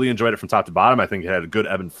really enjoyed it from top to bottom. I think it had a good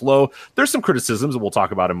ebb and flow. There's some criticisms, and we'll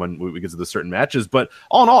talk about them when we get to the certain matches. But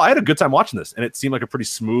all in all, I had a good time watching this, and it seemed like a pretty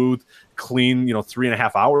smooth, clean,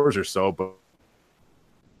 3.5 hours or so. But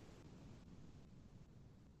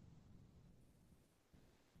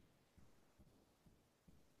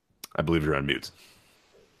I believe you're on mute.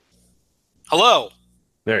 Hello.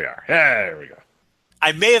 There you are. There we go.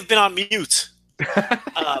 I may have been on mute.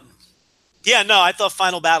 Yeah, no, I thought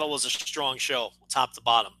Final Battle was a strong show, top to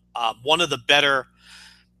bottom. One of the better,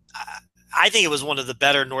 I think it was one of the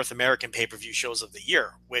better North American pay-per-view shows of the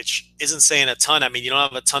year, which isn't saying a ton. I mean, you don't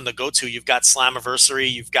have a ton to go to. You've got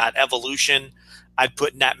Slammiversary, you've got Evolution. I'd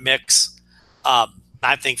put in that mix.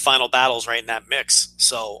 I think Final Battle's right in that mix.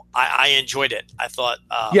 So I enjoyed it. I thought...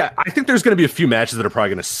 yeah, I think there's going to be a few matches that are probably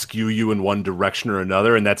going to skew you in one direction or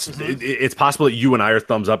another, and that's it's possible that you and I are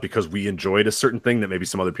thumbs up because we enjoyed a certain thing that maybe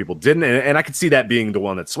some other people didn't, and I could see that being the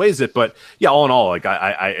one that sways it. But yeah, all in all, like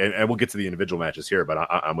I we'll get to the individual matches here, but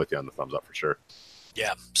I'm with you on the thumbs up for sure.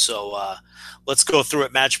 Yeah, so let's go through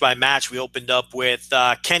it match by match. We opened up with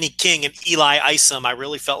Kenny King and Eli Isom. I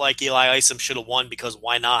really felt like Eli Isom should have won because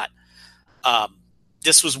why not?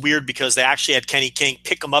 This was weird because they actually had Kenny King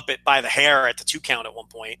pick him up by the hair at the 2 count at one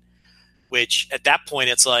point, which at that point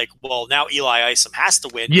it's like, well, now Eli Isom has to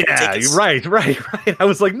win. Yeah, right. I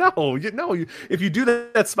was like, no, if you do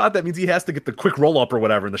that spot, that means he has to get the quick roll up or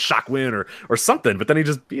whatever and the shock win or something. But then he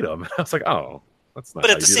just beat him. I was like, oh, that's not.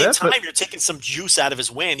 But at the same time, you're taking some juice out of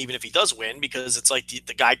his win, even if he does win, because it's like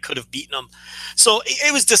the guy could have beaten him. So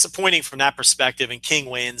it was disappointing from that perspective. And King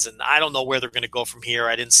wins, and I don't know where they're going to go from here.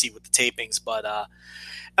 I didn't see with the tapings, but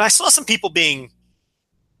and I saw some people being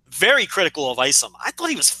very critical of Isom. I thought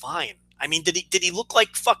he was fine. I mean, did he look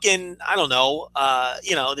like fucking, I don't know,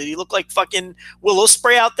 did he look like fucking Will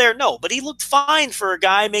Ospreay out there? No, but he looked fine for a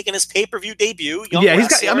guy making his pay-per-view debut. Yeah, he's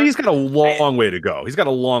got a long way to go. He's got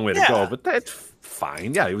a long way to go, but that's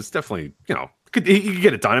fine. Yeah, he was definitely, he could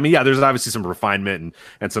get it done. I mean, yeah, there's obviously some refinement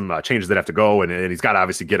and some changes that have to go, and he's got to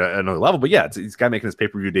obviously get another level. But yeah, he's got making his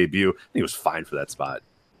pay-per-view debut. I think he was fine for that spot.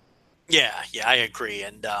 Yeah, I agree.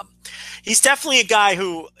 And he's definitely a guy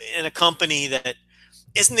who, in a company that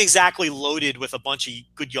isn't exactly loaded with a bunch of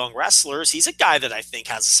good young wrestlers, he's a guy that I think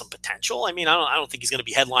has some potential. I mean, I don't think he's going to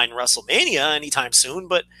be headlining WrestleMania anytime soon,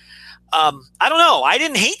 but I don't know. I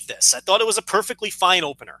didn't hate this. I thought it was a perfectly fine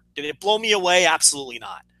opener. Did it blow me away? Absolutely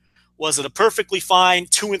not. Was it a perfectly fine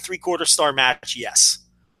 2 3/4 star match? Yes.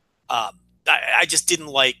 I just didn't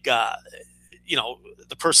like,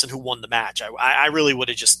 the person who won the match. I really would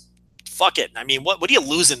have just fuck it. I mean, what are you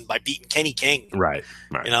losing by beating Kenny King? Right.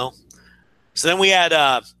 You know? So then we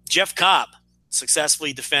had Jeff Cobb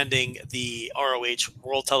successfully defending the ROH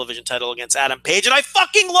World Television title against Adam Page, and I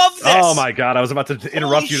fucking love this. Oh my god, I was about to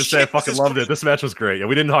interrupt you to say I fucking loved great. it. This match was great. Yeah,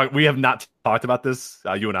 we have not talked about this,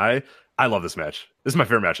 you and I. I love this match. This is my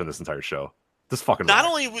favorite match on this entire show. This fucking Not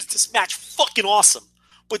only was this match fucking awesome,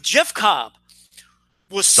 but Jeff Cobb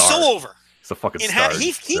was so over. It's a fucking star.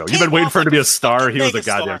 You've been waiting for him to be a star. He was a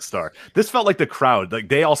goddamn star. This felt like the crowd. Like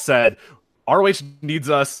they all said, ROH needs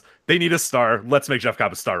us. They need a star. Let's make Jeff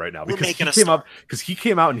Cobb a star right now. Because he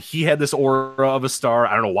came out and he had this aura of a star.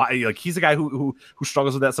 I don't know why. Like he's a guy who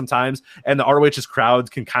struggles with that sometimes. And the ROH's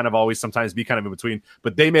crowd can kind of always sometimes be kind of in between.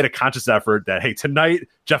 But they made a conscious effort that, hey, tonight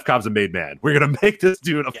Jeff Cobb's a made man. We're gonna make this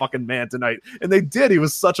dude a fucking man tonight. And they did. He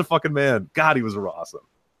was such a fucking man. God, he was awesome.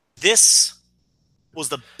 This was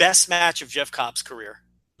the best match of Jeff Cobb's career.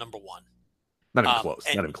 Number one. Not even close.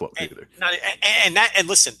 Not even close either. And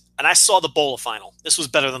listen, and I saw the Bola final. This was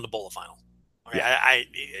better than the Bola final. Right?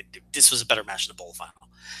 Yeah. This was a better match than the Bola final.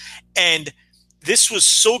 And this was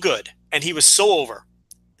so good, and he was so over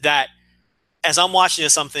that as I'm watching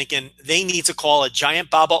this, I'm thinking they need to call a Giant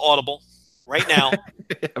Baba audible right now.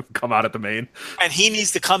 Come out at the main. And he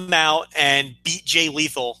needs to come out and beat Jay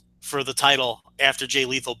Lethal for the title after Jay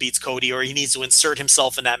Lethal beats Cody, or he needs to insert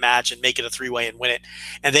himself in that match and make it a 3-way and win it.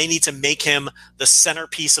 And they need to make him the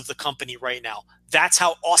centerpiece of the company right now. That's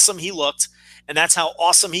how awesome he looked, and that's how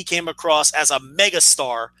awesome he came across as a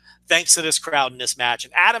megastar thanks to this crowd in this match.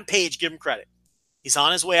 And Adam Page, give him credit. He's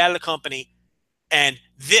on his way out of the company, and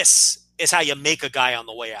this is how you make a guy on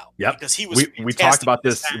the way out. Yep. Because he was we talked about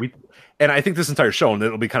this. And I think this entire show, and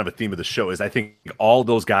it'll be kind of a theme of the show, is I think all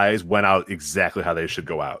those guys went out exactly how they should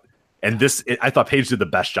go out. And I thought Page did the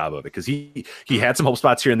best job of it because he had some hope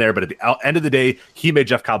spots here and there, but at the end of the day, he made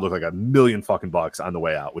Jeff Cobb look like $1 million fucking bucks on the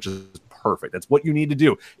way out, which is perfect. That's what you need to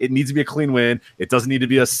do. It needs to be a clean win. It doesn't need to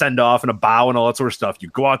be a send off and a bow and all that sort of stuff. You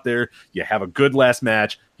go out there, you have a good last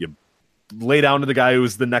match, you lay down to the guy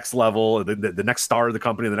who's the next level, the next star of the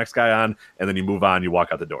company, the next guy on, and then you move on, you walk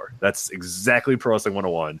out the door. That's exactly Pro Wrestling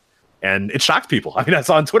 101. And it shocked people. I mean, I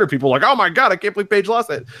saw on Twitter people like, "Oh my god, I can't believe Paige lost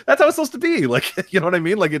it." That's how it's supposed to be. Like, you know what I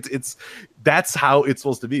mean? Like, that's how it's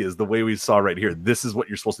supposed to be. Is the way we saw right here. This is what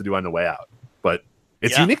you're supposed to do on the way out. But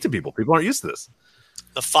it's unique to people. People aren't used to this.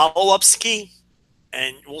 The follow-up's key,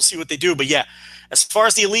 and we'll see what they do. But yeah, as far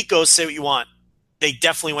as the Elite goes, say what you want. They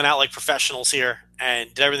definitely went out like professionals here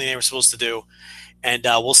and did everything they were supposed to do. And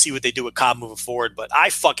we'll see what they do with Cobb moving forward. But I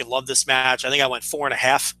fucking love this match. I think I went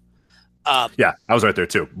 4.5. Yeah, I was right there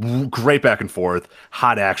too. Great back and forth,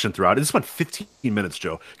 hot action throughout. This went 15 minutes,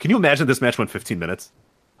 Joe. Can you imagine this match went 15 minutes?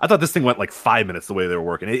 I thought this thing went like 5 minutes the way they were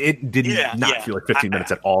working. It did not feel like 15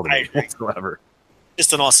 minutes at all to me whatsoever.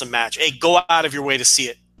 Just an awesome match. Hey, go out of your way to see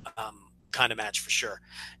it kind of match for sure.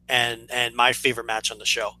 And my favorite match on the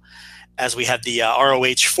show. As we had the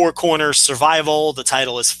ROH Four Corners Survival. The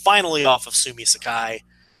title is finally off of Sumi Sakai.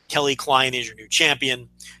 Kelly Klein is your new champion.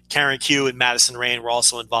 Karen Q and Madison Rain were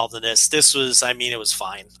also involved in this. This was, I mean, it was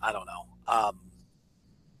fine. I don't know.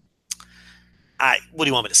 What do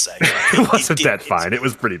you want me to say? It wasn't that fine. It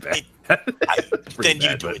was pretty bad. Then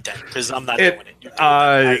you do it then, because I'm not doing it.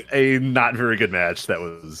 A not very good match that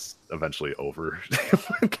was eventually over.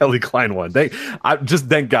 Kelly Klein won. Just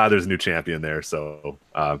thank God there's a new champion there. So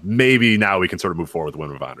maybe now we can sort of move forward with the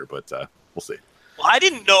Women of Honor, but we'll see. Well, I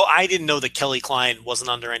didn't know that Kelly Klein wasn't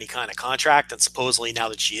under any kind of contract, and supposedly now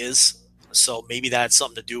that she is. So maybe that had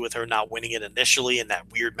something to do with her not winning it initially in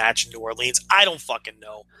that weird match in New Orleans. I don't fucking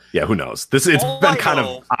know. Yeah, who knows? It's been kind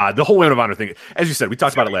of odd. The whole Women of Honor thing, as you said, we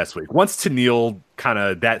talked about it last week. Once Tenille kind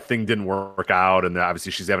of that thing didn't work out, and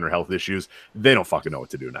obviously she's having her health issues, they don't fucking know what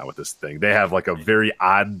to do now with this thing. They have like a very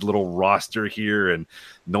odd little roster here, and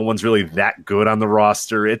no one's really that good on the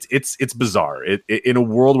roster. It's bizarre. In a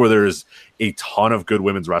world where there's a ton of good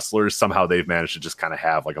women's wrestlers, somehow they've managed to just kind of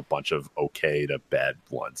have like a bunch of okay to bad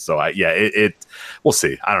ones. So we'll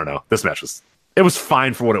see. I don't know. This match was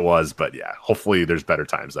fine for what it was, but yeah, hopefully there's better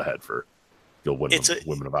times ahead for the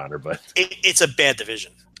Women of Honor. But it's a bad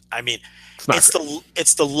division. I mean,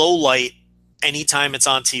 it's the low light anytime it's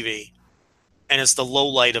on TV, and it's the low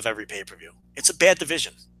light of every pay-per-view. It's a bad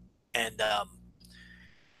division, and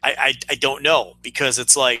I don't know, because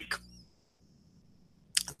it's like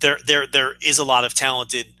there is a lot of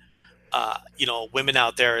talented women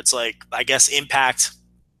out there. It's like, I guess Impact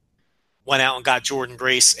went out and got Jordan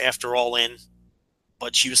Grace after All In,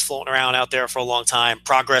 but she was floating around out there for a long time.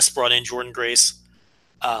 Progress brought in Jordan Grace.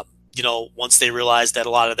 Once they realized that a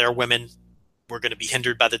lot of their women were going to be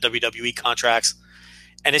hindered by the WWE contracts,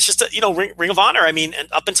 And it's just, Ring of Honor, I mean, and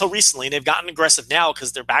up until recently, they've gotten aggressive now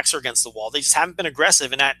because their backs are against the wall. They just haven't been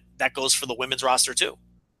aggressive, and that goes for the women's roster too.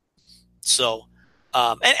 So,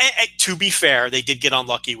 and to be fair, they did get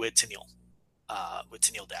unlucky with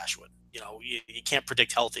Tenille Dashwood. You can't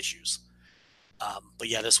predict health issues. But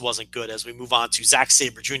yeah, this wasn't good. As we move on to Zack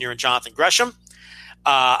Sabre Jr. and Jonathan Gresham,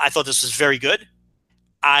 I thought this was very good.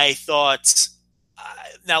 I thought,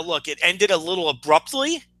 now look, it ended a little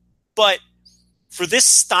abruptly, but for this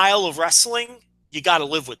style of wrestling, you got to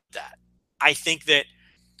live with that. I think that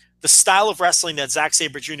the style of wrestling that Zack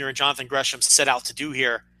Sabre Jr. and Jonathan Gresham set out to do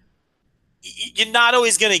here, you're not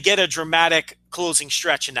always going to get a dramatic closing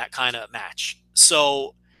stretch in that kind of match.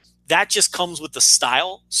 So that just comes with the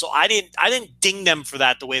style. So I didn't ding them for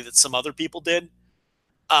that the way that some other people did.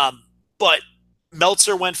 But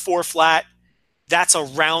Meltzer went 4 flat. That's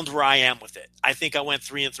around where I am with it. I think I went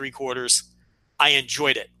 3 3/4. I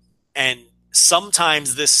enjoyed it. And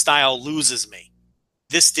sometimes this style loses me.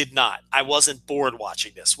 This did not. I wasn't bored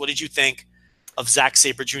watching this. What did you think of Zack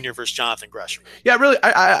Sabre Jr. versus Jonathan Gresham? Yeah, really,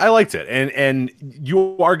 I liked it, and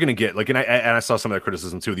you are going to get and I saw some of that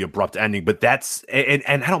criticism too, the abrupt ending, but that's and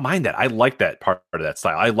I don't mind that. I like that part of that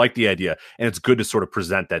style. I like the idea, and it's good to sort of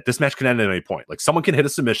present that this match can end at any point. Like someone can hit a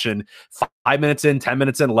submission 5 minutes in, 10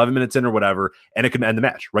 minutes in, 11 minutes in, or whatever, and it can end the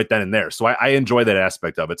match right then and there. So I enjoy that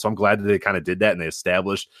aspect of it. So I'm glad that they kind of did that and they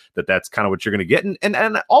established that that's kind of what you're going to get.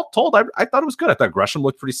 And all told, I thought it was good. I thought Gresham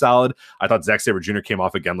looked pretty solid. I thought Zack Sabre Jr. came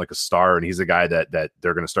off again like a star, and he's a guy that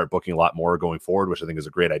they're going to start booking a lot more going forward, which I think is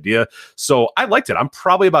a great idea. So I liked it. I'm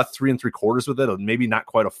probably about 3 3/4 with it, maybe not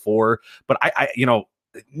quite a 4, but I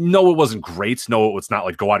no, it wasn't great. No, it's not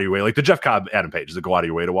like go out of your way. Like the Jeff Cobb Adam Page is a go out of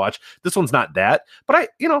your way to watch. This one's not that, but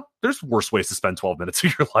there's worse ways to spend 12 minutes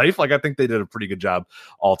of your life. Like I think they did a pretty good job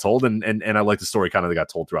all told. And I like the story kind of that got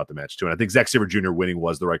told throughout the match too. And I think Zack Sabre Jr. winning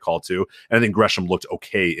was the right call too. And I think Gresham looked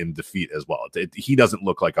okay in defeat as well. He doesn't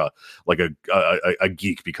look like a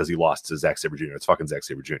geek because he lost to Zack Sabre Jr. It's fucking Zack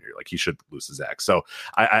Sabre Jr. Like he should lose to Zack. So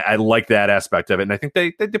I like that aspect of it. And I think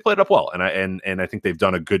they played it up well. And I think they've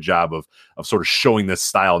done a good job of sort of showing this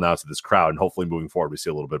style now to this crowd, and hopefully moving forward we see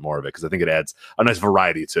a little bit more of it, because I think it adds a nice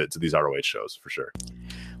variety to these ROH shows for sure.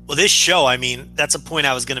 Well, this show, I mean, that's a point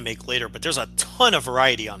I was going to make later, but there's a ton of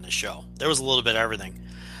variety on this show. There was a little bit of everything,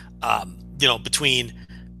 between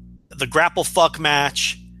the grapple fuck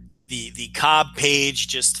match, the Cobb Page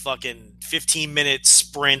just fucking 15-minute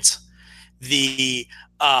sprint, the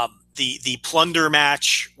plunder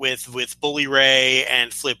match with Bully Ray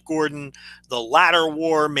and Flip Gordon, the ladder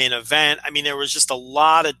war main event. I mean, there was just a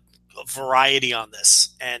lot of variety on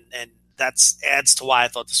this, and that adds to why I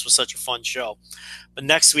thought this was such a fun show. But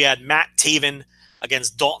next we had Matt Taven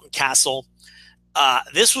against Dalton Castle.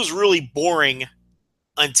 This was really boring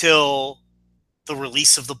until the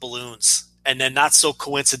release of the balloons, and then not so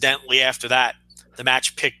coincidentally after that, the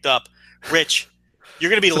match picked up. Rich, you're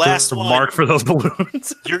going to be the last one. Mark for those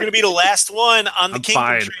balloons. You're going to be the last one on the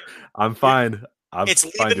Kingdom train. I'm fine. It's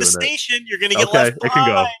leaving the station. You're going to get okay, left behind.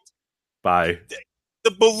 It can go. Bye.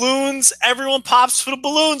 The balloons, everyone pops for the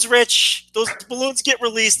balloons, Rich. Those balloons get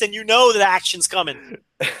released, and you know that action's coming.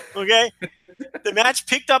 Okay? The match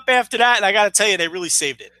picked up after that, and I got to tell you, they really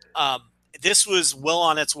saved it. This was well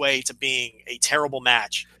on its way to being a terrible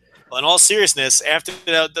match. But in all seriousness, after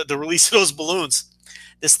the release of those balloons,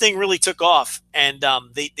 this thing really took off, and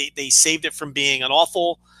they saved it from being an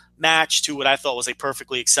awful match to what I thought was a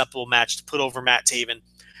perfectly acceptable match to put over Matt Taven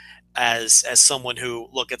as someone who,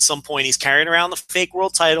 look, at some point he's carrying around the fake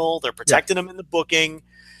world title. They're protecting him in the booking.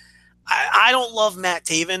 I don't love Matt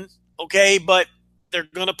Taven, okay, but they're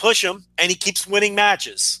going to push him, and he keeps winning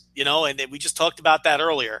matches, and we just talked about that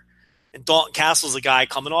earlier. And Dalton Castle's a guy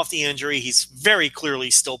coming off the injury. He's very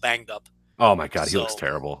clearly still banged up. Oh, my God, he looks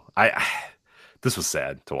terrible. This was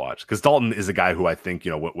sad to watch, because Dalton is a guy who I think,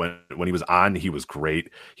 when he was on, he was great.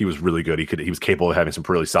 He was really good. He was capable of having some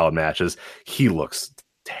really solid matches. He looks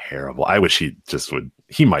terrible. I wish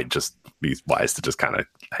he might just be wise to just kind of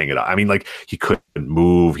hang it up. I mean, like, he couldn't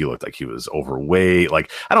move. He looked like he was overweight.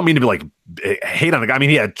 Like, I don't mean to be like hate on the guy. I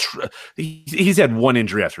mean, he's had one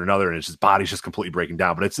injury after another, and his body's just completely breaking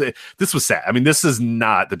down. But this was sad. I mean, this is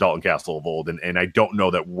not the Dalton Castle of old, and I don't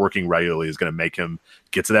know that working regularly is going to make him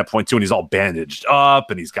get to that point too. And he's all bandaged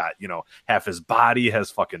up, and he's got half his body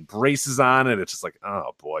has fucking braces on, and it's just like,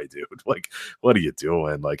 oh boy, dude, like, what are you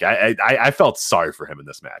doing? Like, I felt sorry for him in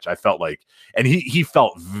this match. I felt like, and he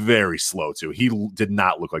felt very slow too. He did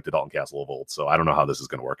not look like the Dalton Castle of old. So I don't know how this is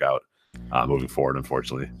going to work out moving forward,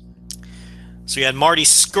 unfortunately. So you had Marty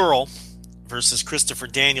Scurll versus Christopher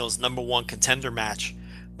Daniels, #1 contender match.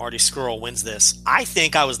 Marty Scurll wins this. I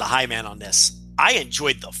think I was the high man on this. I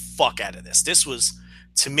enjoyed the fuck out of this. This was,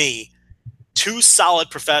 to me, two solid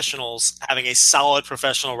professionals having a solid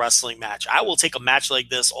professional wrestling match. I will take a match like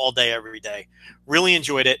this all day, every day. Really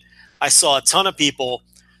enjoyed it. I saw a ton of people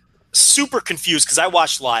super confused because I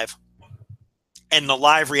watched live, and the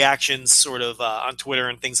live reactions sort of on Twitter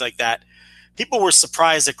and things like that. People were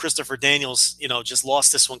surprised that Christopher Daniels, just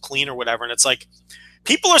lost this one clean or whatever. And it's like,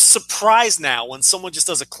 people are surprised now when someone just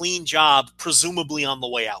does a clean job, presumably on the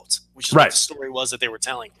way out, which is what the story was that they were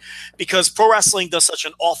telling. Because pro wrestling does such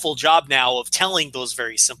an awful job now of telling those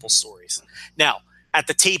very simple stories. Now, at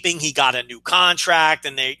the taping, he got a new contract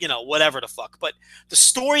and they, whatever the fuck. But the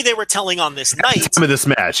story they were telling on this night. At the time of this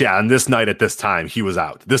match, on this night at this time, he was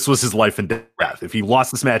out. This was his life and death. Right. If he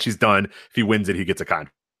lost this match, he's done. If he wins it, he gets a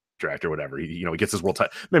contract or whatever. He gets his world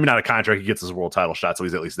title. Maybe not a contract. He gets his world title shot, so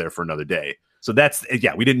he's at least there for another day. So that's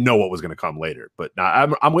we didn't know what was going to come later, but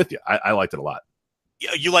I'm with you. I liked it a lot.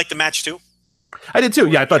 You liked the match too? I did too.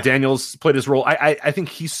 Yeah, I thought Daniels played his role. I think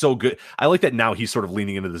he's so good. I like that now he's sort of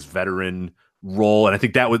leaning into this veteran role, and I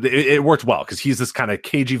think that it worked well because he's this kind of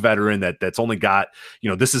cagey veteran that's only got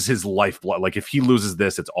this is his lifeblood. Like if he loses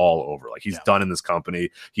this, it's all over. Like he's done in this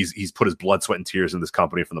company. He's put his blood, sweat, and tears in this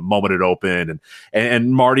company from the moment it opened,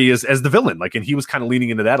 and Marty is as the villain. Like, and he was kind of leaning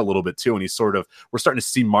into that a little bit too. And we're starting to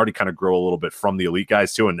see Marty kind of grow a little bit from the elite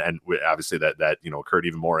guys too, and obviously that occurred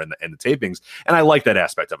even more in the tapings. And I like that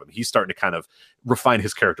aspect of him. He's starting to kind of refine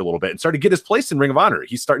his character a little bit and start to get his place in Ring of Honor.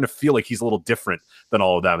 He's starting to feel like he's a little different than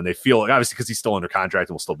all of them, and they feel like, obviously because he's still under contract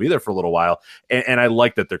and will still be there for a little while. And I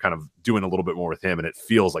like that they're kind of doing a little bit more with him, and it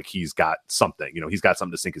feels like he's got something, he's got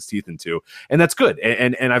something to sink his teeth into, and that's good.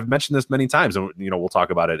 And I've mentioned this many times, and we'll talk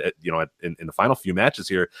about it in the final few matches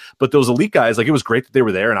here. But those elite guys, like, it was great that they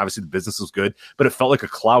were there, and obviously the business was good, but it felt like a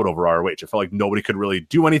cloud over ROH. It felt like nobody could really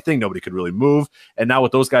do anything, nobody could really move. And now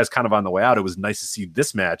with those guys kind of on the way out, it was nice to see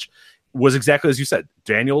this match was exactly as you said.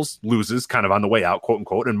 Daniels loses kind of on the way out, quote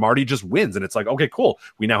unquote, and Marty just wins. And it's like, okay, cool.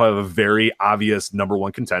 We now have a very obvious number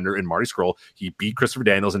one contender in Marty Scurll. He beat Christopher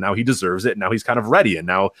Daniels, and now he deserves it. And now he's kind of ready. And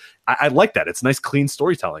now I like that. It's nice, clean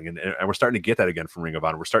storytelling. And we're starting to get that again from Ring of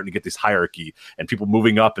Honor. We're starting to get this hierarchy and people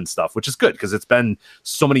moving up and stuff, which is good because it's been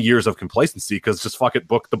so many years of complacency because just fuck it,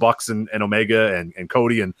 book the Bucks and Omega and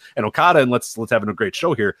Cody and Okada, and let's have a great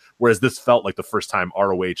show here. Whereas this felt like the first time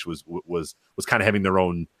ROH was kind of having their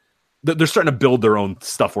own. They're starting to build their own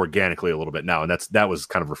stuff organically a little bit now, and that was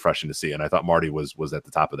kind of refreshing to see. And I thought Marty was at the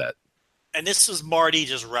top of that. And this was Marty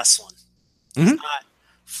just wrestling. Mm-hmm. He's not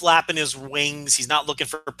flapping his wings. He's not looking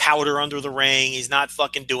for powder under the ring. He's not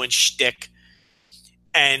fucking doing shtick.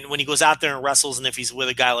 And when he goes out there and wrestles, and if he's with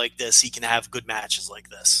a guy like this, he can have good matches like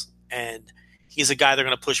this. And he's a guy they're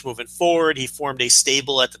going to push moving forward. He formed a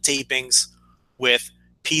stable at the tapings with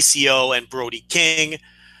PCO and Brody King.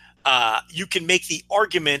 You can make the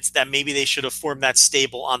argument that maybe they should have formed that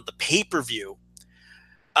stable on the pay-per-view.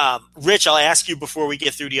 Rich, I'll ask you before we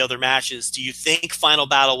get through the other matches, do you think Final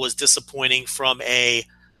Battle was disappointing from a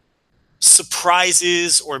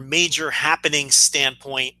surprises or major happening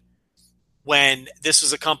standpoint when this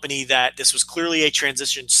was a company that this was clearly a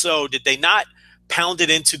transition? So did they not pound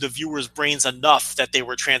it into the viewers' brains enough that they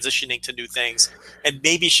were transitioning to new things? And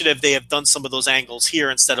maybe they have done some of those angles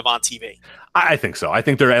here instead of on TV? I think so. I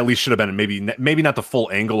think there at least should have been maybe not the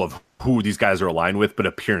full angle of who these guys are aligned with, but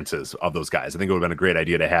appearances of those guys. I think it would have been a great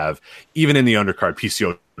idea to have, even in the undercard,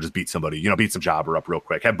 PCO just beat somebody, beat some jobber up real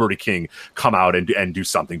quick. Have Brody King come out and do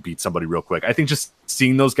something, beat somebody real quick. I think just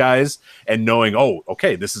seeing those guys and knowing, oh,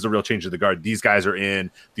 okay, this is a real change of the guard. These guys are in,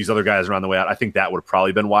 these other guys are on the way out. I think that would have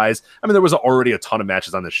probably been wise. I mean, there was already a ton of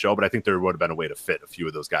matches on this show, but I think there would have been a way to fit a few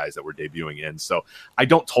of those guys that were debuting in. So I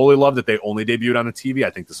don't totally love that they only debuted on the TV. I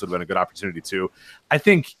think this would have been a good opportunity too. I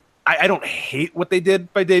think I don't hate what they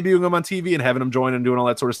did by debuting them on TV and having them join and doing all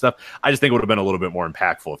that sort of stuff. I just think it would have been a little bit more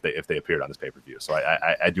impactful if they appeared on this pay-per-view. So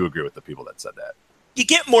I do agree with the people that said that. You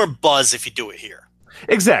get more buzz if you do it here.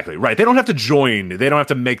 Exactly, right. They don't have to join. They don't have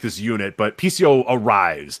to make this unit, but PCO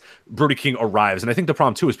arrives. Brody King arrives. And I think the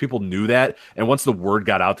problem, too, is people knew that. And once the word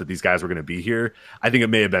got out that these guys were going to be here, I think it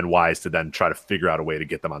may have been wise to then try to figure out a way to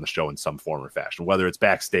get them on the show in some form or fashion, whether it's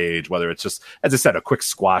backstage, whether it's just, as I said, a quick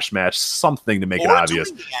squash match, something to make it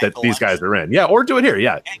obvious that these guys are in. Yeah, or do it here,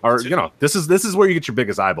 yeah. Or, this is where you get your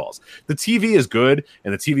biggest eyeballs. The TV is good,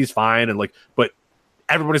 and the TV is fine, and but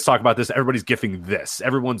everybody's talking about this. Everybody's gifting this.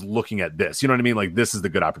 Everyone's looking at this. You know what I mean? Like, this is the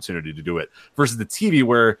good opportunity to do it versus the TV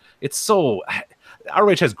where it's so.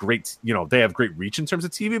 ROH has great, they have great reach in terms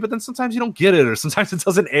of TV, but then sometimes you don't get it, or sometimes it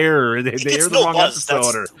doesn't air, or they air the wrong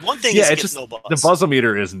episode. One thing is it's just no buzz. The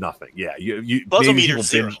buzzometer is nothing. Yeah, Buzzometer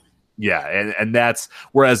zero. Yeah, and that's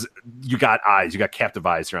whereas you got captive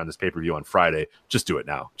eyes here on this pay-per-view on Friday. Just do it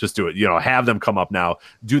now. Just do it. Have them come up now.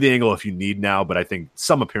 Do the angle if you need now, but I think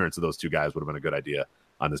some appearance of those two guys would have been a good idea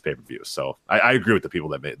on this pay-per-view. So I agree with the people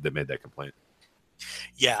that made that complaint.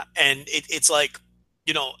 Yeah, and it's like,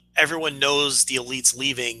 everyone knows the Elite's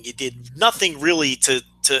leaving. You did nothing really to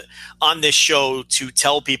on this show to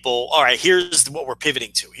tell people, all right, here's what we're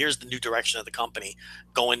pivoting to. Here's the new direction of the company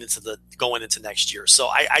going into next year. So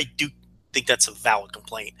I do think that's a valid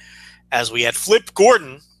complaint. As we had Flip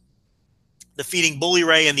Gordon defeating Bully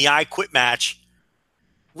Ray in the I Quit match.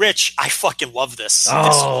 Rich, I fucking love this.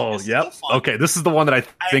 Yep. So okay, this is the one that I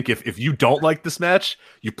think if you don't like this match,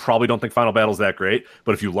 you probably don't think Final Battle's that great.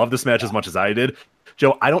 But if you love this match as much as I did,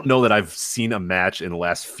 Joe, I don't know that I've seen a match in the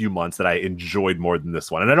last few months that I enjoyed more than this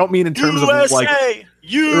one. And I don't mean in terms of like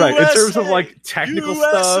in terms of like technical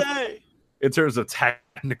stuff, in terms of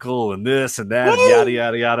technical and this and that, and yada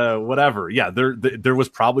yada yada, whatever. Yeah, there was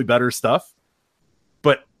probably better stuff,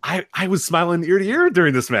 but I was smiling ear to ear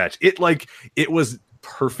during this match. It was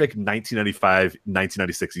perfect 1995,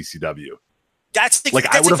 1996 ECW. That's exactly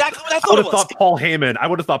what I thought. I would have thought Paul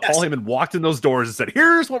Heyman walked in those doors and said,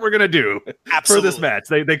 "Here's what we're gonna do for this match."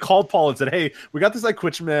 They called Paul and said, "Hey, we got this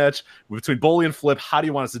Quit match between Bully and Flip. How do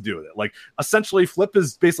you want us to do it?" Like essentially, Flip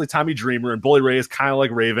is basically Tommy Dreamer and Bully Ray is kind of like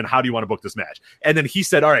Raven. How do you want to book this match? And then he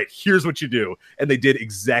said, "All right, here's what you do." And they did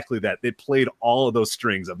exactly that. They played all of those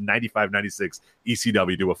strings of 95, 96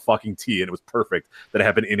 ECW to a fucking T, and it was perfect that it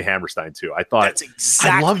happened in Hammerstein too. I thought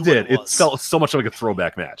I loved it. It felt so much like a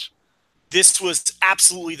throwback match. This was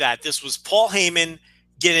absolutely that. This was Paul Heyman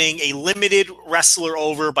getting a limited wrestler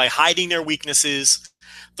over by hiding their weaknesses.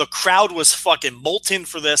 The crowd was fucking molten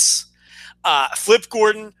for this. Flip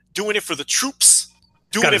Gordon doing it for the troops,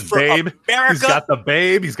 doing it for America. He's got the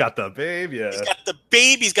babe. Yeah. He's got the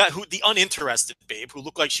babe. He's got the uninterested babe who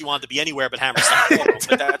looked like she wanted to be anywhere but Hammerstein.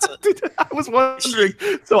 I was wondering.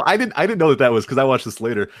 So I didn't know that was because I watched this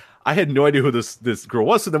later. I had no idea who this girl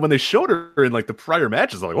was. So then when they showed her in like the prior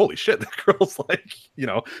matches, I'm like, holy shit, that girl's like,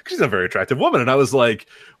 she's a very attractive woman. And I was like,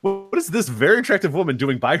 what is this very attractive woman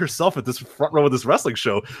doing by herself at this front row of this wrestling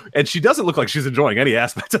show? And she doesn't look like she's enjoying any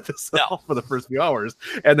aspect of this at all for the first few hours.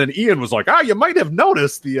 And then Ian was like, you might have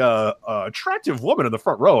noticed the attractive woman in the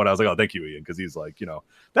front row. And I was like, oh, thank you, Ian. Because he's like,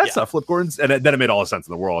 that's Flip Gordon's. And then it made all the sense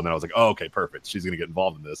in the world. And then I was like, oh, okay, perfect. She's going to get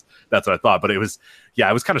involved in this. That's what I thought. But it was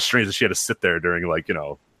kind of strange that she had to sit there during like,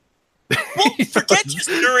 well, forget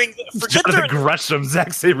during Gresham,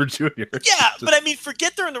 Zack Sabre Jr. Yeah, but I mean,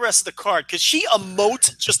 forget during the rest of the card because she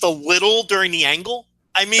emote just a little during the angle.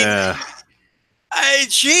 I mean,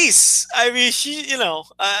 jeez. I mean, she,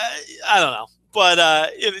 I don't know,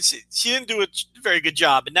 but she didn't do a very good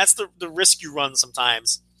job, and that's the risk you run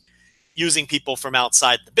sometimes using people from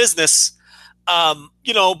outside the business.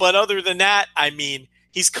 But other than that, I mean.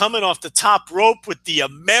 He's coming off the top rope with the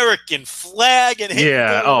American flag and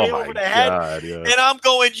hitting Bully Ray over the head. God, yeah. And I'm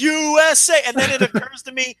going, USA. And then it occurs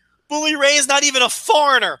to me, Bully Ray is not even a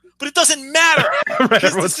foreigner, but it doesn't matter.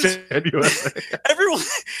 Everyone's saying USA. Everyone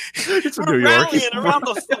it's from New York. Rallying around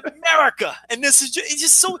America. And this is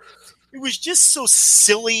it was just so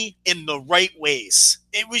silly in the right ways.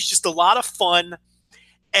 It was just a lot of fun.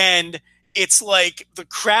 And it's like the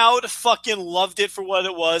crowd fucking loved it for what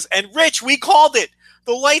it was. And Rich, we called it.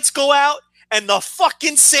 The lights go out, and the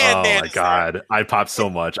fucking Sandman. Oh my god, there. I popped so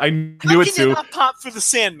much. I knew it too. You not pop for the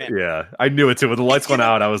Sandman? Yeah, I knew it too. When the lights went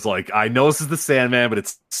out, I was like, I know this is the Sandman, but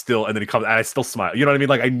it's still. And then he comes, and I still smile. You know what I mean?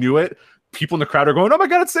 Like I knew it. People in the crowd are going, "Oh my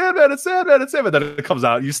god, it's Sandman! It's Sandman! It's Sandman!" Then it comes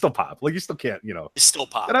out, you still pop. Like you still can't. You still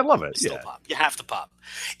pop, and I love it. You still pop. You have to pop,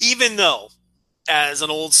 even though. As an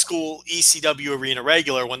old school ECW arena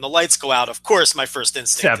regular, when the lights go out, of course, my first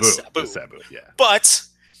instinct is Sabu. Yeah. But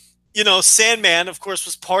Sandman, of course,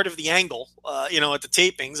 was part of the angle, at the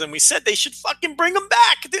tapings, and we said they should fucking bring him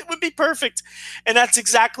back. It would be perfect. And that's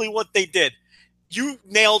exactly what they did. You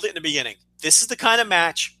nailed it in the beginning. This is the kind of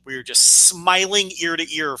match where you're just smiling ear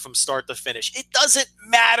to ear from start to finish. It doesn't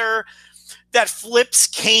matter that Flip's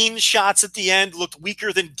cane shots at the end looked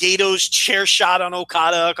weaker than Gato's chair shot on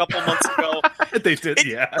Okada a couple months ago. They did,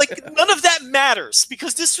 yeah. Like, none of that matters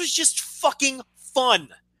because this was just fucking fun.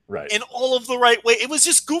 Right. In all of the right way. It was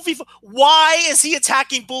just goofy. Why is he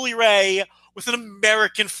attacking Bully Ray with an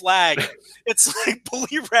American flag? It's like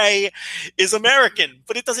Bully Ray is American,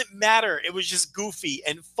 but it doesn't matter. It was just goofy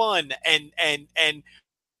and fun and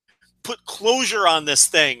put closure on this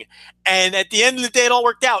thing. And at the end of the day, it all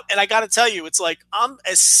worked out. And I got to tell you, it's like I'm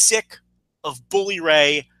as sick of Bully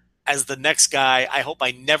Ray as the next guy. I hope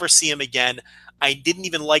I never see him again. I didn't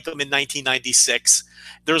even like him in 1996.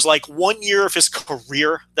 There's like 1 year of his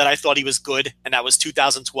career that I thought he was good, and that was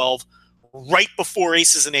 2012, right before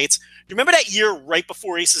Aces and Eights. You remember that year right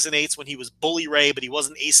before Aces and Eights when he was Bully Ray, but he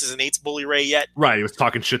wasn't Aces and Eights Bully Ray yet? Right, he was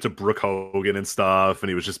talking shit to Brooke Hogan and stuff, and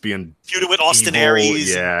he was just being feuding with Austin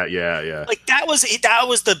Aries. Yeah. Like that was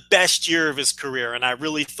the best year of his career, and I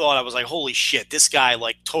really thought, I was like, holy shit, this guy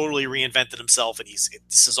like totally reinvented himself, and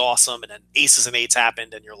this is awesome. And then Aces and Eights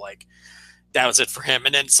happened, and you're like, that was it for him.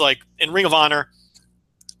 And then it's like in Ring of Honor,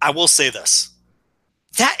 I will say this.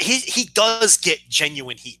 That he does get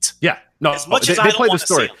genuine heat. Yeah. No, as much as I don't want to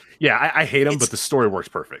see him. Yeah, I hate him, but the story works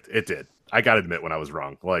perfect. It did. I got to admit when I was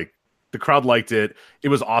wrong. Like, the crowd liked it. It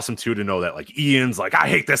was awesome, too, to know that, like, Ian's like, I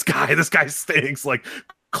hate this guy. This guy stinks. Like,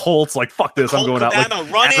 Colt's like, fuck this. I'm going out.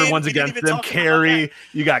 Like, everyone's against him. Carrie,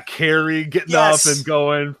 you got Carrie getting up and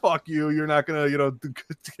going, fuck you. You're not going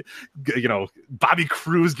to, Bobby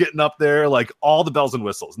Cruz getting up there, like all the bells and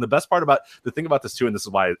whistles. And the best part about the thing about this too, and this is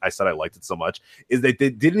why I said I liked it so much, is they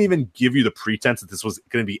didn't even give you the pretense that this was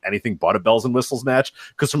going to be anything but a bells and whistles match.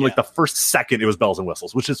 Because from like the first second, it was bells and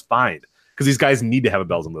whistles, which is fine. Because these guys need to have a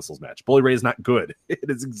bells and whistles match. Bully Ray is not good. It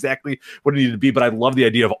is exactly what it needed to be. But I love the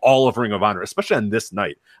idea of all of Ring of Honor, especially on this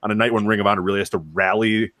night, on a night when Ring of Honor really has to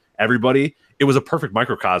rally everybody. It was a perfect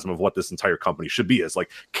microcosm of what this entire company should be. Is like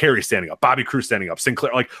Kerry standing up, Bobby Cruz standing up,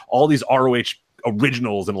 Sinclair, like all these ROH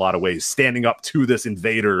originals in a lot of ways standing up to this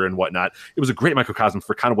invader and whatnot. It was a great microcosm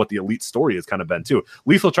for kind of what the Elite story has kind of been too.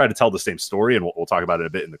 Lethal tried to tell the same story, and we'll talk about it a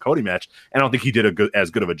bit in the Cody match. And I don't think he did as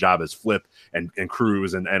good of a job as Flip and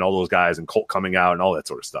Cruz and all those guys and Colt coming out and all that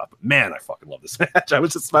sort of stuff. But man, I fucking love this match. I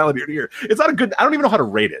was just smiling ear to ear. It's not a good. I don't even know how to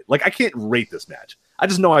rate it. Like, I can't rate this match. I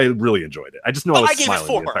just know I really enjoyed it. I just know I was smiling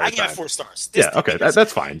the entire time. I gave it 4 stars. Okay,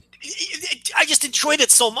 that's fine. I just enjoyed it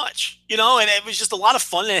so much, and it was just a lot of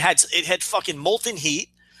fun. And it had fucking molten heat.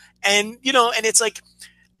 And, and it's like,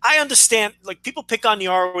 I understand, like, people pick on the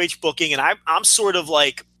ROH booking, and I'm sort of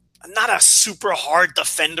like, I'm not a super hard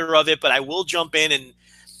defender of it, but I will jump in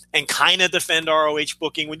and kind of defend ROH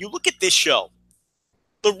booking. When you look at this show,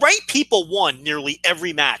 the right people won nearly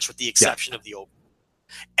every match with the exception of the Open.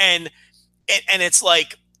 And it's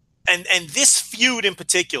like, and this feud in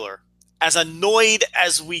particular, as annoyed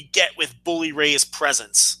as we get with Bully Ray's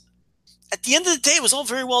presence, at the end of the day, it was all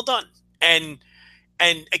very well done. And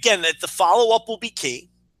again, the follow-up will be key,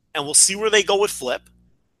 and we'll see where they go with Flip.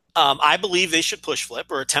 I believe they should push Flip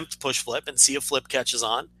or attempt to push Flip and see if Flip catches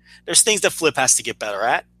on. There's things that Flip has to get better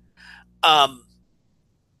at.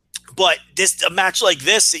 But a match like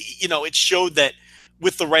this, it showed that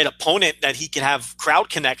with the right opponent that he can have crowd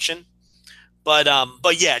connection. But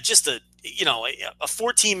yeah, just a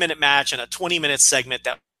 14-minute match and a 20-minute segment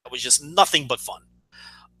that was just nothing but fun.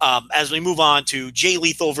 As we move on to Jay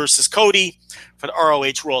Lethal versus Cody for the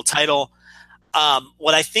ROH World title.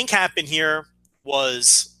 What I think happened here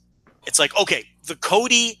was, it's like, okay, the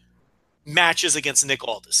Cody matches against Nick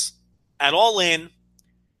Aldis. At All In,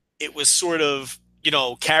 it was sort of,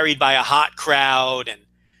 carried by a hot crowd. And,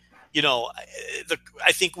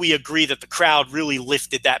 I think we agree that the crowd really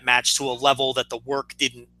lifted that match to a level that the work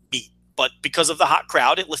didn't meet. But because of the hot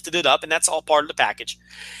crowd, it lifted it up, and that's all part of the package.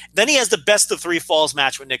 Then he has the best of 3 falls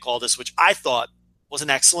match with Nick Aldis, which I thought was an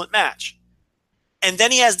excellent match. And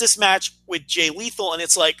then he has this match with Jay Lethal, and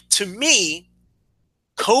it's like, to me,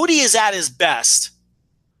 Cody is at his best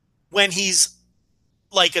when he's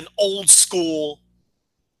like an old school,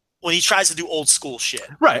 when he tries to do old school shit.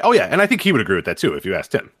 Right. Oh, yeah. And I think he would agree with that, too, if you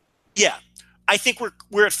asked him. Yeah. I think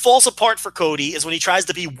where it falls apart for Cody is when he tries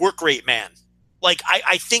to be work rate man. Like,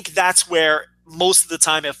 I think that's where most of the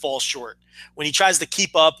time it falls short. When he tries to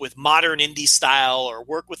keep up with modern indie style or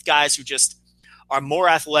work with guys who just are more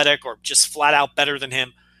athletic or just flat out better than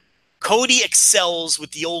him, Cody excels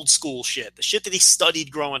with the old school shit, the shit that he studied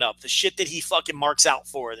growing up, the shit that he fucking marks out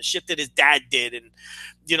for, the shit that his dad did, and,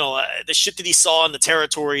 the shit that he saw in the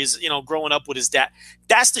territories, growing up with his dad.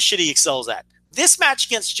 That's the shit he excels at. This match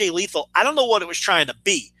against Jay Lethal, I don't know what it was trying to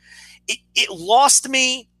be. It lost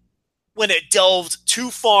me when it delved too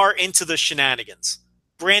far into the shenanigans.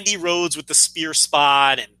 Brandy Rhodes with the spear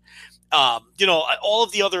spot and, all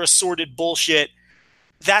of the other assorted bullshit.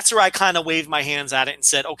 That's where I kind of waved my hands at it and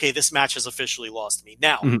said, okay, this match has officially lost me.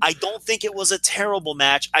 Now, I don't think it was a terrible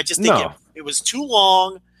match. I just think it was too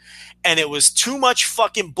long, and it was too much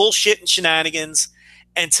fucking bullshit and shenanigans.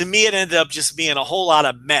 And to me, it ended up just being a whole lot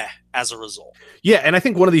of meh. as a result. Yeah, and I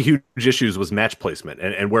think one of the huge issues was match placement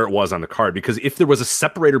and where it was on the card, because if there was a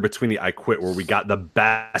separator between the I Quit where we got the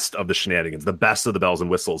best of the shenanigans, the best of the bells and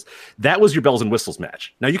whistles, that was your bells and whistles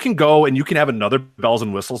match. Now you can go and you can have another bells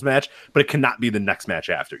and whistles match, but it cannot be the next match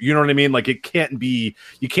after. You know what I mean? Like it can't be,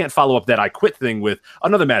 you can't follow up that I Quit thing with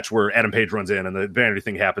another match where Adam Page runs in and the vanity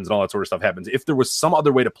thing happens and all that sort of stuff happens. If there was some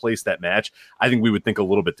other way to place that match, I think we would think a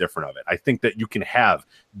little bit different of it. I think that you can have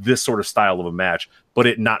this sort of style of a match, but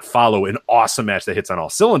it not follow an awesome match that hits on all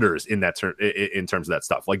cylinders in that in terms of that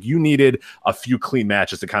stuff. Like you needed a few clean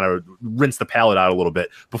matches to kind of rinse the palate out a little bit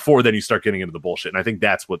before then you start getting into the bullshit. And I think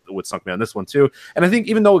that's what sunk me on this one too. And I think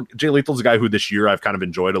even though Jay Lethal's a guy who this year I've kind of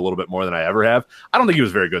enjoyed a little bit more than I ever have, I don't think he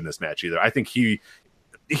was very good in this match either. I think he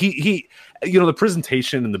you know, the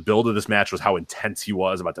presentation and the build of this match was how intense he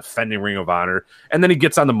was about defending Ring of Honor. And then he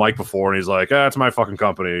gets on the mic before and he's like, it's my fucking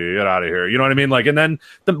company. Get out of here. You know what I mean? Like, and then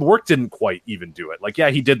the work didn't quite even do it. Like,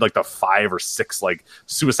 yeah, he did like the 5 or 6 like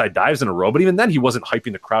suicide dives in a row, but even then he wasn't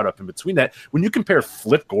hyping the crowd up in between that. When you compare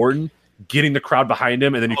Flip Gordon getting the crowd behind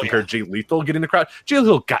him, and then you compare Jay Lethal getting the crowd. Jay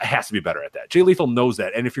Lethal has to be better at that. Jay Lethal knows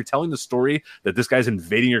that. And if you're telling the story that this guy's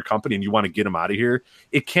invading your company and you want to get him out of here,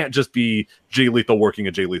 it can't just be Jay Lethal working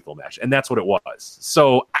a Jay Lethal match. And that's what it was.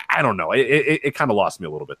 So I don't know. It kind of lost me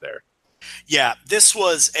a little bit there. Yeah, this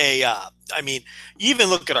was I mean, you even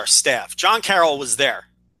look at our staff. John Carroll was there.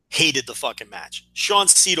 Hated the fucking match. Sean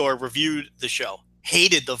Cedar reviewed the show.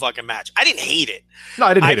 Hated the fucking match. I didn't hate it. No,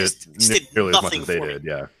 I didn't hate it did nearly as much as they for did,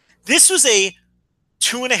 me. yeah. This was a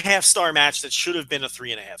 2.5-star match that should have been a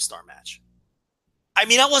 3.5-star match. I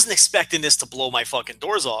mean, I wasn't expecting this to blow my fucking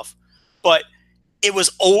doors off, but it was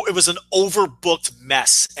an overbooked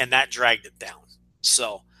mess, and that dragged it down.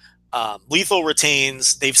 So Lethal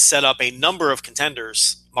retains. They've set up a number of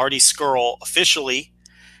contenders. Marty Scurll officially.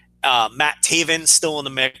 Matt Taven still in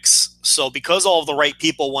the mix. So because all of the right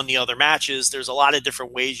people won the other matches, there's a lot of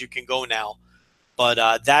different ways you can go now.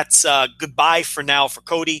 But that's goodbye for now for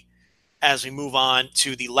Cody. As we move on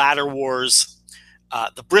to the Ladder Wars,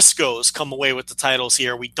 the Briscoes come away with the titles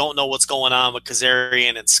here. We don't know what's going on with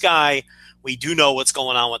Kazarian and Sky. We do know what's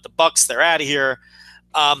going on with the Bucks. They're out of here.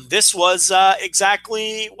 This was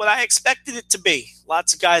exactly what I expected it to be.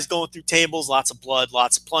 Lots of guys going through tables, lots of blood,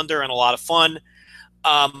 lots of plunder, and a lot of fun.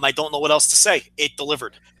 I don't know what else to say. It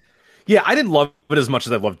delivered. Yeah, I didn't love it as much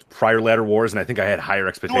as I loved prior Ladder Wars, and I think I had higher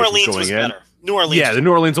expectations going in. New Orleans was better. The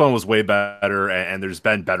New Orleans one was way better, and there's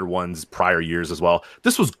been better ones prior years as well.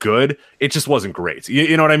 This was good. It just wasn't great.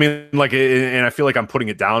 You know what I mean? Like, and I feel like I'm putting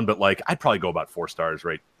it down, but like I'd probably go about 4 stars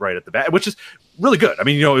right at the bat, which is really good. I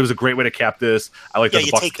mean, you know, it was a great way to cap this. I like that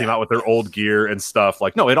the Bucks came out with their old gear and stuff.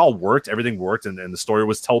 Like, no, it all worked. Everything worked, and the story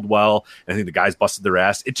was told well. And I think the guys busted their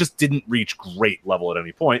ass. It just didn't reach great level at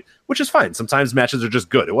any point, which is fine. Sometimes matches are just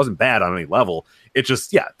good. It wasn't bad on any level. It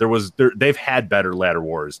just, they've had better Ladder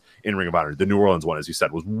Wars in Ring of Honor. The New Orleans one, as you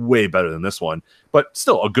said, was way better than this one, but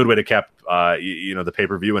still a good way to cap, the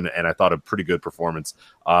pay-per-view, and I thought a pretty good performance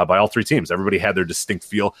by all 3 teams. Everybody had their distinct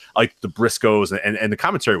feel, like the Briscoes, and the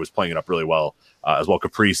commentary was playing it up really well as well.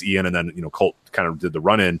 Caprice, Ian, and then Colt kind of did the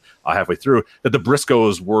run-in halfway through, that the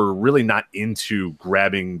Briscoes were really not into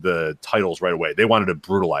grabbing the titles right away. They wanted to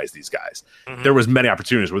brutalize these guys. Mm-hmm. There was many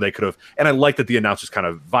opportunities where they could have, and I like that the announcers kind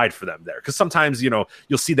of vied for them there, because sometimes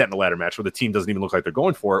you'll see that in a ladder match where the team doesn't even look like they're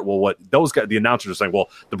going for it. Well, what those guys, the announcers are saying, well,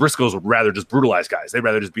 the Briscoes would rather just brutalize guys. They'd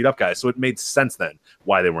rather just beat up guys. So it made sense then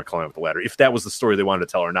why they weren't calling up the ladder. If that was the story they wanted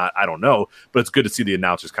to tell or not, I don't know. But it's good to see the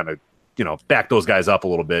announcers kind of back those guys up a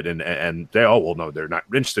little bit and they, no, they're not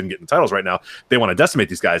interested in getting the titles right now. They want to decimate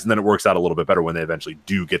these guys, and then it works out a little bit better when they eventually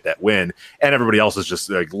do get that win. And everybody else is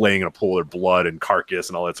just like laying in a pool of their blood and carcass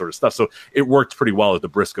and all that sort of stuff. So it worked pretty well that the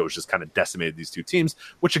Briscoes just kind of decimated these 2 teams,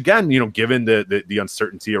 which again, given the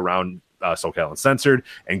uncertainty around SoCal Uncensored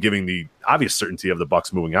and giving the obvious certainty of the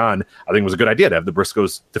Bucks moving on, I think it was a good idea to have the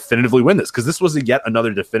Briscoes definitively win this, because this was yet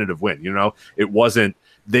another definitive win. It wasn't,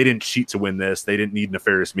 they didn't cheat to win this. They didn't need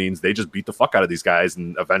nefarious means. They just beat the fuck out of these guys,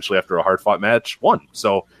 and eventually, after a hard-fought match, won.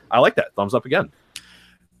 So I like that. Thumbs up again.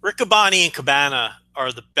 Riccaboni and Cabana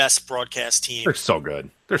are the best broadcast team. They're so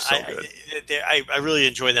good. They're so good. I really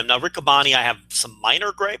enjoy them. Now, Riccaboni, I have some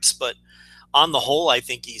minor gripes, but on the whole, I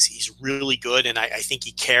think he's really good, and I think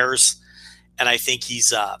he cares. And I think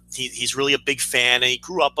he's really a big fan, and he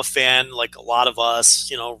grew up a fan like a lot of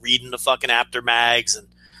us, reading the fucking After mags,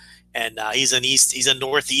 and he's a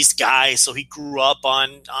Northeast guy, so he grew up on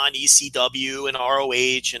ECW and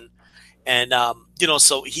ROH, and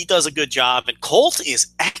so he does a good job. And Colt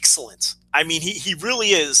is excellent. I mean, he really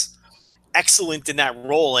is excellent in that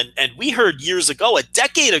role. And we heard years ago, a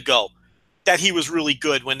decade ago, that he was really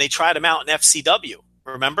good when they tried him out in FCW.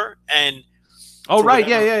 Remember? And Oh, right.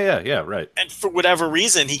 Yeah. Right. And for whatever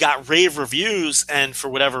reason, he got rave reviews, and for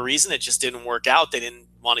whatever reason, it just didn't work out. They didn't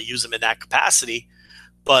want to use him in that capacity.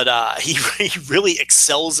 But he really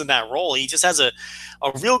excels in that role. He just has a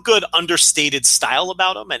real good understated style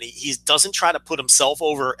about him, and he doesn't try to put himself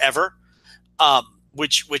over ever,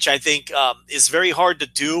 which I think is very hard to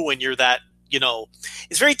do when you're that,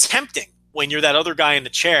 it's very tempting when you're that other guy in the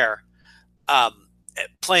chair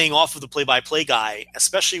playing off of the play-by-play guy,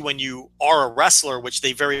 especially when you are a wrestler, which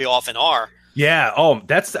they very often are. Yeah. Oh,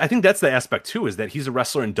 I think that's the aspect too, is that he's a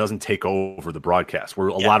wrestler and doesn't take over the broadcast, where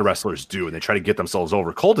a lot of wrestlers do, and they try to get themselves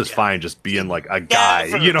over. Colt is fine just being like a guy,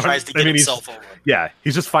 tries to get himself over. Yeah,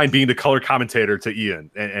 he's just fine being the color commentator to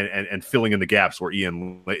Ian and filling in the gaps where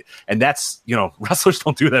Ian, and that's, wrestlers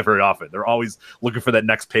don't do that very often. They're always looking for that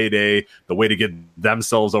next payday, the way to get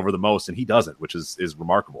themselves over the most, and he doesn't, which is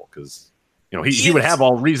remarkable, because he would have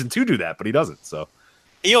all reason to do that, but he doesn't. So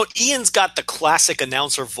Ian's got the classic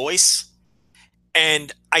announcer voice.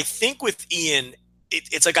 And I think with Ian,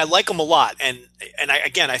 it's like I like him a lot, and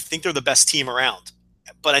I think they're the best team around.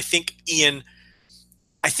 But I think Ian,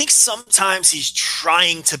 sometimes he's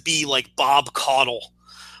trying to be like Bob Caudle,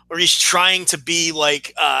 or he's trying to be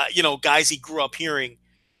like guys he grew up hearing.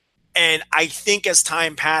 And I think as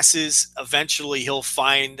time passes, eventually he'll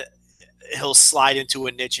slide into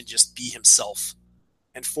a niche and just be himself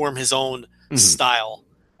and form his own style.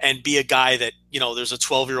 And be a guy that, there's a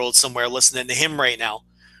 12-year-old somewhere listening to him right now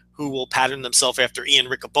who will pattern themselves after Ian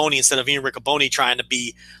Riccoboni instead of Ian Riccoboni trying to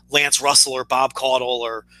be Lance Russell or Bob Caudle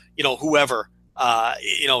or, whoever.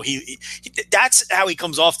 He that's how he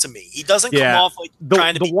comes off to me. He doesn't come off like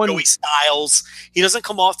trying to be Joey Styles. He doesn't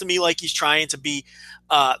come off to me like he's trying to be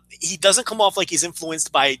he doesn't come off like he's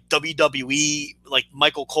influenced by WWE, like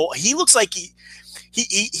Michael Cole. He looks like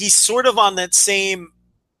he's sort of on that same.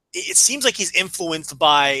 It seems like he's influenced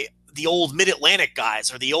by the old Mid-Atlantic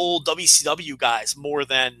guys or the old WCW guys more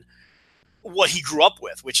than what he grew up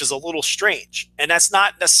with, which is a little strange. And that's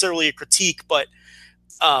not necessarily a critique, but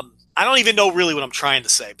I don't even know really what I'm trying to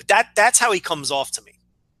say. But that's how he comes off to me.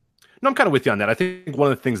 No, I'm kind of with you on that. I think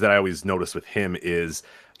one of the things that I always notice with him is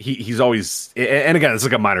he's always, and again, it's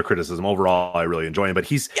like a minor criticism. Overall, I really enjoy him, but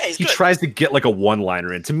he tries to get like a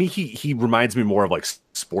one-liner in. To me, he reminds me more of like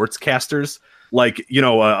sportscasters. Like,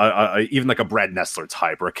 even like a Brad Nessler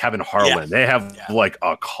type or a Kevin Harlan, they have like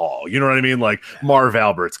a call, you know what I mean? Like Marv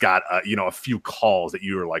Albert's got, a few calls that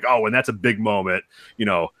you were like, oh, and that's a big moment.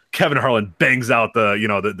 Kevin Harlan bangs out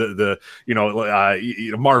the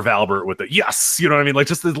Marv Albert with the yes, you know what I mean? Like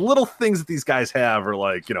just the little things that these guys have are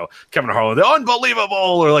like, Kevin Harlan, the unbelievable,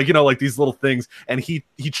 or like, like these little things. And he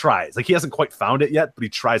tries, like he hasn't quite found it yet, but he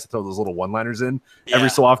tries to throw those little one-liners in every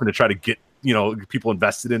so often to try to get, people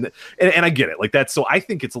invested in it. And I get it like that. So I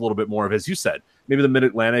think it's a little bit more of, as you said, maybe the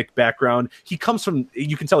Mid-Atlantic background. You can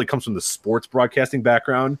tell he comes from the sports broadcasting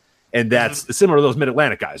background. And that's similar to those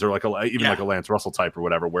Mid-Atlantic guys, or like like a Lance Russell type or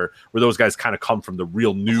whatever, where those guys kind of come from the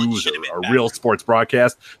real news or real sports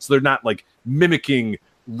broadcast. So they're not like mimicking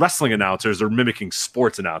wrestling announcers or mimicking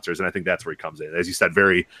sports announcers. And I think that's where he comes in. As you said,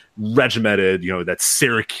 very regimented, that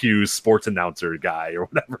Syracuse sports announcer guy or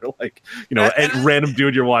whatever, like, a random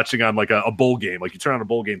dude you're watching on like a bowl game. Like you turn on a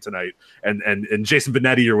bowl game tonight and Jason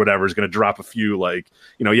Benetti or whatever is going to drop a few, like,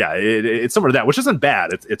 it's similar to that, which isn't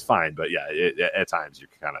bad. It's fine. But at times you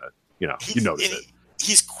kind of, you notice it.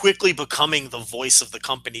 He's quickly becoming the voice of the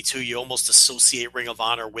company too. You almost associate Ring of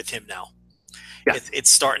Honor with him now. Yeah. It's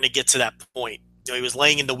starting to get to that point. He was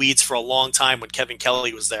laying in the weeds for a long time when Kevin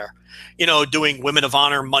Kelly was there, doing Women of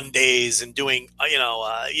Honor Mondays and doing,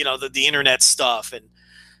 the internet stuff. And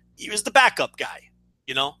he was the backup guy,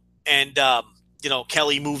 and,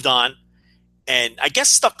 Kelly moved on and I guess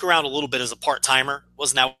stuck around a little bit as a part-timer.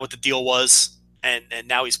 Wasn't that what the deal was? And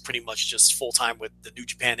now he's pretty much just full-time with the New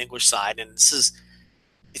Japan English side. And it's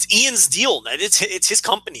Ian's deal. It's his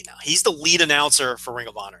company now. He's the lead announcer for Ring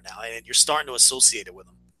of Honor now. And you're starting to associate it with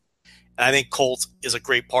him. And I think Colt is a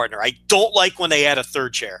great partner. I don't like when they add a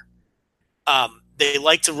third chair. They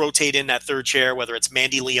like to rotate in that third chair, whether it's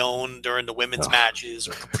Mandy Leon during the women's matches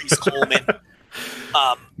or Caprice Coleman.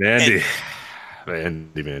 Mandy. Yeah,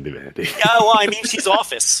 well, I mean, she's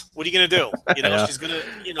Office. What are you going to do? She's going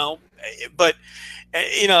to, but,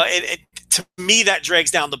 to me, that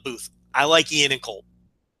drags down the booth. I like Ian and Colt.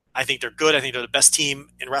 I think they're good. I think they're the best team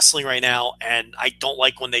in wrestling right now. And I don't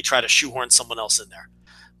like when they try to shoehorn someone else in there.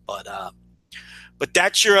 But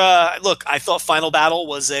that's your look. I thought Final Battle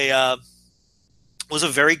was a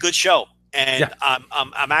very good show, and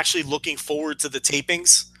I'm actually looking forward to the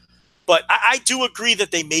tapings. But I do agree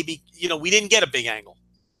that they maybe we didn't get a big angle,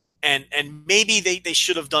 and maybe they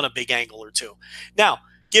should have done a big angle or two. Now,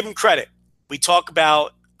 give them credit. we talk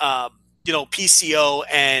about PCO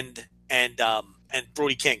and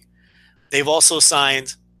Brody King. They've also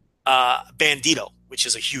signed Bandito, which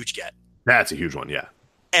is a huge get. That's a huge one, yeah.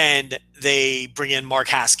 And they bring in Mark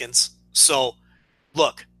Haskins. So,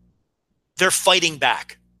 look, they're fighting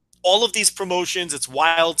back. All of these promotions, it's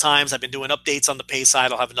wild times. I've been doing updates on the pay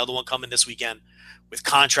side. I'll have another one coming this weekend with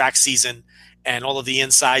contract season and all of the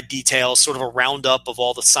inside details, sort of a roundup of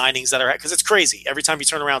all the signings that are – because it's crazy. Every time you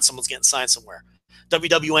turn around, someone's getting signed somewhere.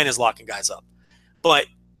 WWN is locking guys up. But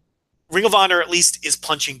Ring of Honor at least is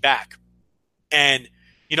punching back. And –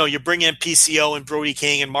 you bring in PCO and Brody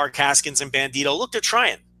King and Mark Haskins and Bandito. Look, they're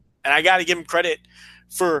trying. And I got to give them credit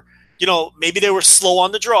for, maybe they were slow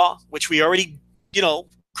on the draw, which we already,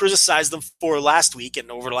 criticized them for last week and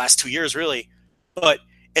over the last 2 years, really. But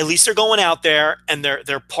at least they're going out there and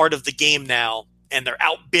they're part of the game now, and they're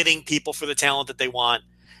outbidding people for the talent that they want.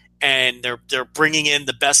 And they're bringing in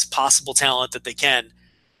the best possible talent that they can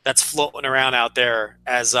that's floating around out there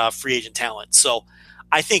as free agent talent. So,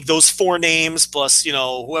 I think those 4 names plus,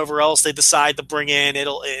 whoever else they decide to bring in,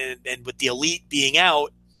 and with the Elite being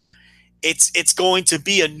out, it's going to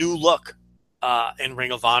be a new look in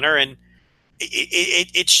Ring of Honor. And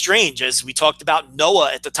it's strange, as we talked about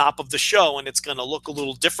Noah at the top of the show, and it's going to look a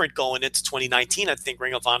little different going into 2019. I think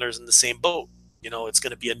Ring of Honor is in the same boat. It's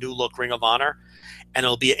going to be a new look Ring of Honor, and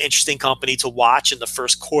it'll be an interesting company to watch in the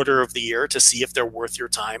first quarter of the year to see if they're worth your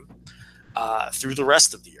time through the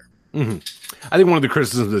rest of the year. Mm-hmm. I think one of the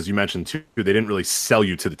criticisms, as you mentioned too, they didn't really sell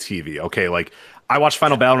you to the TV. Okay, like I watched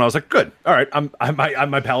Final Battle and I was like, good, all right,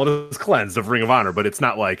 my palate is cleansed of Ring of Honor, but it's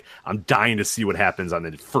not like I'm dying to see what happens on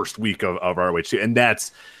the first week of ROH, and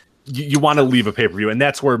that's you want to leave a pay-per-view, and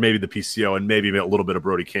that's where maybe the PCO and maybe a little bit of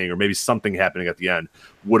Brody King or maybe something happening at the end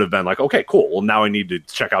would have been like, okay, cool. Well, now I need to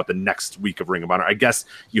check out the next week of Ring of Honor. I guess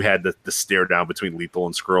you had the stare down between Lethal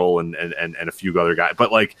and Skrull and a few other guys,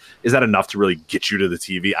 but like, is that enough to really get you to the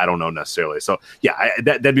TV? I don't know necessarily. So yeah,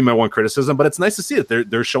 that'd be my one criticism, but it's nice to see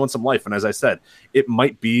that they're showing some life. And as I said, it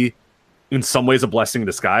might be in some ways a blessing in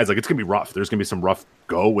disguise. Like, it's going to be rough. There's going to be some rough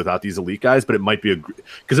go without these elite guys, but it might be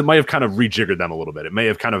because it might have kind of rejiggered them a little bit. It may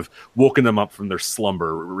have kind of woken them up from their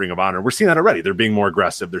slumber. Ring of Honor, we're seeing that already. They're being more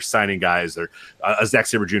aggressive. They're signing guys. They're Zack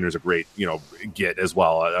Sabre Jr. is a great get as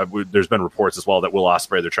well. There's been reports as well that Will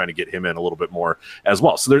Ospreay, they're trying to get him in a little bit more as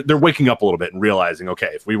well. So they're waking up a little bit and realizing,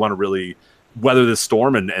 okay, if we want to really weather this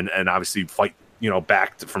storm and obviously fight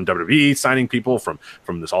back from WWE, signing people from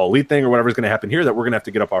this all elite thing or whatever's going to happen here, that we're going to have to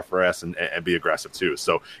get up off our ass and be aggressive too.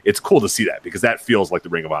 So it's cool to see that, because that feels like the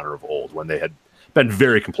Ring of Honor of old, when they had been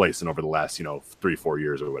very complacent over the last 3-4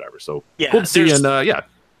 years or whatever. So yeah, cool to see. And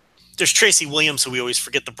there's Tracy Williams, who we always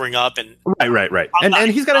forget to bring up, and right.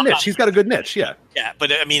 And he's got a niche. He's got a good niche. Yeah.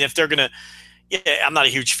 But I mean, if they're gonna, I'm not a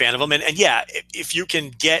huge fan of him. And yeah, if you can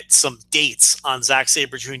get some dates on Zack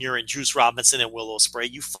Sabre Jr. and Juice Robinson and Will Ospreay,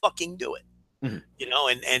 you fucking do it. Mm-hmm.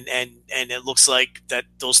 And it looks like that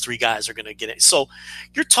those 3 guys are going to get it. So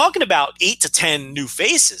you're talking about 8 to 10 new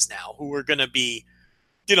faces now who are going to be,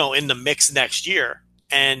 in the mix next year.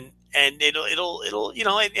 And it'll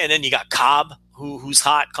and then you got Cobb, who's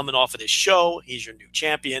hot coming off of this show. He's your new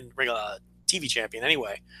champion, TV champion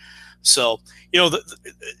anyway. So,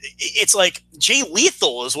 it's like Jay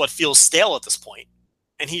Lethal is what feels stale at this point,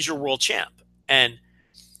 and he's your world champ. And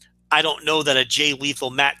I don't know that a Jay Lethal,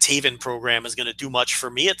 Matt Taven program is going to do much for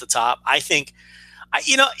me at the top. I think,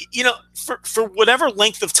 for whatever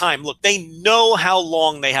length of time, look, they know how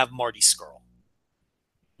long they have Marty Scurll.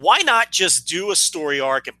 Why not just do a story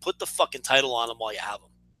arc and put the fucking title on him while you have him,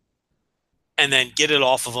 and then get it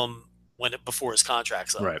off of him before his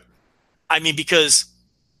contract's up? Right. I mean, because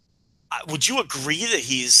would you agree that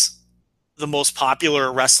he's the most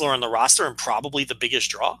popular wrestler on the roster and probably the biggest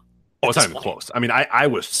draw? Oh, it's not even close. I mean, I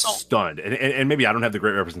was stunned, and maybe I don't have the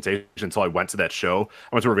great representation until I went to that show.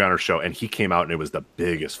 I went to a Ring of Honor show, and he came out, and it was the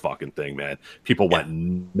biggest fucking thing, man. People went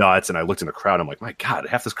nuts, and I looked in the crowd. I'm like, my God,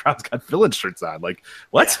 half this crowd's got villain shirts on. Like,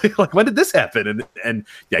 what? Yeah. Like, when did this happen? And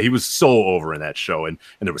yeah, he was so over in that show, and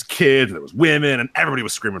there was kids, and there was women, and everybody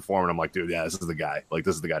was screaming for him. And I'm like, dude, yeah, this is the guy. Like,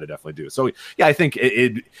 this is the guy to definitely do. So yeah, I think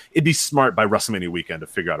it'd be smart by WrestleMania weekend to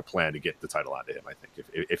figure out a plan to get the title onto him. I think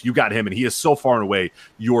if you got him, and he is so far and away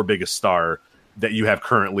your biggest star that you have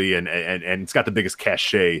currently, and it's got the biggest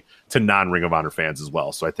cachet to non-Ring of Honor fans as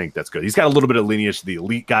well. So I think that's good. He's got a little bit of lineage to the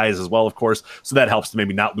elite guys as well, of course. So that helps to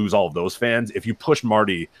maybe not lose all of those fans. If you push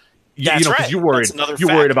Marty That's because right. you worried That's another you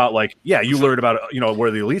fact. worried about like you learned about where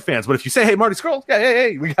the elite fans. But if you say, hey, Marty Scurll,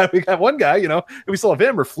 hey, we got one guy, and we still have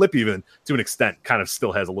him, or Flip even to an extent kind of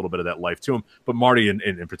still has a little bit of that life to him. But Marty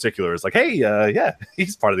in particular is like, hey,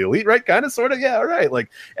 he's part of the elite, right? Kind of, sort of, yeah, all right. Like,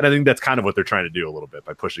 and I think that's kind of what they're trying to do a little bit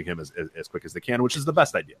by pushing him as quick as they can, which is the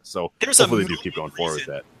best idea. So hopefully they do keep going forward with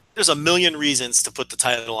that. There's a million reasons to put the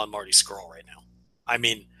title on Marty Scurll right now. I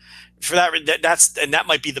mean, for that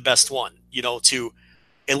might be the best one, to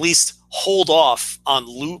at least hold off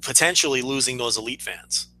on potentially losing those elite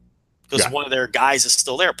fans, because one of their guys is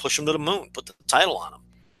still there. Push them to the moon, put the title on them,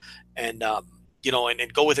 and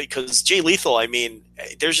and go with it. Because Jay Lethal, I mean,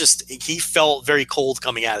 he felt very cold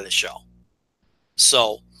coming out of the show.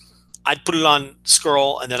 So I'd put it on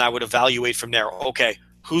Scurll, and then I would evaluate from there. Okay,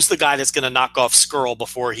 who's the guy that's going to knock off Scurll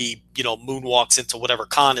before he moonwalks into whatever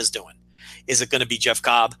Khan is doing? Is it going to be Jeff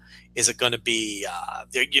Cobb? Is it going to be,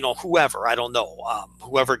 whoever? I don't know.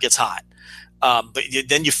 Whoever gets hot. But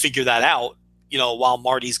then you figure that out, while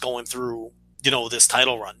Marty's going through, this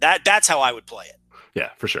title run. That's how I would play it. Yeah,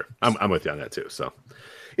 for sure. I'm with you on that too. So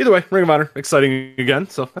either way, Ring of Honor, exciting again.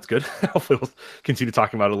 So that's good. Hopefully we'll continue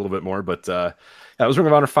talking about it a little bit more. But that was Ring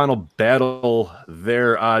of Honor Final Battle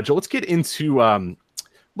there. Joe, let's get into a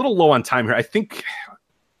little low on time here. I think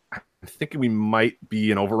we might be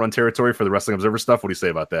in overrun territory for the Wrestling Observer stuff. What do you say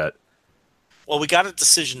about that? Well, we got a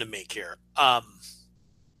decision to make here.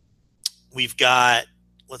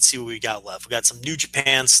 Let's see what we got left. We got some New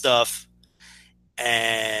Japan stuff,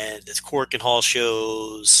 and it's Cork and Hall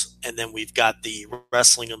shows, and then we've got the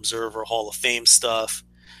Wrestling Observer Hall of Fame stuff,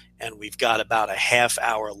 and we've got about a half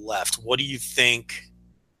hour left. What do you think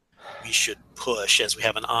we should push as we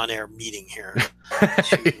have an on-air meeting here?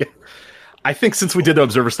 I think since we did the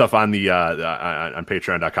Observer stuff on the on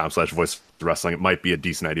patreon.com/voice wrestling, it might be a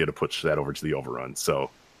decent idea to push that over to the overrun. So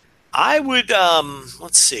I would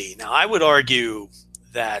let's see. Now I would argue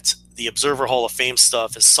that the Observer Hall of Fame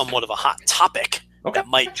stuff is somewhat of a hot topic that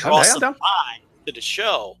might draw some buys to the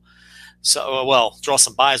show. So draw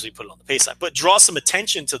some buys, we put it on the pay side, but draw some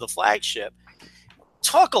attention to the flagship.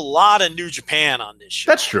 Talk a lot of New Japan on this show.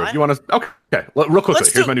 That's true. You want to? Okay. Real quickly,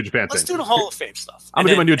 here's my New Japan thing. Let's do the Hall of Fame stuff. I'm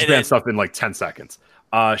going to do my New Japan stuff in like 10 seconds.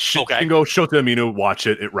 Shingo, Shota Umino, watch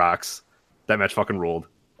it. It rocks. That match fucking ruled.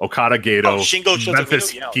 Okada, Gato, Memphis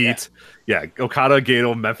Heat. Yeah, Okada,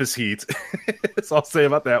 Gato, Memphis Heat. That's all I'll say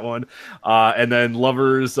about that one. And then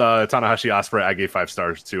Lovers, Tanahashi, Ospreay, I gave 5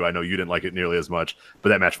 stars too. I know you didn't like it nearly as much, but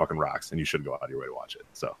that match fucking rocks, and you should go out of your way to watch it.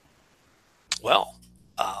 So, well,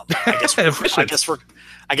 I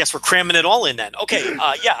guess we're cramming it all in then. Okay,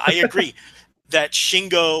 I agree that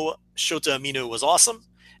Shingo Shota Umino was awesome.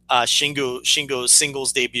 Shingo's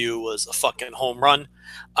singles debut was a fucking home run.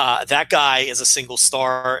 That guy is a single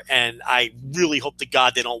star, and I really hope to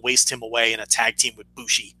God they don't waste him away in a tag team with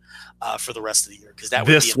Bushi for the rest of the year, because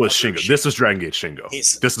this was Shingo. This was Dragon Gate Shingo.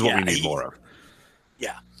 This is what we need more of.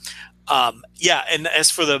 Yeah, and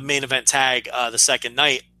as for the main event tag, the second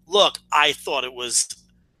night, look, I thought it was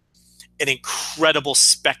an incredible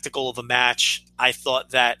spectacle of a match. I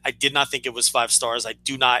did not think it was 5 stars.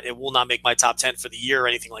 It will not make my top 10 for the year or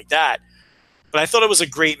anything like that. But I thought it was a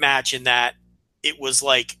great match in that it was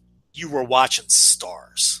like you were watching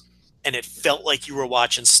stars, and it felt like you were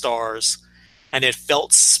watching stars, and it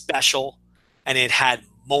felt special, and it had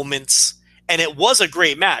moments, and it was a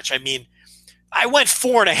great match. I mean, I went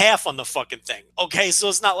 4.5 on the fucking thing. Okay. So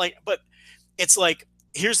it's not like, but it's like,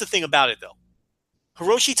 here's the thing about it though.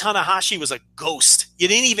 Hiroshi Tanahashi was a ghost. You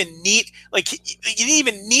didn't even need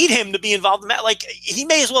him to be involved in that. Like, he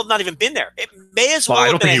may as well have not even been there. It may as well. I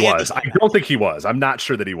don't think he was. I don't think he was. I'm not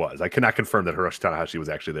sure that he was. I cannot confirm that Hiroshi Tanahashi was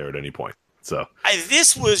actually there at any point. So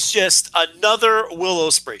this was just another Will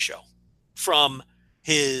Ospreay show, from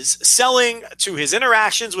his selling to his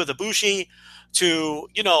interactions with Ibushi to,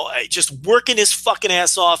 just working his fucking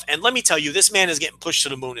ass off. And let me tell you, this man is getting pushed to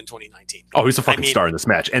the moon in 2019. Oh, he's a fucking star in this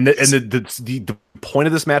match. And the point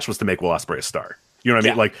of this match was to make Will Ospreay a star. You know what I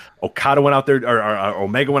mean? Like, Okada went out there, or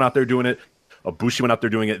Omega went out there doing it. Ibushi went out there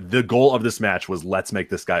doing it. The goal of this match was, let's make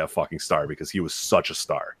this guy a fucking star, because he was such a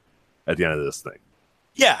star at the end of this thing.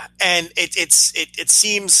 Yeah, and it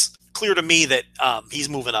seems clear to me that he's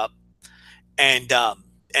moving up, and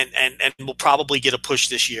will probably get a push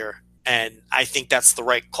this year. And I think that's the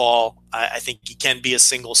right call. I think he can be a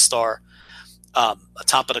single star, a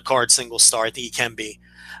top of the card single star. I think he can be,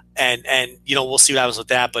 and we'll see what happens with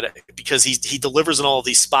that. But because he delivers in all of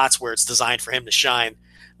these spots where it's designed for him to shine,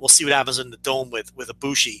 we'll see what happens in the dome with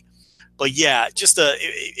Ibushi. But yeah,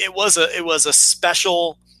 it was a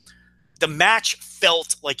special. The match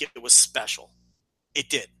felt like it was special. It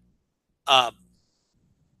did.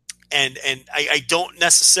 And I don't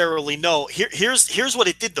necessarily know. Here's what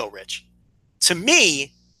it did though, Rich. To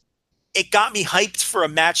me, it got me hyped for a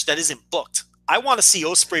match that isn't booked. I want to see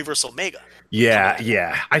Ospreay versus Omega.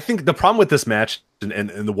 Yeah. I think the problem with this match, and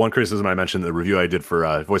the one criticism I mentioned in the review I did for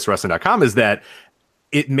voicewrestling.com, is that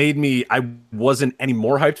it made me, I wasn't any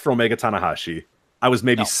more hyped for Omega Tanahashi. I was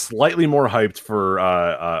maybe slightly more hyped for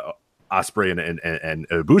Ospreay and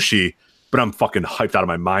Ibushi, but I'm fucking hyped out of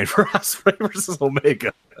my mind for Ospreay versus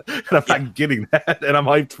Omega. And I'm not getting that. And I'm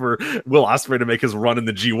hyped for Will Ospreay to make his run in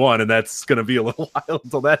the G1, and that's going to be a little while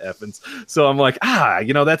until that happens. So I'm like,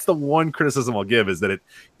 that's the one criticism I'll give, is that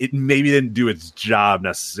it maybe didn't do its job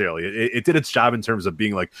necessarily. It did its job in terms of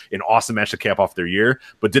being like an awesome match to cap off their year,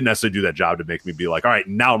 but didn't necessarily do that job to make me be like, all right,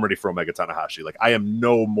 now I'm ready for Omega Tanahashi. Like, I am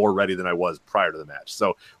no more ready than I was prior to the match.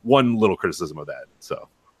 So one little criticism of that. So.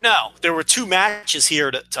 No, there were 2 matches here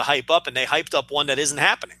to hype up, and they hyped up one that isn't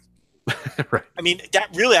happening. Right. I mean, that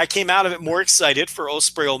really, I came out of it more excited for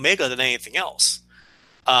Ospreay Omega than anything else.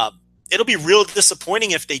 It'll be real disappointing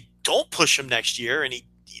if they don't push him next year, and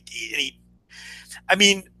he I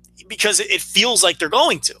mean, because it feels like they're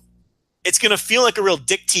going to. It's going to feel like a real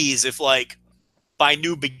dick tease if, like, by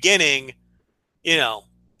New Beginning,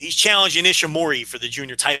 he's challenging Ishimori for the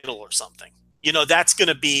junior title or something. That's going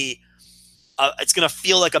to be. It's going to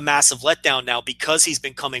feel like a massive letdown now, because he's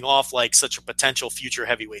been coming off like such a potential future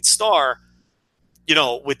heavyweight star,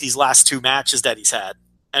 with these last 2 matches that he's had,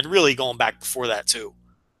 and really going back before that too.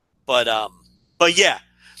 But yeah,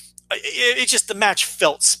 it just, the match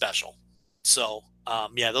felt special. So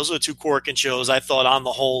those are the 2 Korakuen shows. I thought on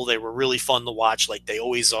the whole they were really fun to watch, like they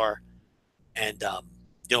always are. And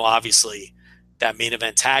obviously that main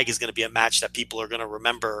event tag is going to be a match that people are going to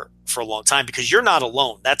remember for a long time, because you're not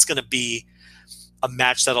alone. That's going to be a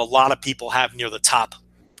match that a lot of people have near the top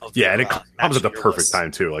of their, and it comes at the perfect list.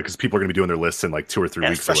 time too, like, because people are going to be doing their lists in like 2 or 3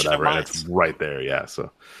 weeks or whatever, and it's right there. Yeah,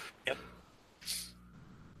 so yep.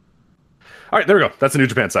 All right, there we go. That's the New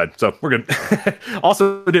Japan side, so we're good.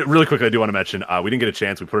 Also, really quickly, I do want to mention, we didn't get a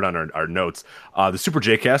chance. We put it on our notes. The Super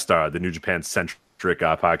J-Cast, the New Japan centric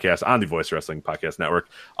podcast on the Voice Wrestling Podcast Network,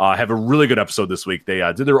 have a really good episode this week. They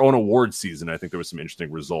did their own awards season. I think there was some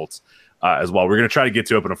interesting results as well. We're going to try to get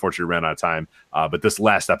to it, but unfortunately ran out of time. But this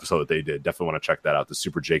last episode that they did, definitely want to check that out, the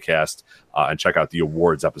Super J-Cast, and check out the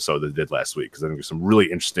awards episode that they did last week, because I think there's some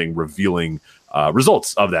really interesting, revealing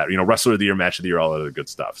results of that. Wrestler of the year, match of the year, all that other good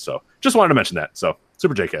stuff. So just wanted to mention that. So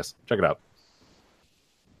Super J-Cast, check it out.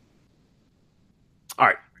 All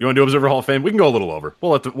right, you want to do Observer Hall of Fame? We can go a little over.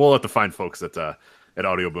 We'll let the fine folks at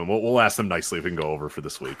Audio Boom. We'll ask them nicely if we can go over for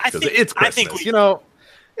this week, because it's Christmas.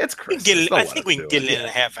 It's Christmas. I think we can get it in a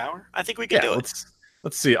half hour. I think we can do it.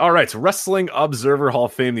 Let's see. All right, so Wrestling Observer Hall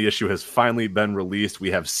of Fame. The issue has finally been released. We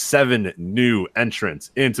have 7 new entrants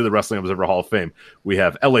into the Wrestling Observer Hall of Fame. We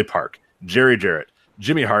have L.A. Park, Jerry Jarrett,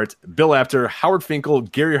 Jimmy Hart, Bill Apter, Howard Finkel,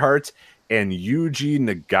 Gary Hart, and Yuji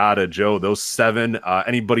Nagata. Joe, those 7.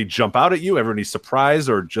 Anybody jump out at you? Everybody surprised,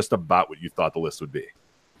 or just about what you thought the list would be?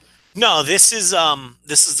 No, this is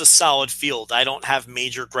a solid field. I don't have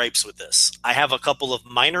major gripes with this. I have a couple of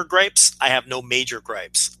minor gripes. I have no major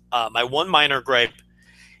gripes. My one minor gripe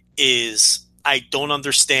is I don't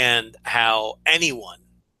understand how anyone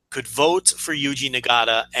could vote for Yuji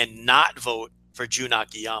Nagata and not vote for Jun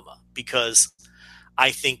Akiyama, because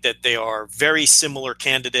I think that they are very similar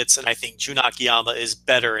candidates, and I think Jun Akiyama is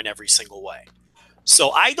better in every single way.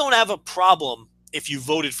 So I don't have a problem if you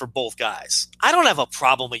voted for both guys. I don't have a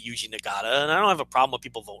problem with Yuji Nagata, and I don't have a problem with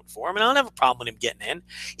people voting for him, and I don't have a problem with him getting in,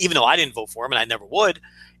 even though I didn't vote for him, and I never would.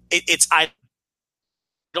 I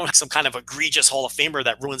don't have some kind of egregious Hall of Famer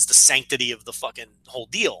that ruins the sanctity of the fucking whole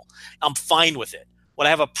deal. I'm fine with it. What I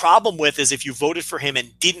have a problem with is if you voted for him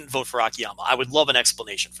and didn't vote for Akiyama. I would love an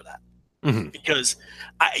explanation for that. Mm-hmm. Because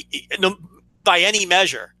by any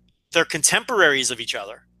measure, they're contemporaries of each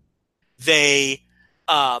other. They're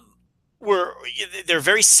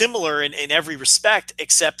very similar in every respect,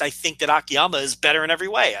 except I think that Akiyama is better in every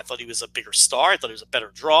way. I thought he was a bigger star. I thought he was a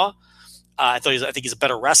better draw. I think he's a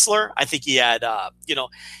better wrestler. I think he had,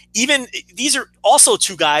 even these are also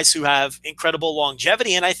 2 guys who have incredible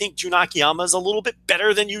longevity, and I think Jun Akiyama is a little bit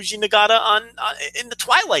better than Yuji Nagata in the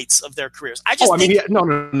twilights of their careers.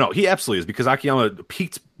 No, he absolutely is, because Akiyama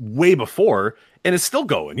peaked way before and is still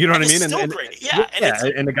going. You know what I mean? Still great. Yeah.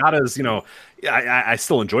 And Nagata's, I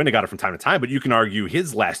still enjoy Nagata from time to time, but you can argue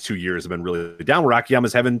his last 2 years have been really down, where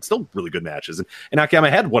Akiyama's having still really good matches. And Akiyama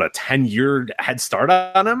had, a 10-year head start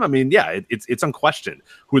on him? I mean, yeah, it's unquestioned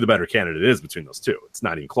who the better candidate is between those 2. It's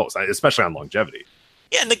not even close, especially on longevity.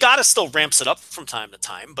 Yeah, Nagata still ramps it up from time to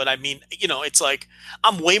time, but I mean, it's like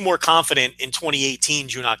I'm way more confident in 2018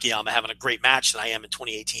 Jun Akiyama having a great match than I am in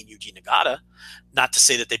 2018 Yuji Nagata. Not to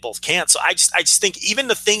say that they both can't. So I just think even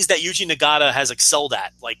the things that Yuji Nagata has excelled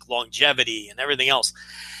at, like longevity and everything else,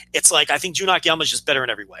 it's like I think Jun Akiyama is just better in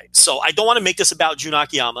every way. So I don't want to make this about Jun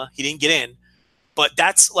Akiyama. He didn't get in, but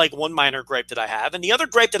that's like one minor gripe that I have. And the other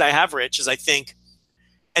gripe that I have, Rich, is I think,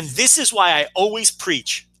 and this is why I always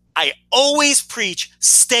preach,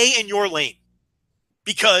 stay in your lane.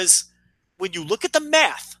 Because when you look at the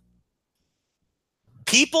math,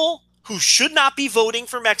 people who should not be voting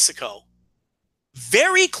for Mexico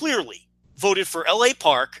very clearly voted for LA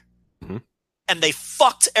Park, and they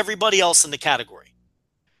fucked everybody else in the category.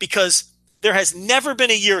 Because there has never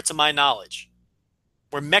been a year, to my knowledge,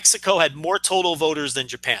 where Mexico had more total voters than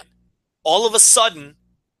Japan. All of a sudden,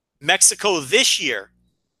 Mexico this year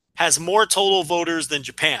has more total voters than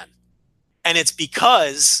Japan. And it's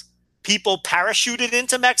because people parachuted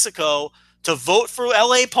into Mexico to vote for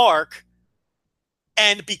LA Park.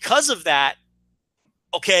 And because of that,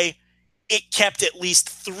 it kept at least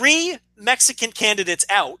 3 Mexican candidates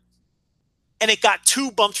out, and it got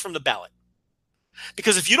 2 bumped from the ballot.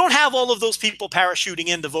 Because if you don't have all of those people parachuting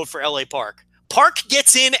in to vote for LA Park, Park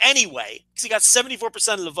gets in anyway because he got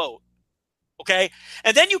 74% of the vote. Okay?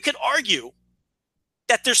 And then you could argue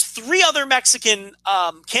that there's 3 other Mexican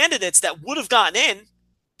candidates that would have gotten in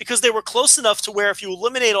because they were close enough to where if you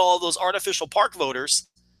eliminate all of those artificial Park voters,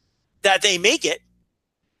 that they make it.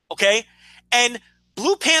 Okay? And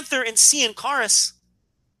Blue Panther and Cian Caras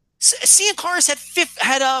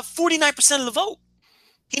had 49% of the vote.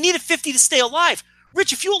 He needed 50 to stay alive.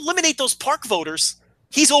 Rich, if you eliminate those Park voters,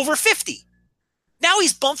 he's over 50. Now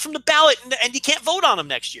he's bumped from the ballot, and you can't vote on him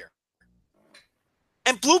next year.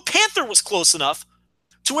 And Blue Panther was close enough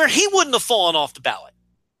to where he wouldn't have fallen off the ballot.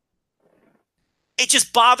 It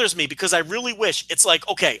just bothers me because I really wish it's like,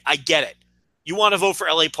 okay, I get it. You want to vote for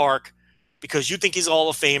LA Park because you think he's a Hall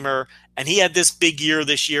of Famer and he had this big year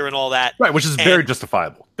this year and all that. Right, which is very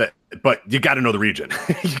justifiable. But you got to know the region.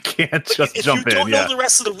 You can't just jump in. If you don't know the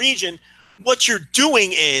rest of the region, what you're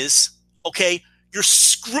doing is,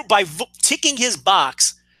 you're by ticking his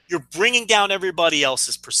box, you're bringing down everybody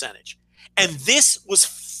else's percentage. And this was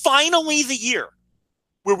finally the year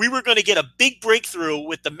where we were going to get a big breakthrough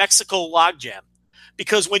with the Mexico logjam.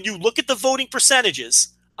 Because when you look at the voting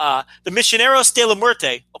percentages, the Misioneros de la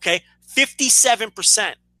Muerte,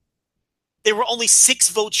 57%. They were only 6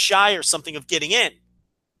 votes shy or something of getting in.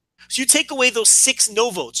 So you take away those 6 no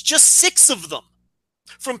votes, just 6 of them,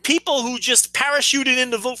 from people who just parachuted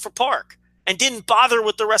in to vote for Park and didn't bother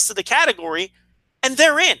with the rest of the category, and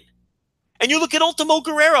they're in. And you look at Ultimo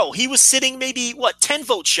Guerrero, he was sitting maybe, 10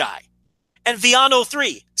 votes shy. And Viano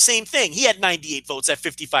 3, same thing. He had 98 votes at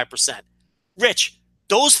 55%. Rich,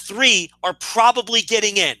 those 3 are probably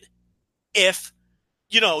getting in if,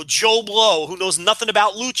 Joe Blow, who knows nothing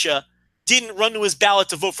about lucha, didn't run to his ballot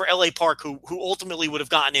to vote for LA Park, who ultimately would have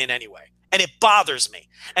gotten in anyway. And it bothers me.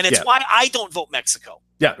 And it's why I don't vote Mexico.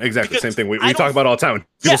 Yeah, exactly. Same thing. We talk about it all the time.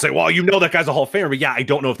 People say, well, that guy's a Hall of Famer. But I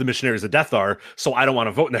don't know if the Missionaries of Death are, so I don't want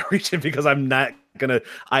to vote in that region because I'm not going to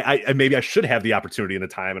 – I maybe I should have the opportunity and the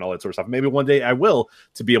time and all that sort of stuff. Maybe one day I will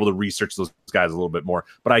to be able to research those guys a little bit more.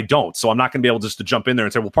 But I don't. So I'm not going to be able just to jump in there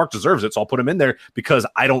and say, well, Park deserves it, so I'll put him in there because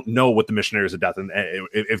I don't know what the Missionaries of Death and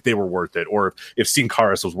if they were worth it or if Cian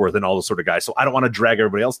Caras was worth it and all those sort of guys. So I don't want to drag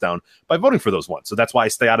everybody else down by voting for those ones. So that's why I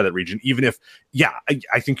stay out of that region, even if,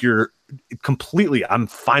 I think you're completely – I'm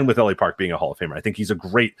fine with LA Park being a Hall of Famer. I think he's a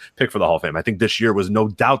great pick for the Hall of Fame. I think this year was no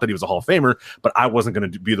doubt that he was a Hall of Famer, but I wasn't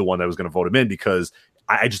going to be the one that was going to vote him in because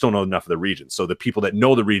I just don't know enough of the region. So the people that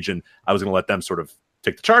know the region, I was going to let them sort of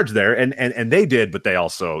take the charge there, and they did, but they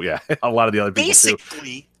also, a lot of the other people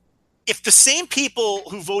basically, if the same people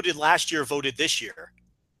who voted last year voted this year,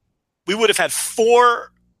 we would have had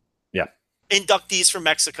 4 inductees from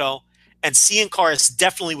Mexico, and Cian Caras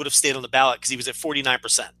definitely would have stayed on the ballot because he was at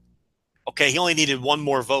 49%. He only needed 1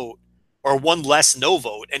 more vote or 1 less no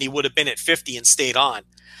vote, and he would have been at 50 and stayed on.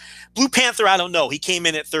 Blue Panther, I don't know. He came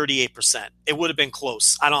in at 38%. It would have been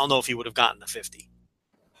close. I don't know if he would have gotten to 50.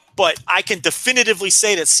 But I can definitively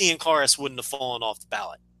say that Cian Caras wouldn't have fallen off the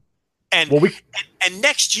ballot. And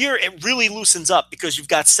next year, it really loosens up because you've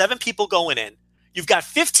got 7 people going in. You've got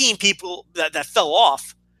 15 people that fell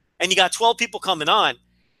off, and you got 12 people coming on.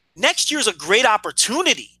 Next year's a great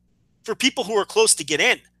opportunity for people who are close to get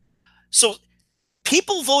in. So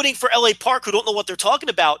people voting for LA Park who don't know what they're talking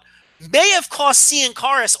about may have cost Cian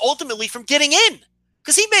Caras ultimately from getting in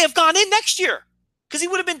because he may have gone in next year because he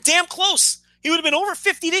would have been damn close. He would have been over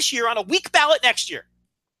 50 this year on a weak ballot next year.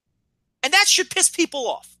 And that should piss people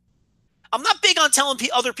off. I'm not big on telling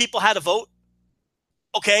other people how to vote.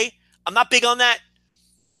 Okay? I'm not big on that.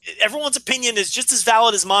 Everyone's opinion is just as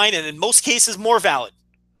valid as mine, and in most cases more valid.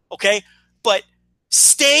 Okay? But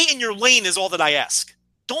stay in your lane is all that I ask.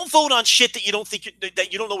 Don't vote on shit that you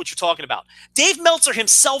don't know what you're talking about. Dave Meltzer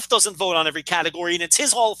himself doesn't vote on every category, and it's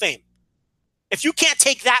his Hall of Fame. If you can't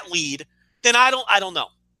take that lead, then I don't know.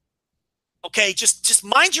 Okay, just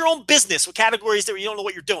mind your own business with categories that you don't know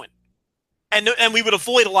what you're doing, and we would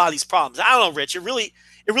avoid a lot of these problems. I don't know, Rich. It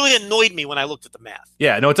really annoyed me when I looked at the math.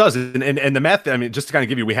 Yeah, no, it does, and the math. I mean, just to kind of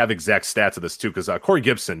give you, we have exact stats of this too, because Corey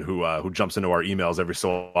Gibson, who jumps into our emails every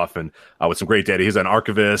so often with some great data. He's an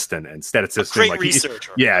archivist and statistician. Great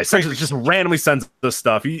researcher. Essentially just randomly sends this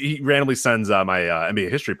stuff. He randomly sends my NBA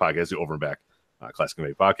history podcast, Over and Back. Classic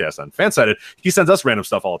NBA podcast on Fansided. He sends us random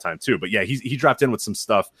stuff all the time too. But yeah, he dropped in with some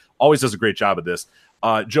stuff. Always does a great job of this.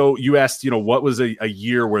 Joe, you asked, what was a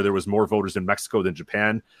year where there was more voters in Mexico than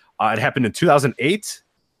Japan? It happened in 2008,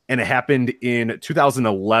 and it happened in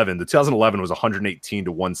 2011. The 2011 was 118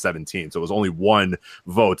 to 117, so it was only one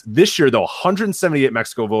vote. This year, though, 178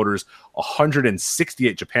 Mexico voters,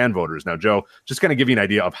 168 Japan voters. Now, Joe, just kind of give you an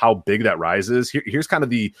idea of how big that rise is. Here's kind of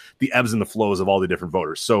the ebbs and the flows of all the different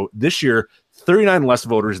voters. So this year, 39 less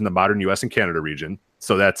voters in the modern U.S. and Canada region.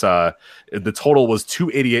 So that's the total was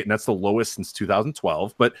 288, and that's the lowest since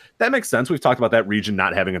 2012. But that makes sense. We've talked about that region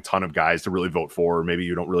not having a ton of guys to really vote for. Or maybe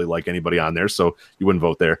you don't really like anybody on there, so you wouldn't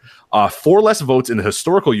vote there. 4 less votes in the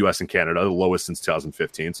historical U.S. and Canada, the lowest since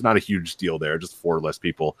 2015. So not a huge deal there, just 4 less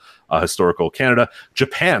people. Historical Canada.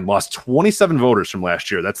 Japan lost 27 voters from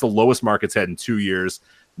last year. That's the lowest mark it's had in 2 years.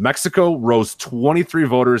 Mexico rose 23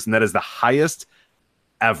 voters, and that is the highest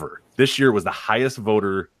ever. This year was the highest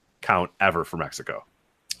voter count ever for Mexico.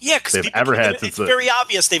 Yeah, because they've ever had. It's very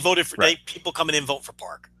obvious they voted for people coming in vote for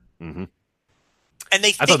Park. Mm-hmm. And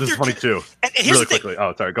I thought this was funny too. And here's really quickly.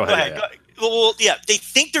 Oh, sorry. Go ahead. Yeah. Well, they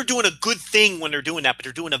think they're doing a good thing when they're doing that, but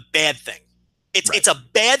they're doing a bad thing. It's a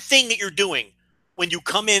bad thing that you're doing when you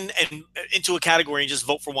come in and into a category and just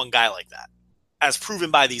vote for one guy like that, as proven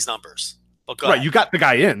by these numbers. Right, you got the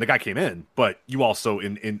guy in. The guy came in, but you also,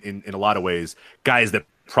 in a lot of ways, guys that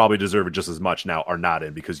probably deserve it just as much now are not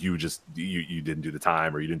in because you didn't do the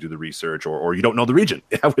time, or you didn't do the research, or you don't know the region,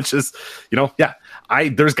 which is,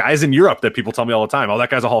 there's guys in Europe that people tell me all the time, oh, that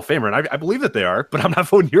guy's a Hall of Famer, and I believe that they are, but I'm not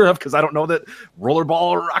voting Europe because I don't know that Rollerball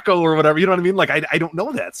or Rocco or whatever, you know what I mean? Like, I don't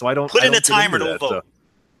know that, so I don't put in a timer to vote. So.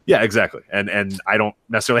 Yeah, exactly. And I don't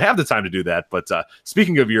necessarily have the time to do that. But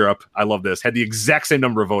speaking of Europe, I love this. Had the exact same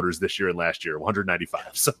number of voters this year and last year, 195.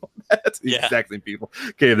 So that's the exact same people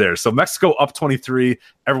came there. So Mexico up 23.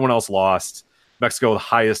 Everyone else lost. Mexico, the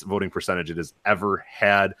highest voting percentage it has ever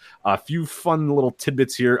had. A few fun little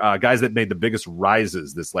tidbits here. Guys that made the biggest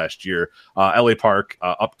rises this last year. LA Park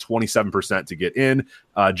up 27% to get in.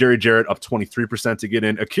 Jerry Jarrett up 23% to get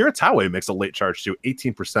in. Akira Taue makes a late charge to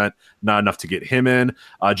 18%, not enough to get him in.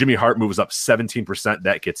 Jimmy Hart moves up 17%.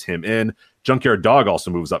 That gets him in. Junkyard Dog also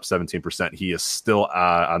moves up 17%. He is still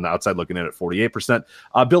on the outside looking in at 48%.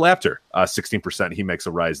 Bill Apter, 16%. He makes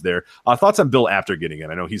a rise there. Thoughts on Bill Apter getting in?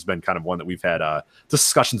 I know he's been kind of one that we've had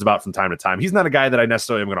discussions about from time to time. He's not a guy that I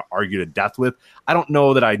necessarily am going to argue to death with. I don't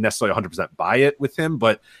know that I necessarily 100% buy it with him,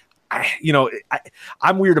 but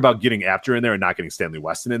I'm weird about getting Apter in there and not getting Stanley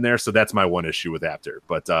Weston in there. So that's my one issue with Apter.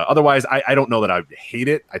 But otherwise, I don't know that I hate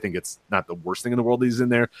it. I think it's not the worst thing in the world that he's in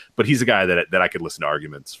there, but he's a guy that I could listen to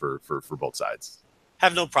arguments for both sides. I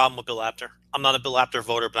have no problem with Bill Apter. I'm not a Bill Apter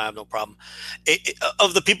voter, but I have no problem.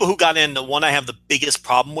 Of the people who got in, the one I have the biggest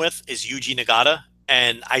problem with is Yuji Nagata,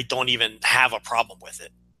 and I don't even have a problem with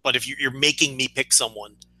it. But if you're making me pick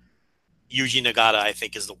someone, Yuji Nagata, I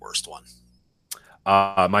think, is the worst one.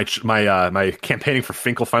 My campaigning for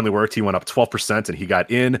Finkel finally worked. He went up 12% and he got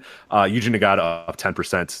in. Yuji Nagata up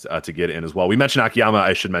 10% to get in as well. We mentioned Akiyama.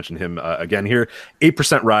 I should mention him again here.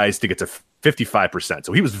 8% rise to get to 55%.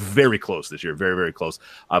 So he was very close this year, very, very close,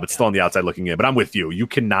 but still on the outside looking in. But I'm with you. You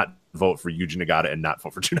cannot vote for Yuji Nagata and not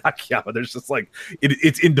vote for Jun Akiyama. There's just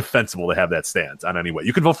it's indefensible to have that stance on any way.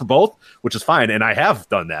 You can vote for both, which is fine, and I have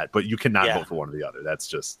done that, but you cannot vote for one or the other. That's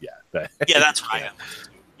just, that's right.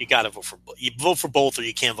 You got to vote for both. You vote for both, or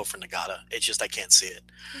you can't vote for Nagata. It's just I can't see it.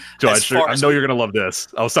 Joe, I know you're gonna love this.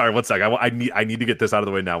 Oh, sorry, one second. I need to get this out of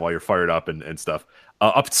the way now while you're fired up and stuff.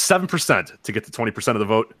 Up 7% to get to 20% of the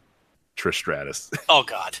vote. Trish Stratus. Oh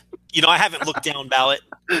God, I haven't looked down ballot,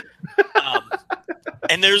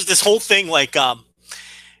 and there's this whole thing like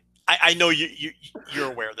I know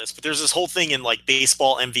you're aware of this, but there's this whole thing in like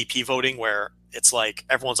baseball MVP voting where it's like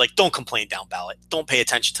everyone's like, don't complain down ballot, don't pay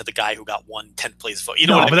attention to the guy who got 1 10th place vote. What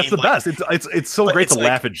I mean? That's the best. It's so great to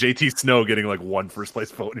laugh at JT Snow getting like 1 first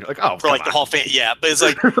place vote, and you're like, oh, for like the Hall of Fame, but it's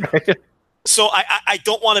like So I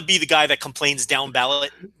don't want to be the guy that complains down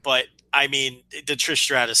ballot, but I mean the Trish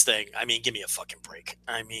Stratus thing. I mean, give me a fucking break.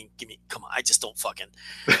 I mean, come on. I just don't fucking.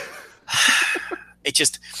 It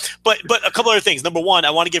just, but a couple other things. Number one,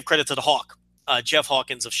 I want to give credit to the Hawk, Jeff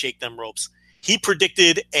Hawkins of Shake Them Ropes. He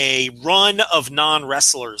predicted a run of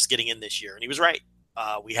non-wrestlers getting in this year, and he was right.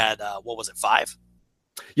 We had what was it, 5?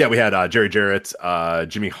 Yeah, we had Jerry Jarrett,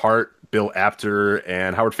 Jimmy Hart, Bill Apter,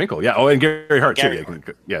 and Howard Finkel. Yeah. Oh, and Gary Hart too.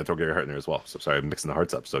 Throw Gary Hart in there as well. So sorry, I'm mixing the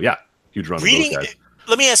Hearts up. So yeah, huge run of those guys.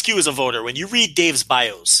 Let me ask you as a voter, when you read Dave's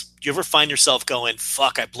bios, do you ever find yourself going,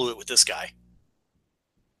 "Fuck, I blew it with this guy"?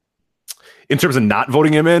 In terms of not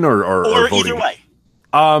voting him in, or either way.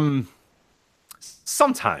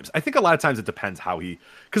 Sometimes I think a lot of times it depends how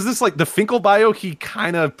because this, like the Finkel bio, he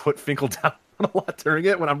kind of put Finkel down a lot during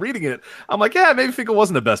it. When I'm reading it, I'm like, yeah, maybe Finkel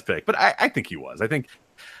wasn't the best pick, but I think he was. I think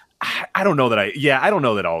I don't know that I don't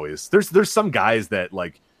know that always. There's some guys that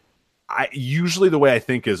like usually the way I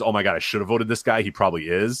think is, oh my god, I should have voted this guy. He probably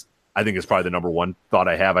is. I think it's probably the number one thought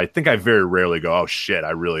I have. I think I very rarely go, oh shit,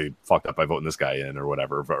 I really fucked up by voting this guy in or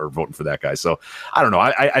whatever, or voting for that guy. So I don't know.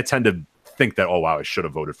 I tend to think that, oh wow, I should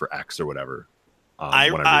have voted for X or whatever. When I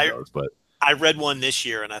read those, but I read one this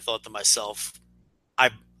year and I thought to myself,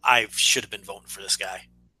 I should have been voting for this guy.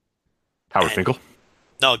 Howard Finkel?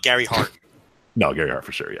 No, Gary Hart. No, Gary Hart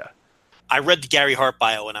for sure, yeah. I read the Gary Hart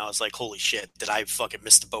bio and I was like, holy shit, did I fucking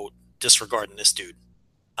miss the boat disregarding this dude?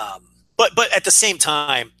 But at the same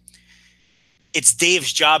time, it's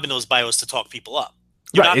Dave's job in those bios to talk people up.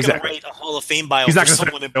 You're not going to write a Hall of Fame bio. He's not going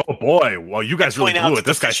to say, oh boy, well, you guys really blew it.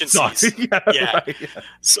 This guy sucks. Yeah. Right, yeah.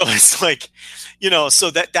 So it's like,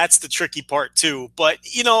 so that's the tricky part too. But,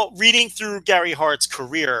 reading through Gary Hart's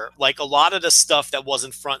career, like a lot of the stuff that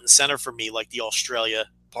wasn't front and center for me, like the Australia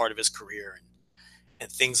part of his career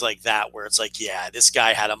and things like that, where it's like, yeah, this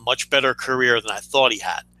guy had a much better career than I thought he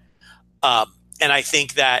had. And I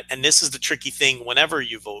think that, and this is the tricky thing whenever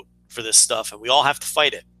you vote for this stuff, and we all have to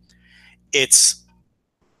fight it, it's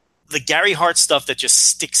the Gary Hart stuff that just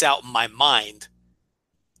sticks out in my mind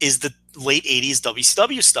is the late 80s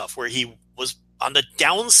WCW stuff where he was on the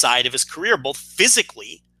downside of his career, both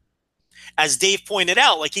physically, as Dave pointed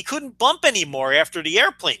out, like he couldn't bump anymore after the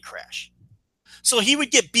airplane crash. So he would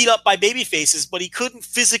get beat up by baby faces, but he couldn't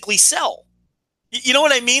physically sell. You know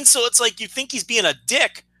what I mean? So it's like you think he's being a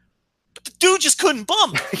dick, but the dude just couldn't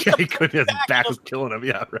bump. Yeah, he couldn't. His back was killing him.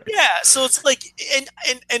 Yeah, right. Yeah, so it's like,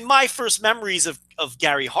 and my first memories of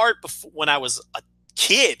Gary Hart when I was a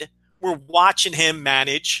kid were watching him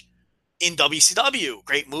manage in WCW,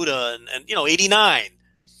 Great Muta, and 89,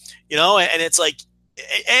 and it's like,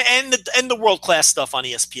 and the world class stuff on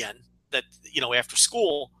ESPN that after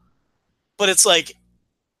school, but it's like.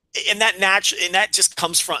 And that just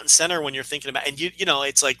comes front and center when you're thinking about, and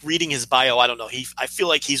it's like reading his bio. I don't know. I feel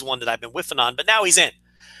like he's one that I've been whiffing on, but now he's in.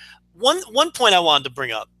 One point I wanted to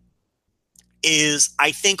bring up is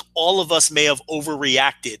I think all of us may have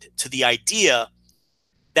overreacted to the idea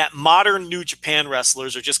that modern New Japan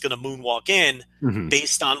wrestlers are just going to moonwalk in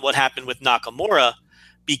based on what happened with Nakamura,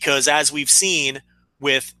 because as we've seen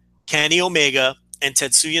with Kenny Omega and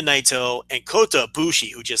Tetsuya Naito and Kota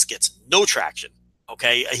Ibushi, who just gets no traction.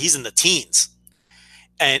 Okay, he's in the teens,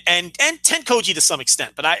 and Tenkoji to some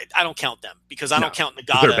extent, but I don't count them because I don't count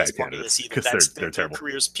Nagata as part of this either. Their terrible.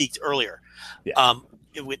 Careers peaked earlier. Yeah.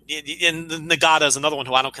 And Nagata is another one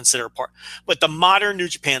who I don't consider a part. But the modern New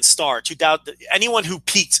Japan star, anyone who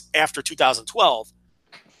peaked after 2012,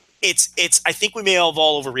 it's. I think we may have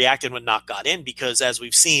all overreacted when Nak got in because, as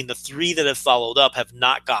we've seen, the 3 that have followed up have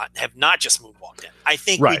not just moonwalked in. I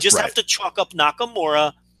think we just have to chalk up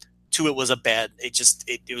Nakamura. It was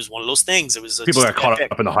it was one of those things. It was people got caught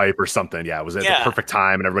up in the hype or something. Yeah, it was at the perfect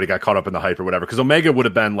time and everybody got caught up in the hype or whatever. Because Omega would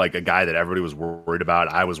have been like a guy that everybody was worried about.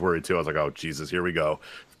 I was worried too. I was like, oh Jesus, here we go.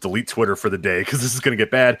 Delete Twitter for the day because this is going to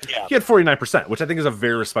get bad. Yeah. He had 49%, which I think is a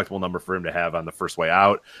very respectable number for him to have on the first way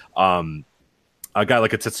out. A guy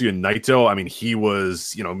like a Tetsuya Naito, I mean, he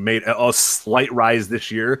was, made a slight rise this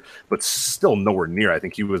year, but still nowhere near. I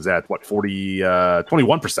think he was at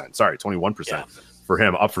 21%. Sorry, 21%. Yeah. For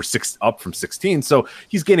him, up from 16, so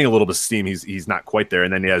he's gaining a little bit of steam. He's not quite there.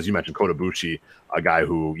 And then, as you mentioned, Kota Ibushi, a guy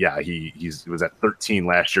who, he was at 13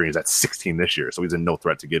 last year, and he's at 16 this year, so he's in no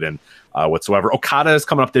threat to get in whatsoever. Okada is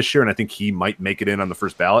coming up this year, and I think he might make it in on the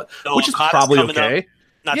first ballot, which is probably okay.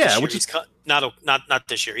 Not this year. Which is not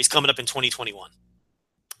this year. He's coming up in 2021.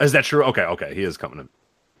 Is that true? Okay, he is coming in.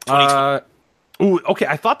 Okay.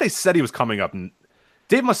 I thought they said he was coming up. And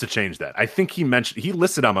Dave must have changed that. I think he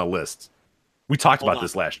listed on my list. We talked about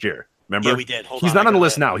this last year. Remember? Yeah, we did. He's not on the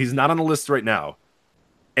list now. He's not on the list right now.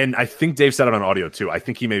 And I think Dave said it on audio too. I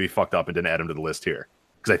think he maybe fucked up and didn't add him to the list here.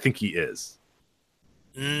 Because I think he is.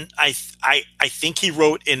 I think he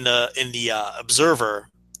wrote in the Observer.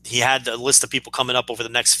 He had a list of people coming up over the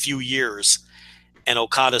next few years, and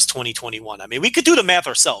Okada's 2021. I mean, we could do the math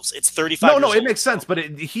ourselves. It's 35. No, it makes sense. But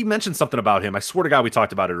he mentioned something about him. I swear to God, we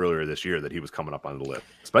talked about it earlier this year that he was coming up on the list.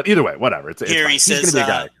 But either way, whatever. It's here fine. he says, he's going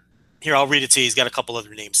to be a guy. Here, I'll read it to you. He's got a couple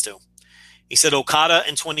other names too. He said Okada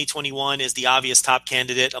in 2021 is the obvious top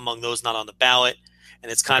candidate among those not on the ballot,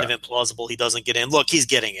 and it's kind of implausible he doesn't get in. Look, he's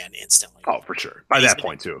getting in instantly. Oh, for sure. By that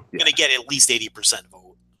point, too. He's going to get at least 80%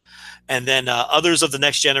 vote. And then others of the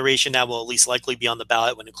next generation that will at least likely be on the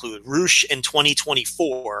ballot would include Rush in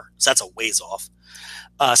 2024, so that's a ways off,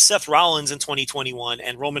 Seth Rollins in 2021,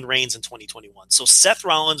 and Roman Reigns in 2021. So Seth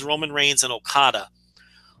Rollins, Roman Reigns, and Okada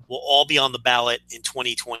will all be on the ballot in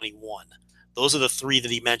 2021. Those are the three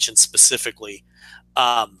that he mentioned specifically.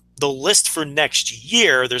 The list for next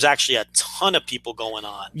year, there's actually a ton of people going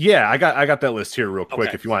on. Yeah, I got that list here real quick.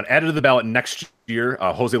 Okay. If you want, added to the ballot next year,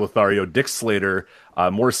 Jose Lothario, Dick Slater,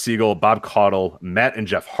 Morris Siegel, Bob Caudle, Matt and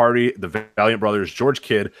Jeff Hardy, the Valiant Brothers, George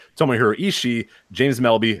Kidd, Tomohiro Ishii, James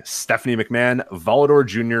Melby, Stephanie McMahon, Volador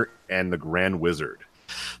Jr., and the Grand Wizard.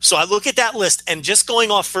 So I look at that list, and just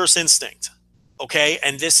going off first instinct, okay,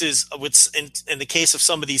 and this is what's in the case of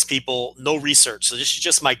some of these people, no research. So this is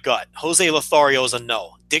just my gut. Jose Lothario is a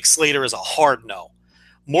no. Dick Slater is a hard no.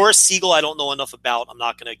 Morris Siegel, I don't know enough about. I'm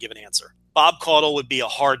not going to give an answer. Bob Caudle would be a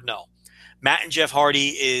hard no. Matt and Jeff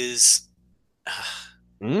Hardy is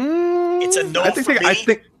it's a no for me.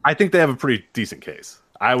 I think they have a pretty decent case.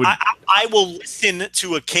 I will listen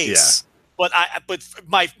to a case, but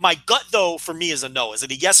my gut though for me is a no. Is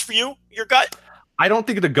it a yes for you? Your gut? I don't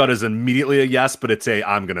think the gut is immediately a yes, but it's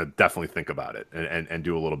I'm going to definitely think about it and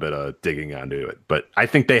do a little bit of digging onto it. But I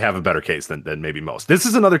think they have a better case than maybe most. This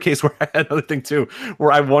is another case where I had another thing too,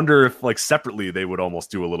 where I wonder if like separately they would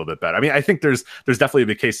almost do a little bit better. I mean, I think there's definitely a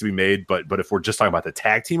big case to be made, but if we're just talking about the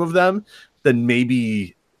tag team of them, then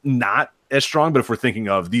maybe not as strong. But if we're thinking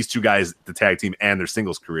of these two guys, the tag team and their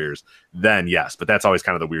singles careers, then yes. But that's always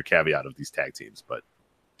kind of the weird caveat of these tag teams. But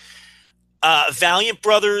Valiant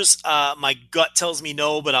Brothers, my gut tells me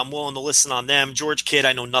no, but I'm willing to listen on them. George Kidd,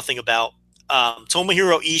 I know nothing about.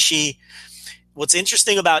 Tomohiro Ishii. What's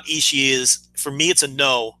interesting about Ishii is, for me, it's a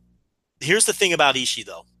no. Here's the thing about Ishii,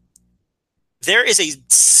 though. There is a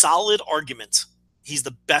solid argument he's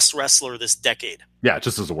the best wrestler this decade. Yeah,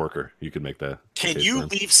 just as a worker, you could make that. Can you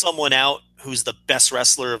leave someone out who's the best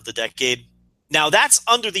wrestler of the decade? Now, that's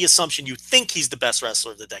under the assumption you think he's the best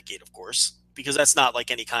wrestler of the decade, of course, because that's not like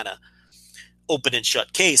any kind of open and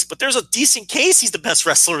shut case, but there's a decent case he's the best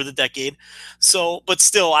wrestler of the decade. So, but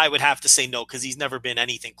still, I would have to say no, because he's never been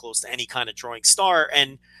anything close to any kind of drawing star.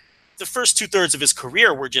 And the first 2/3 of his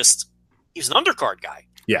career were just, he was an undercard guy.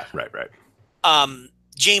 Yeah, right.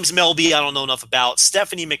 James Melby, I don't know enough about.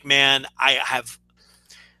 Stephanie McMahon, I have.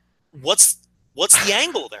 What's the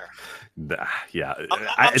angle there? Yeah,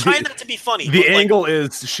 I'm trying not to be funny. The angle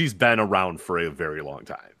is she's been around for a very long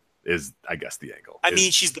time. Is I guess the angle. I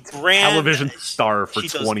mean, she's the brand television star for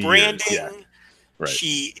 20 years. Yeah. Right.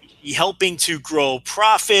 She helping to grow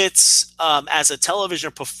profits. As a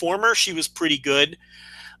television performer, she was pretty good.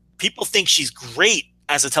 People think she's great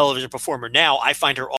as a television performer now. I find her